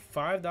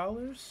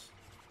 $5.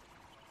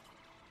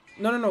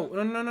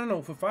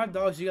 No. For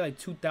 $5, you get like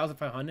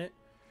 2,500,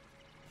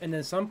 and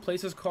then some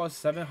places cost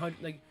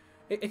 700. Like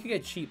it could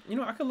get cheap. You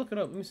know, I could look it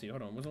up. Let me see.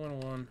 Hold on. Wizard101.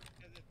 Because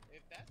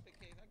if that's the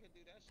case, I could do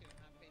that shit and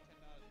not pay $10.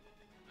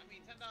 I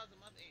mean, $10 a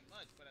month ain't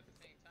much, but at the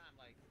same time,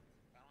 like,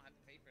 I don't have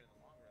to pay for it in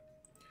the long run.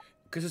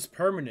 Because it's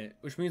permanent,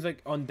 which means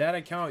like on that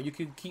account you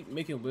could keep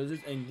making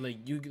wizards and like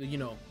you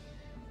know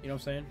what I'm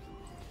saying?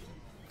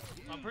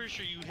 I'm pretty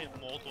sure you hit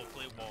multiple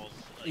play balls.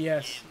 Like,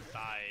 Yes.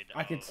 Inside.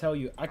 I could tell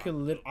you. I could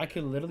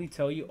literally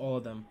tell you all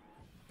of them.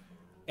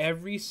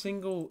 Every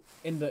single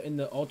in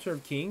the Altar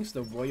of Kings,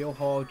 the Royal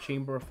Hall,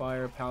 Chamber of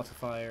Fire, Palace of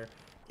Fire.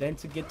 Then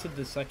to get to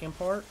the second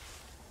part,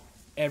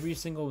 every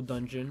single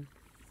dungeon,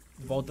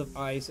 Vault of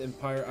Ice,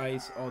 Empire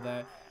Ice, all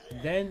that.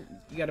 Then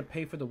you gotta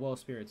pay for the Well of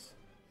Spirits.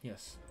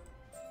 Yes.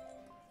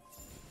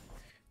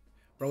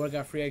 Bro, I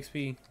got free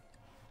XP.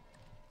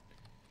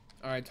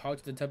 Alright, talk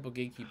to the Temple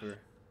Gatekeeper.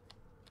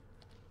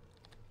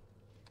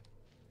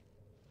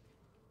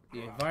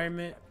 The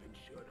environment,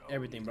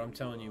 everything, bro. I'm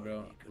telling you,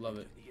 bro. Love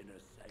it.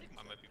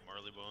 I might be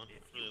Marleybone.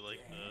 Really like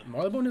the.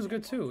 Marleybone is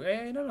good too.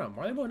 Hey, no.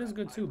 Marleybone is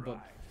good too, but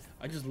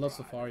I just love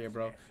Safaria,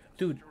 bro.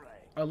 Dude,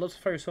 I love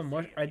Safaria so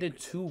much. I did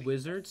 2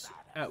 wizards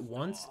at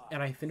once,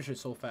 and I finished it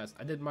so fast.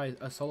 I did my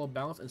solo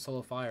balance and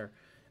solo fire,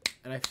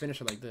 and I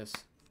finished it like this.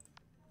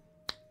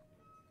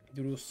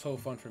 Dude, it was so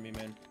fun for me,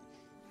 man.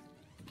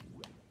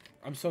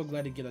 I'm so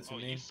glad to get that to Oh,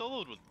 me. you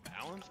soloed with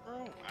balance, bro?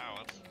 Wow,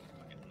 that's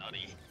fucking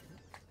nutty.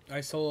 I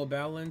solo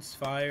balance,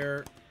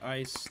 fire,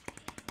 ice,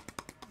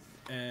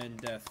 and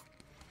death.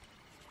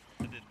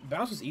 I did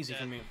Balance was easy for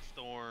Death, me.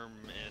 Storm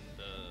and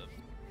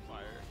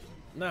fire.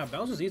 Nah,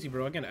 balance was easy,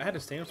 bro. Again, I had a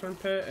sandstorm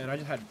pet, and I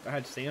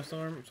had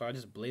sandstorm, so I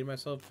just bladed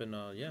myself, and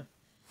yeah,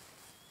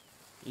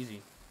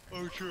 easy.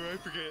 Oh, true. I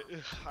forget.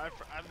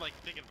 I'm like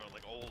thinking about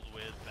like old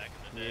Wiz back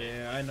in the day.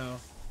 Yeah, I know.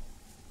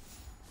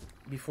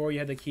 Before you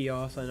had the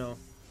kiosk, I know.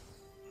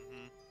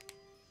 Mhm.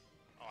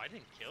 Oh, I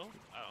didn't kill.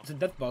 Oh. It's a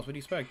death boss. What do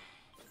you expect?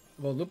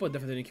 Well, Lupo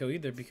definitely didn't kill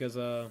either because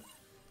to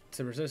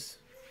resist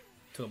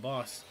to a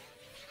boss.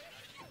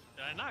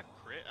 Did I not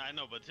crit? I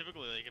know, but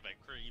typically, like, if I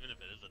crit, even if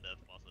it is a death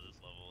boss at this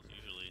level, it's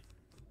usually.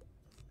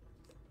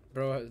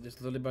 Bro, it's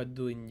literally about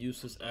doing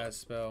useless ass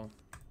spell.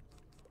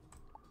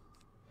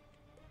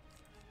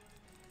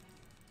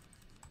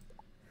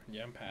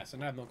 Yeah, I'm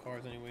passing. I have no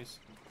cards anyways.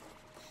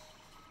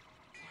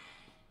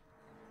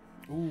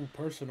 Ooh,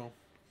 personal.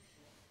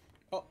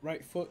 Oh,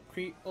 right foot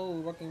creep. Oh,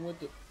 rocking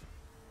with it.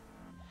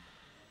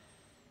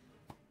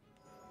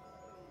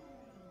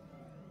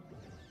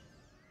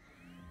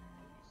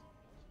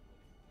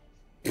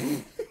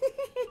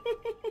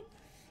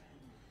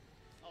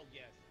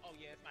 Oh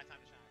yeah, it's my time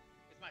to shine.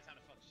 It's my time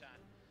to fucking shine.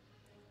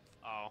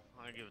 Oh,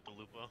 I give it to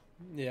Lupo.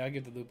 Yeah, I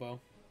get the Lupo.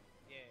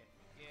 Yeah.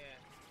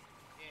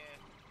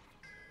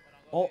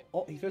 Hold on, go Oh,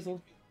 ahead. he fizzled.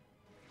 Ooh,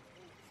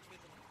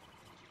 fizzle.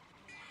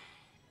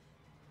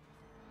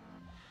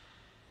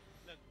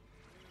 Look,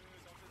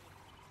 don't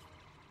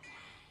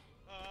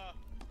fizzle.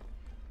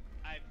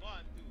 I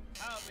want to.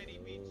 How many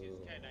beaches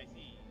can I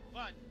see?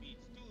 1 beach,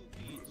 2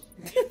 beach.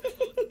 In the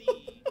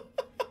sea.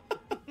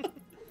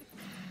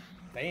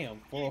 Damn,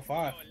 Give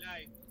 405. your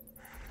life.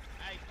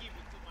 I give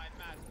it to my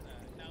master.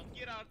 Now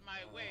get out my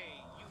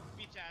way, you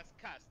bitch ass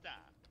caster.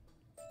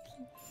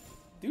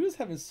 Dude is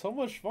having so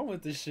much fun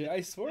with this shit.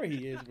 I swear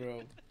he is, bro.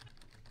 You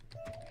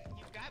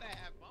gotta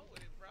have fun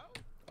with it, bro.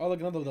 Oh, look,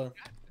 another the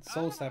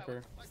Soul What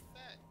Sapper. the fuck is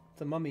that?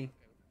 It's a mummy. Okay,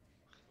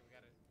 so we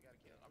gotta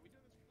kill. Are we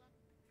doing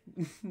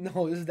this for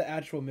fun? No, this is the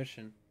actual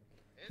mission.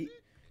 Is He-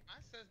 it?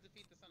 Mine says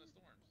defeat the Son of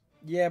Storms.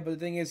 Yeah, but the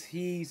thing is,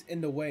 he's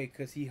in the way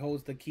because he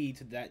holds the key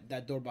to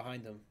that door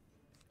behind him.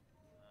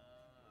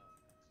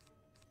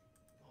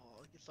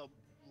 Oh, I guess I'll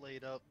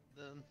laid up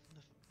then. I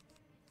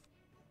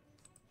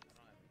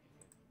don't have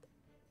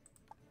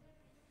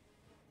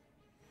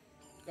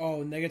anything.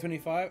 Oh, negative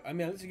 25? I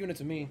mean, at least you're giving it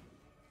to me.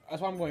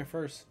 That's why I'm going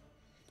first.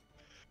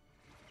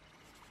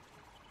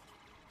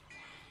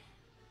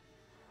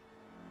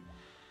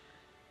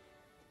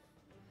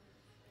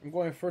 I'm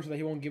going first so that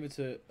he won't give it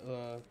to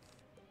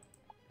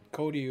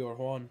Cody or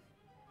Juan.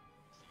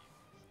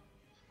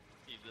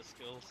 See the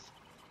skills.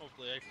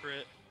 Hopefully I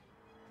crit.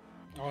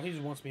 Oh, he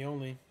just wants me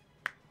only.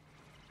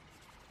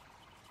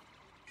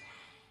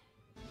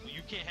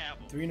 You can't have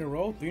them. 3 in a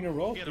row. 3 in a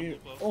row. Get 'em,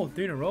 Lupo. Oh,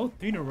 3 in a row.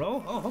 3 in a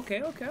row. Oh,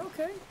 okay.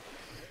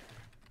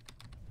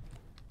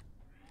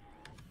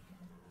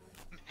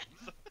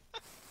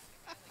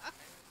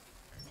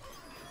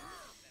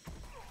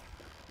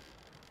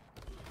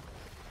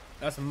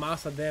 That's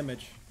massive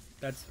damage.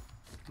 That's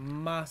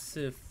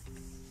massive.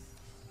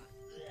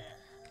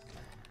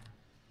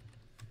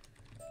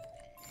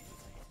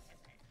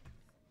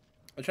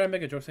 I try to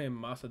make a joke saying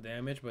massive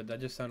damage, but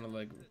that just sounded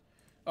like.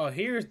 Oh,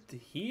 here's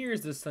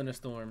the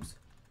thunderstorms.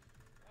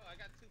 Oh, I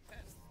got 2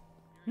 pets.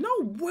 No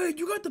way!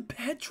 You got the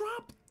pet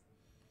drop?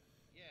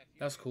 Yeah. If you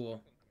That's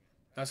cool.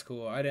 That's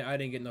cool. I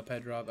didn't get no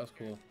pet drop. That's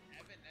cool.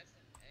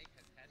 Evanescent egg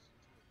has hatched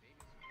into a baby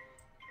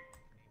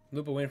squirrel.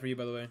 Lupa waiting for you,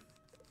 by the way.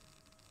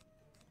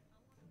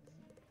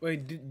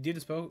 Wait, did you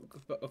spell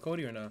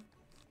Cody or not?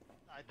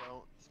 I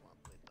don't. Just want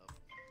to play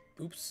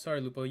though. Oops,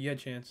 sorry, Lupo. You had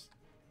a chance.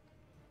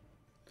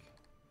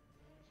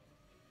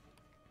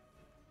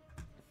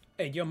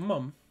 Hey, your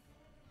mom.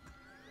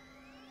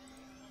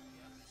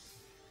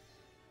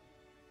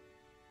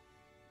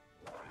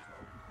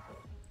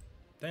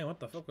 Damn, what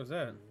the fuck was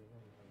that?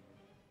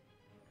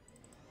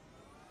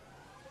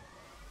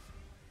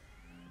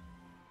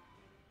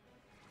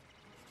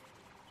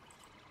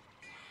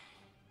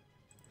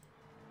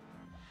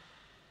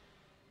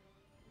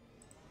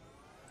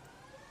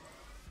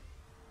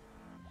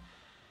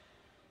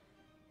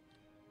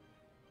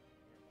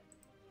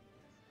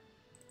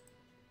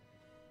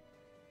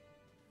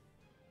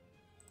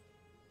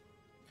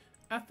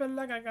 I feel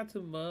like I got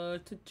too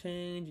much to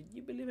change.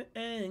 You believe in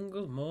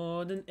angles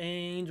more than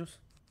angels.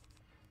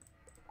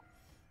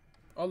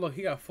 Oh look,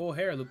 he got full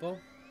hair, Lupo. He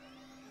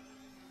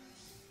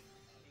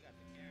got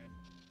the Karen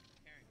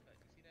cut.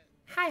 You see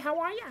that? Hi, how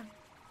are ya?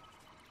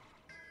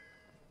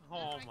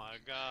 Oh my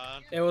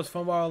god. It was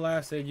fun while it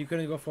lasted. You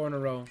couldn't go 4 in a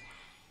row.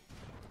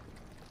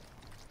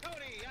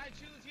 Cody, I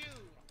choose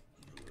you.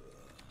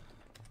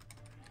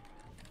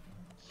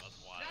 That's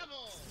wild.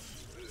 Double.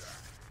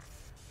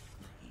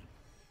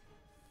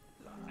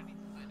 I need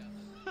to find out.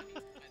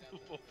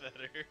 Lupo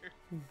better.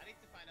 I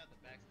need to find out the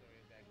backstory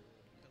of that ghoul.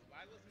 Because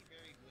why was he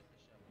buried with the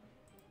shovel?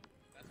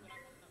 That's what I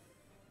want to know.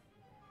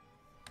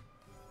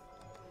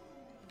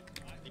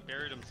 He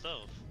buried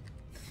himself.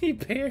 He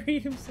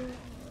buried himself.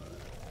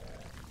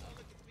 Oh,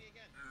 look, it's me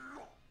again.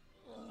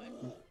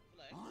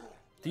 Flex.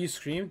 Do you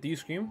scream? Do you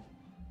scream?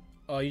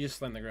 Oh, you just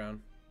slammed the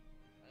ground.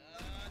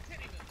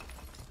 Titty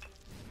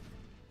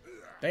milk.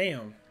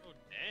 Damn. Oh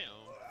damn.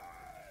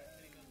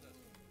 Titty milk up.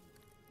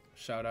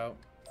 Shout out.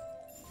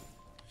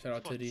 Shout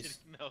out What titties.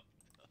 did Milk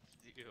does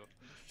to you?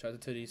 Shout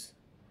out to titties.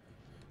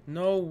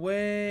 No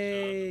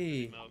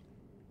way. Milk.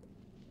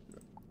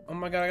 Oh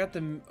my god, I got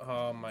the.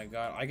 Oh my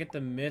god, I get the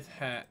myth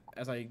hat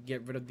as I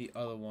get rid of the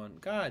other one.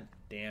 God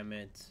damn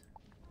it.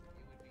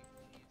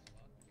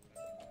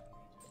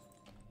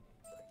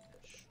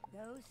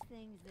 Those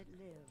things that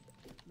live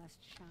must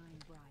shine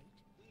bright.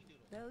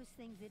 Those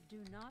things that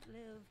do not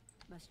live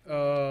must.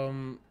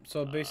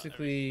 So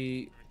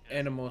basically, Everything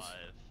animals.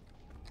 alive.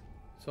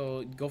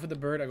 So go for the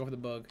bird, I go for the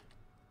bug.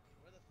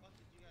 Where the fuck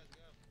did you guys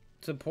go?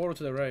 It's a portal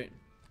to the right.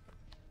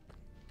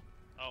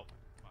 Oh,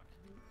 fuck.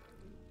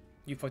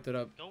 You fucked it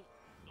up. No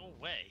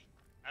way.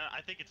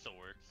 I think it still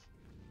works.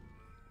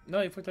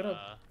 No, you fucked it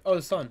up. Oh,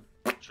 the sun.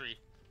 Tree.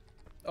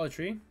 Oh,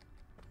 tree?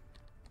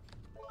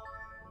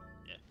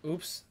 Yeah.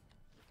 Oops.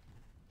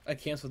 I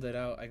canceled that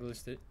out. I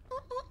glitched it.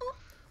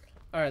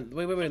 Alright,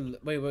 wait.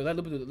 Let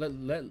Lupa do it. Let.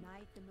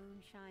 Night the moon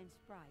shines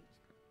bright,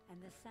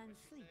 and the sun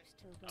sleeps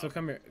till dawn. So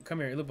come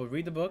here, Lupa.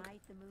 Read the book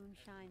Night the moon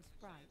shines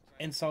bright,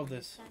 and solve the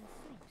this. sun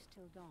sleeps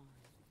till dawn.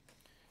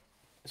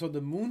 So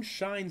the moon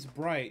shines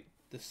bright,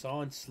 the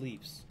sun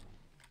sleeps.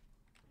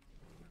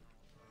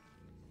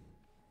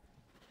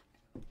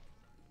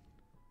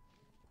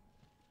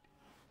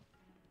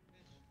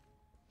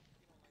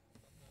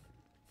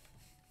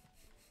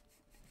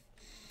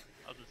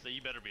 I was gonna say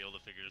you better be able to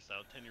figure this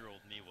out.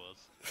 10-year-old me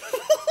was.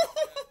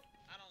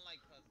 I don't like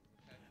puzzles,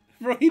 okay?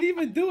 Bro, he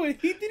didn't even do it.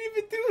 He didn't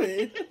even do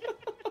it.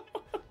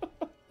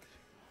 Oh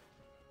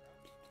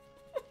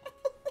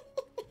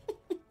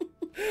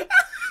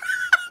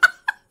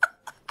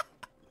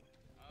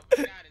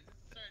my god, is this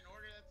a certain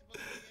order that's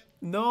supposed to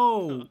be in?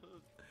 No.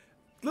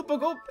 Lupa,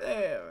 go.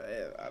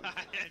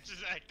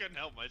 I couldn't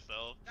help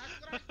myself.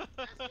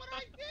 That's what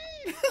I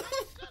did! Oh,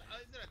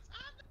 is there a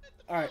time limit?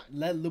 The Alright, fuck?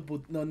 let Lupa.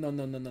 No.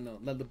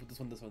 Let Lupa this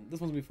one. This one's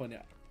gonna be funny.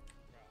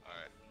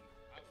 Alright.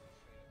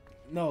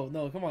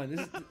 No, come on.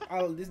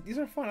 These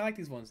are fun. I like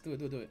these ones. Do it.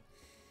 The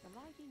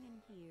lighting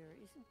in here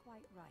isn't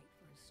quite right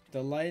for a storm.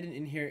 The lighting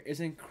in here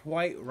isn't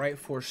quite right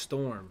for a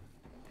storm.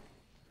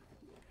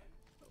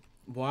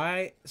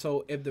 Why?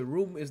 So if the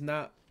room is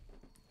not...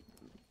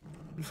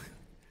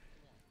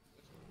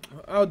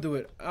 I'll do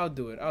it.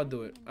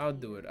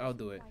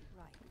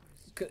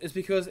 It's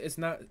because it's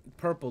not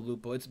purple,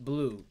 Lupo. It's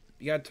blue.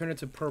 You gotta turn it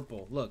to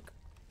purple. Look.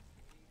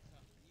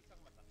 You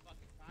talking about the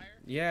fucking fire?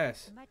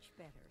 Yes. Much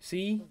better.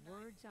 See? The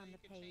words on the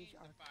page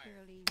are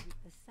clearly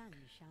the sun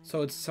shines.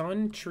 So it's down,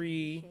 sun,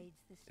 tree, shades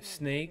the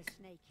snake,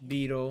 the snake hiss.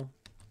 beetle.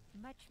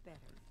 Much better.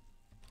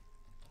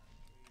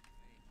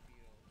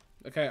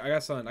 Okay, I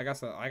got sun. I got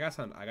sun. I got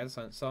sun. I got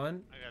sun.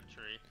 Sun. I got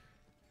tree.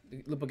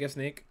 Lupo get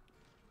snake.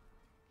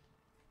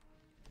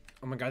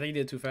 Oh my god, I think he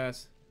did it too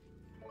fast.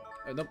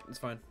 Nope, it's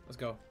fine. Let's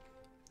go.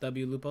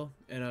 W Lupo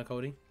and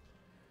Cody.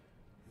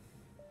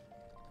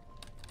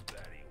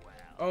 Very well.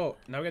 Oh,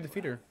 now we got the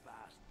feeder.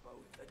 Passed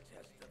both the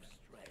test of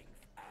strength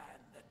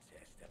and the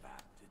test of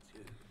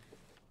aptitude.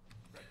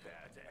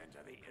 Prepare to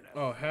enter the inner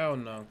Oh hell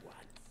no. once.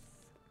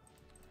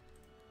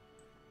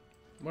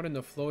 What in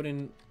the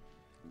floating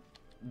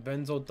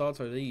benzo thoughts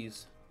are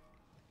these?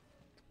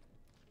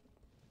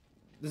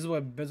 This is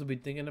what Benzo be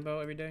thinking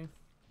about every day.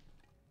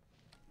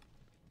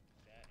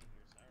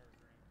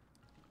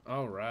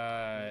 All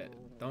right,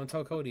 don't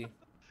tell Cody.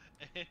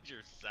 And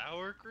your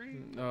sour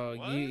cream? No,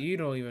 What? you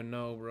don't even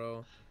know,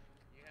 bro.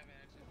 You haven't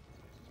actually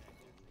switched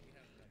channels, so you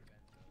haven't done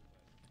Benzo,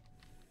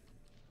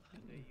 but I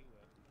know you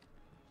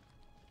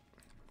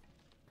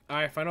will. All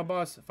right, final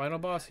boss. Final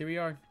boss. Here we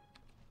are.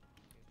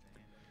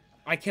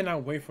 I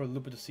cannot wait for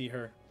Lupa to see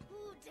her.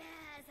 Who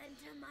dares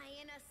enter my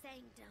inner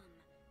sanctum?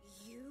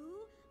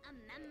 You, a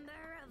member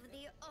of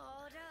the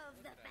Order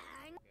of the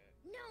Fang?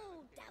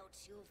 No doubt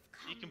you've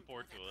come. You can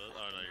port to it.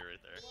 Oh no, you're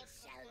right there. It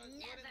shall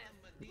never.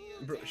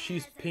 Bro,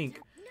 she's pink.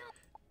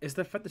 It's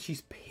the fact that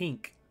she's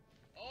pink.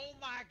 Oh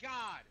my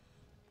god!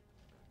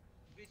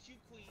 Bitch, you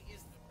queen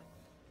is the.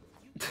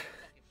 You can't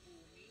fucking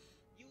fool me.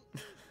 You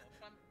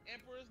from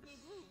Emperor's New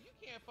Groove. You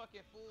can't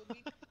fucking fool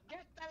me.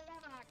 Get the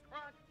lie,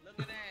 Krunk. Look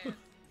at that.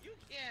 You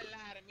can't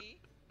lie to me.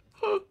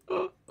 Where's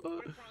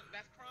Krunk?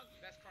 That's Krunk.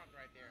 That's Krunk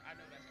right there. I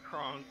know that's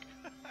Krunk. Kronk.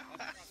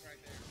 That's Krunk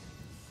right there.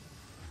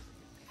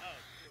 Oh,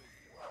 cool.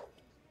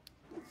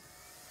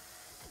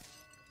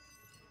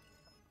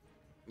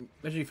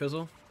 Did you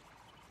fizzle?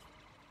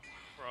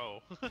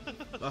 Bro. My fault.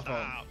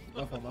 Stop.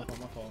 My fault. My fault.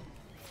 My fault.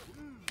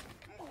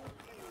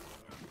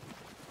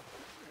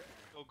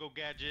 Go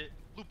gadget.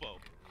 Lupo.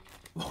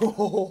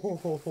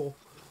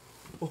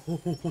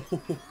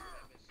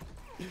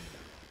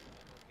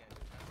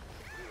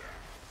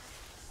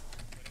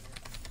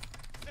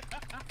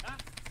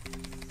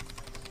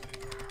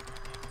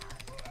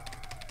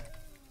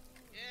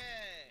 Yeah,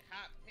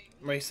 hot pink.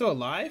 Wait, he's still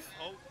alive?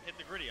 Oh, hit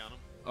the gritty on him.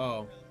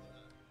 Oh.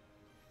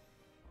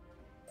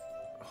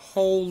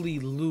 Holy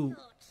loot.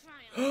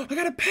 I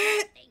got a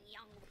pet!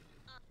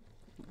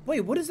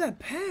 Wait, what is that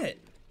pet?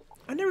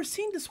 I never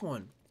seen this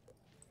one.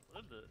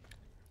 What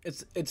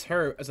is it? It's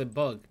her as a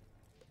bug.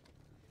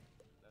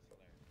 That's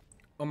hilarious.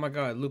 Oh my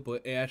god,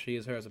 Lupa, it actually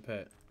is her as a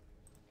pet.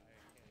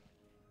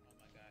 Oh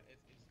my god,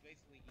 it's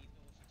basically Ethan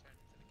when she turns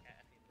into the cat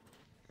at the end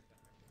of the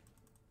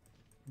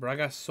movie. Bro, I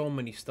got so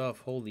many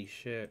stuff. Holy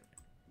shit.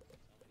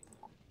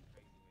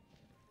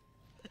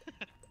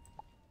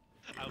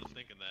 I was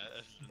thinking that. I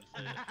just didn't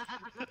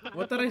say it.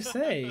 What did I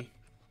say?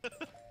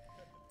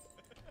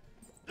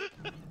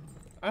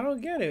 I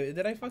don't get it.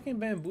 Did I fucking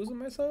bamboozle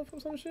myself or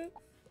some shit?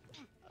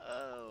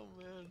 Oh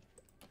man.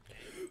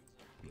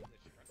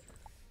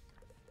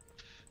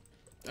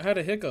 I had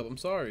a hiccup. I'm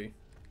sorry.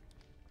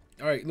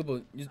 Alright,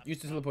 Lupa, use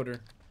the teleporter.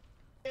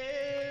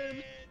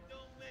 And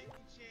don't make me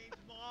change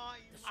my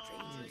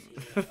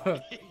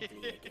mind.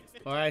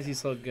 Why is he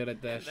so good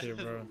at that shit,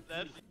 bro?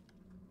 That's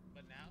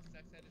But now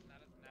sex ed is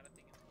not a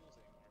thing in schools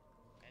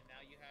anymore. And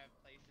now you have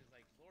places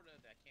like Florida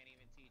that can't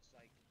even teach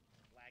like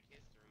black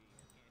history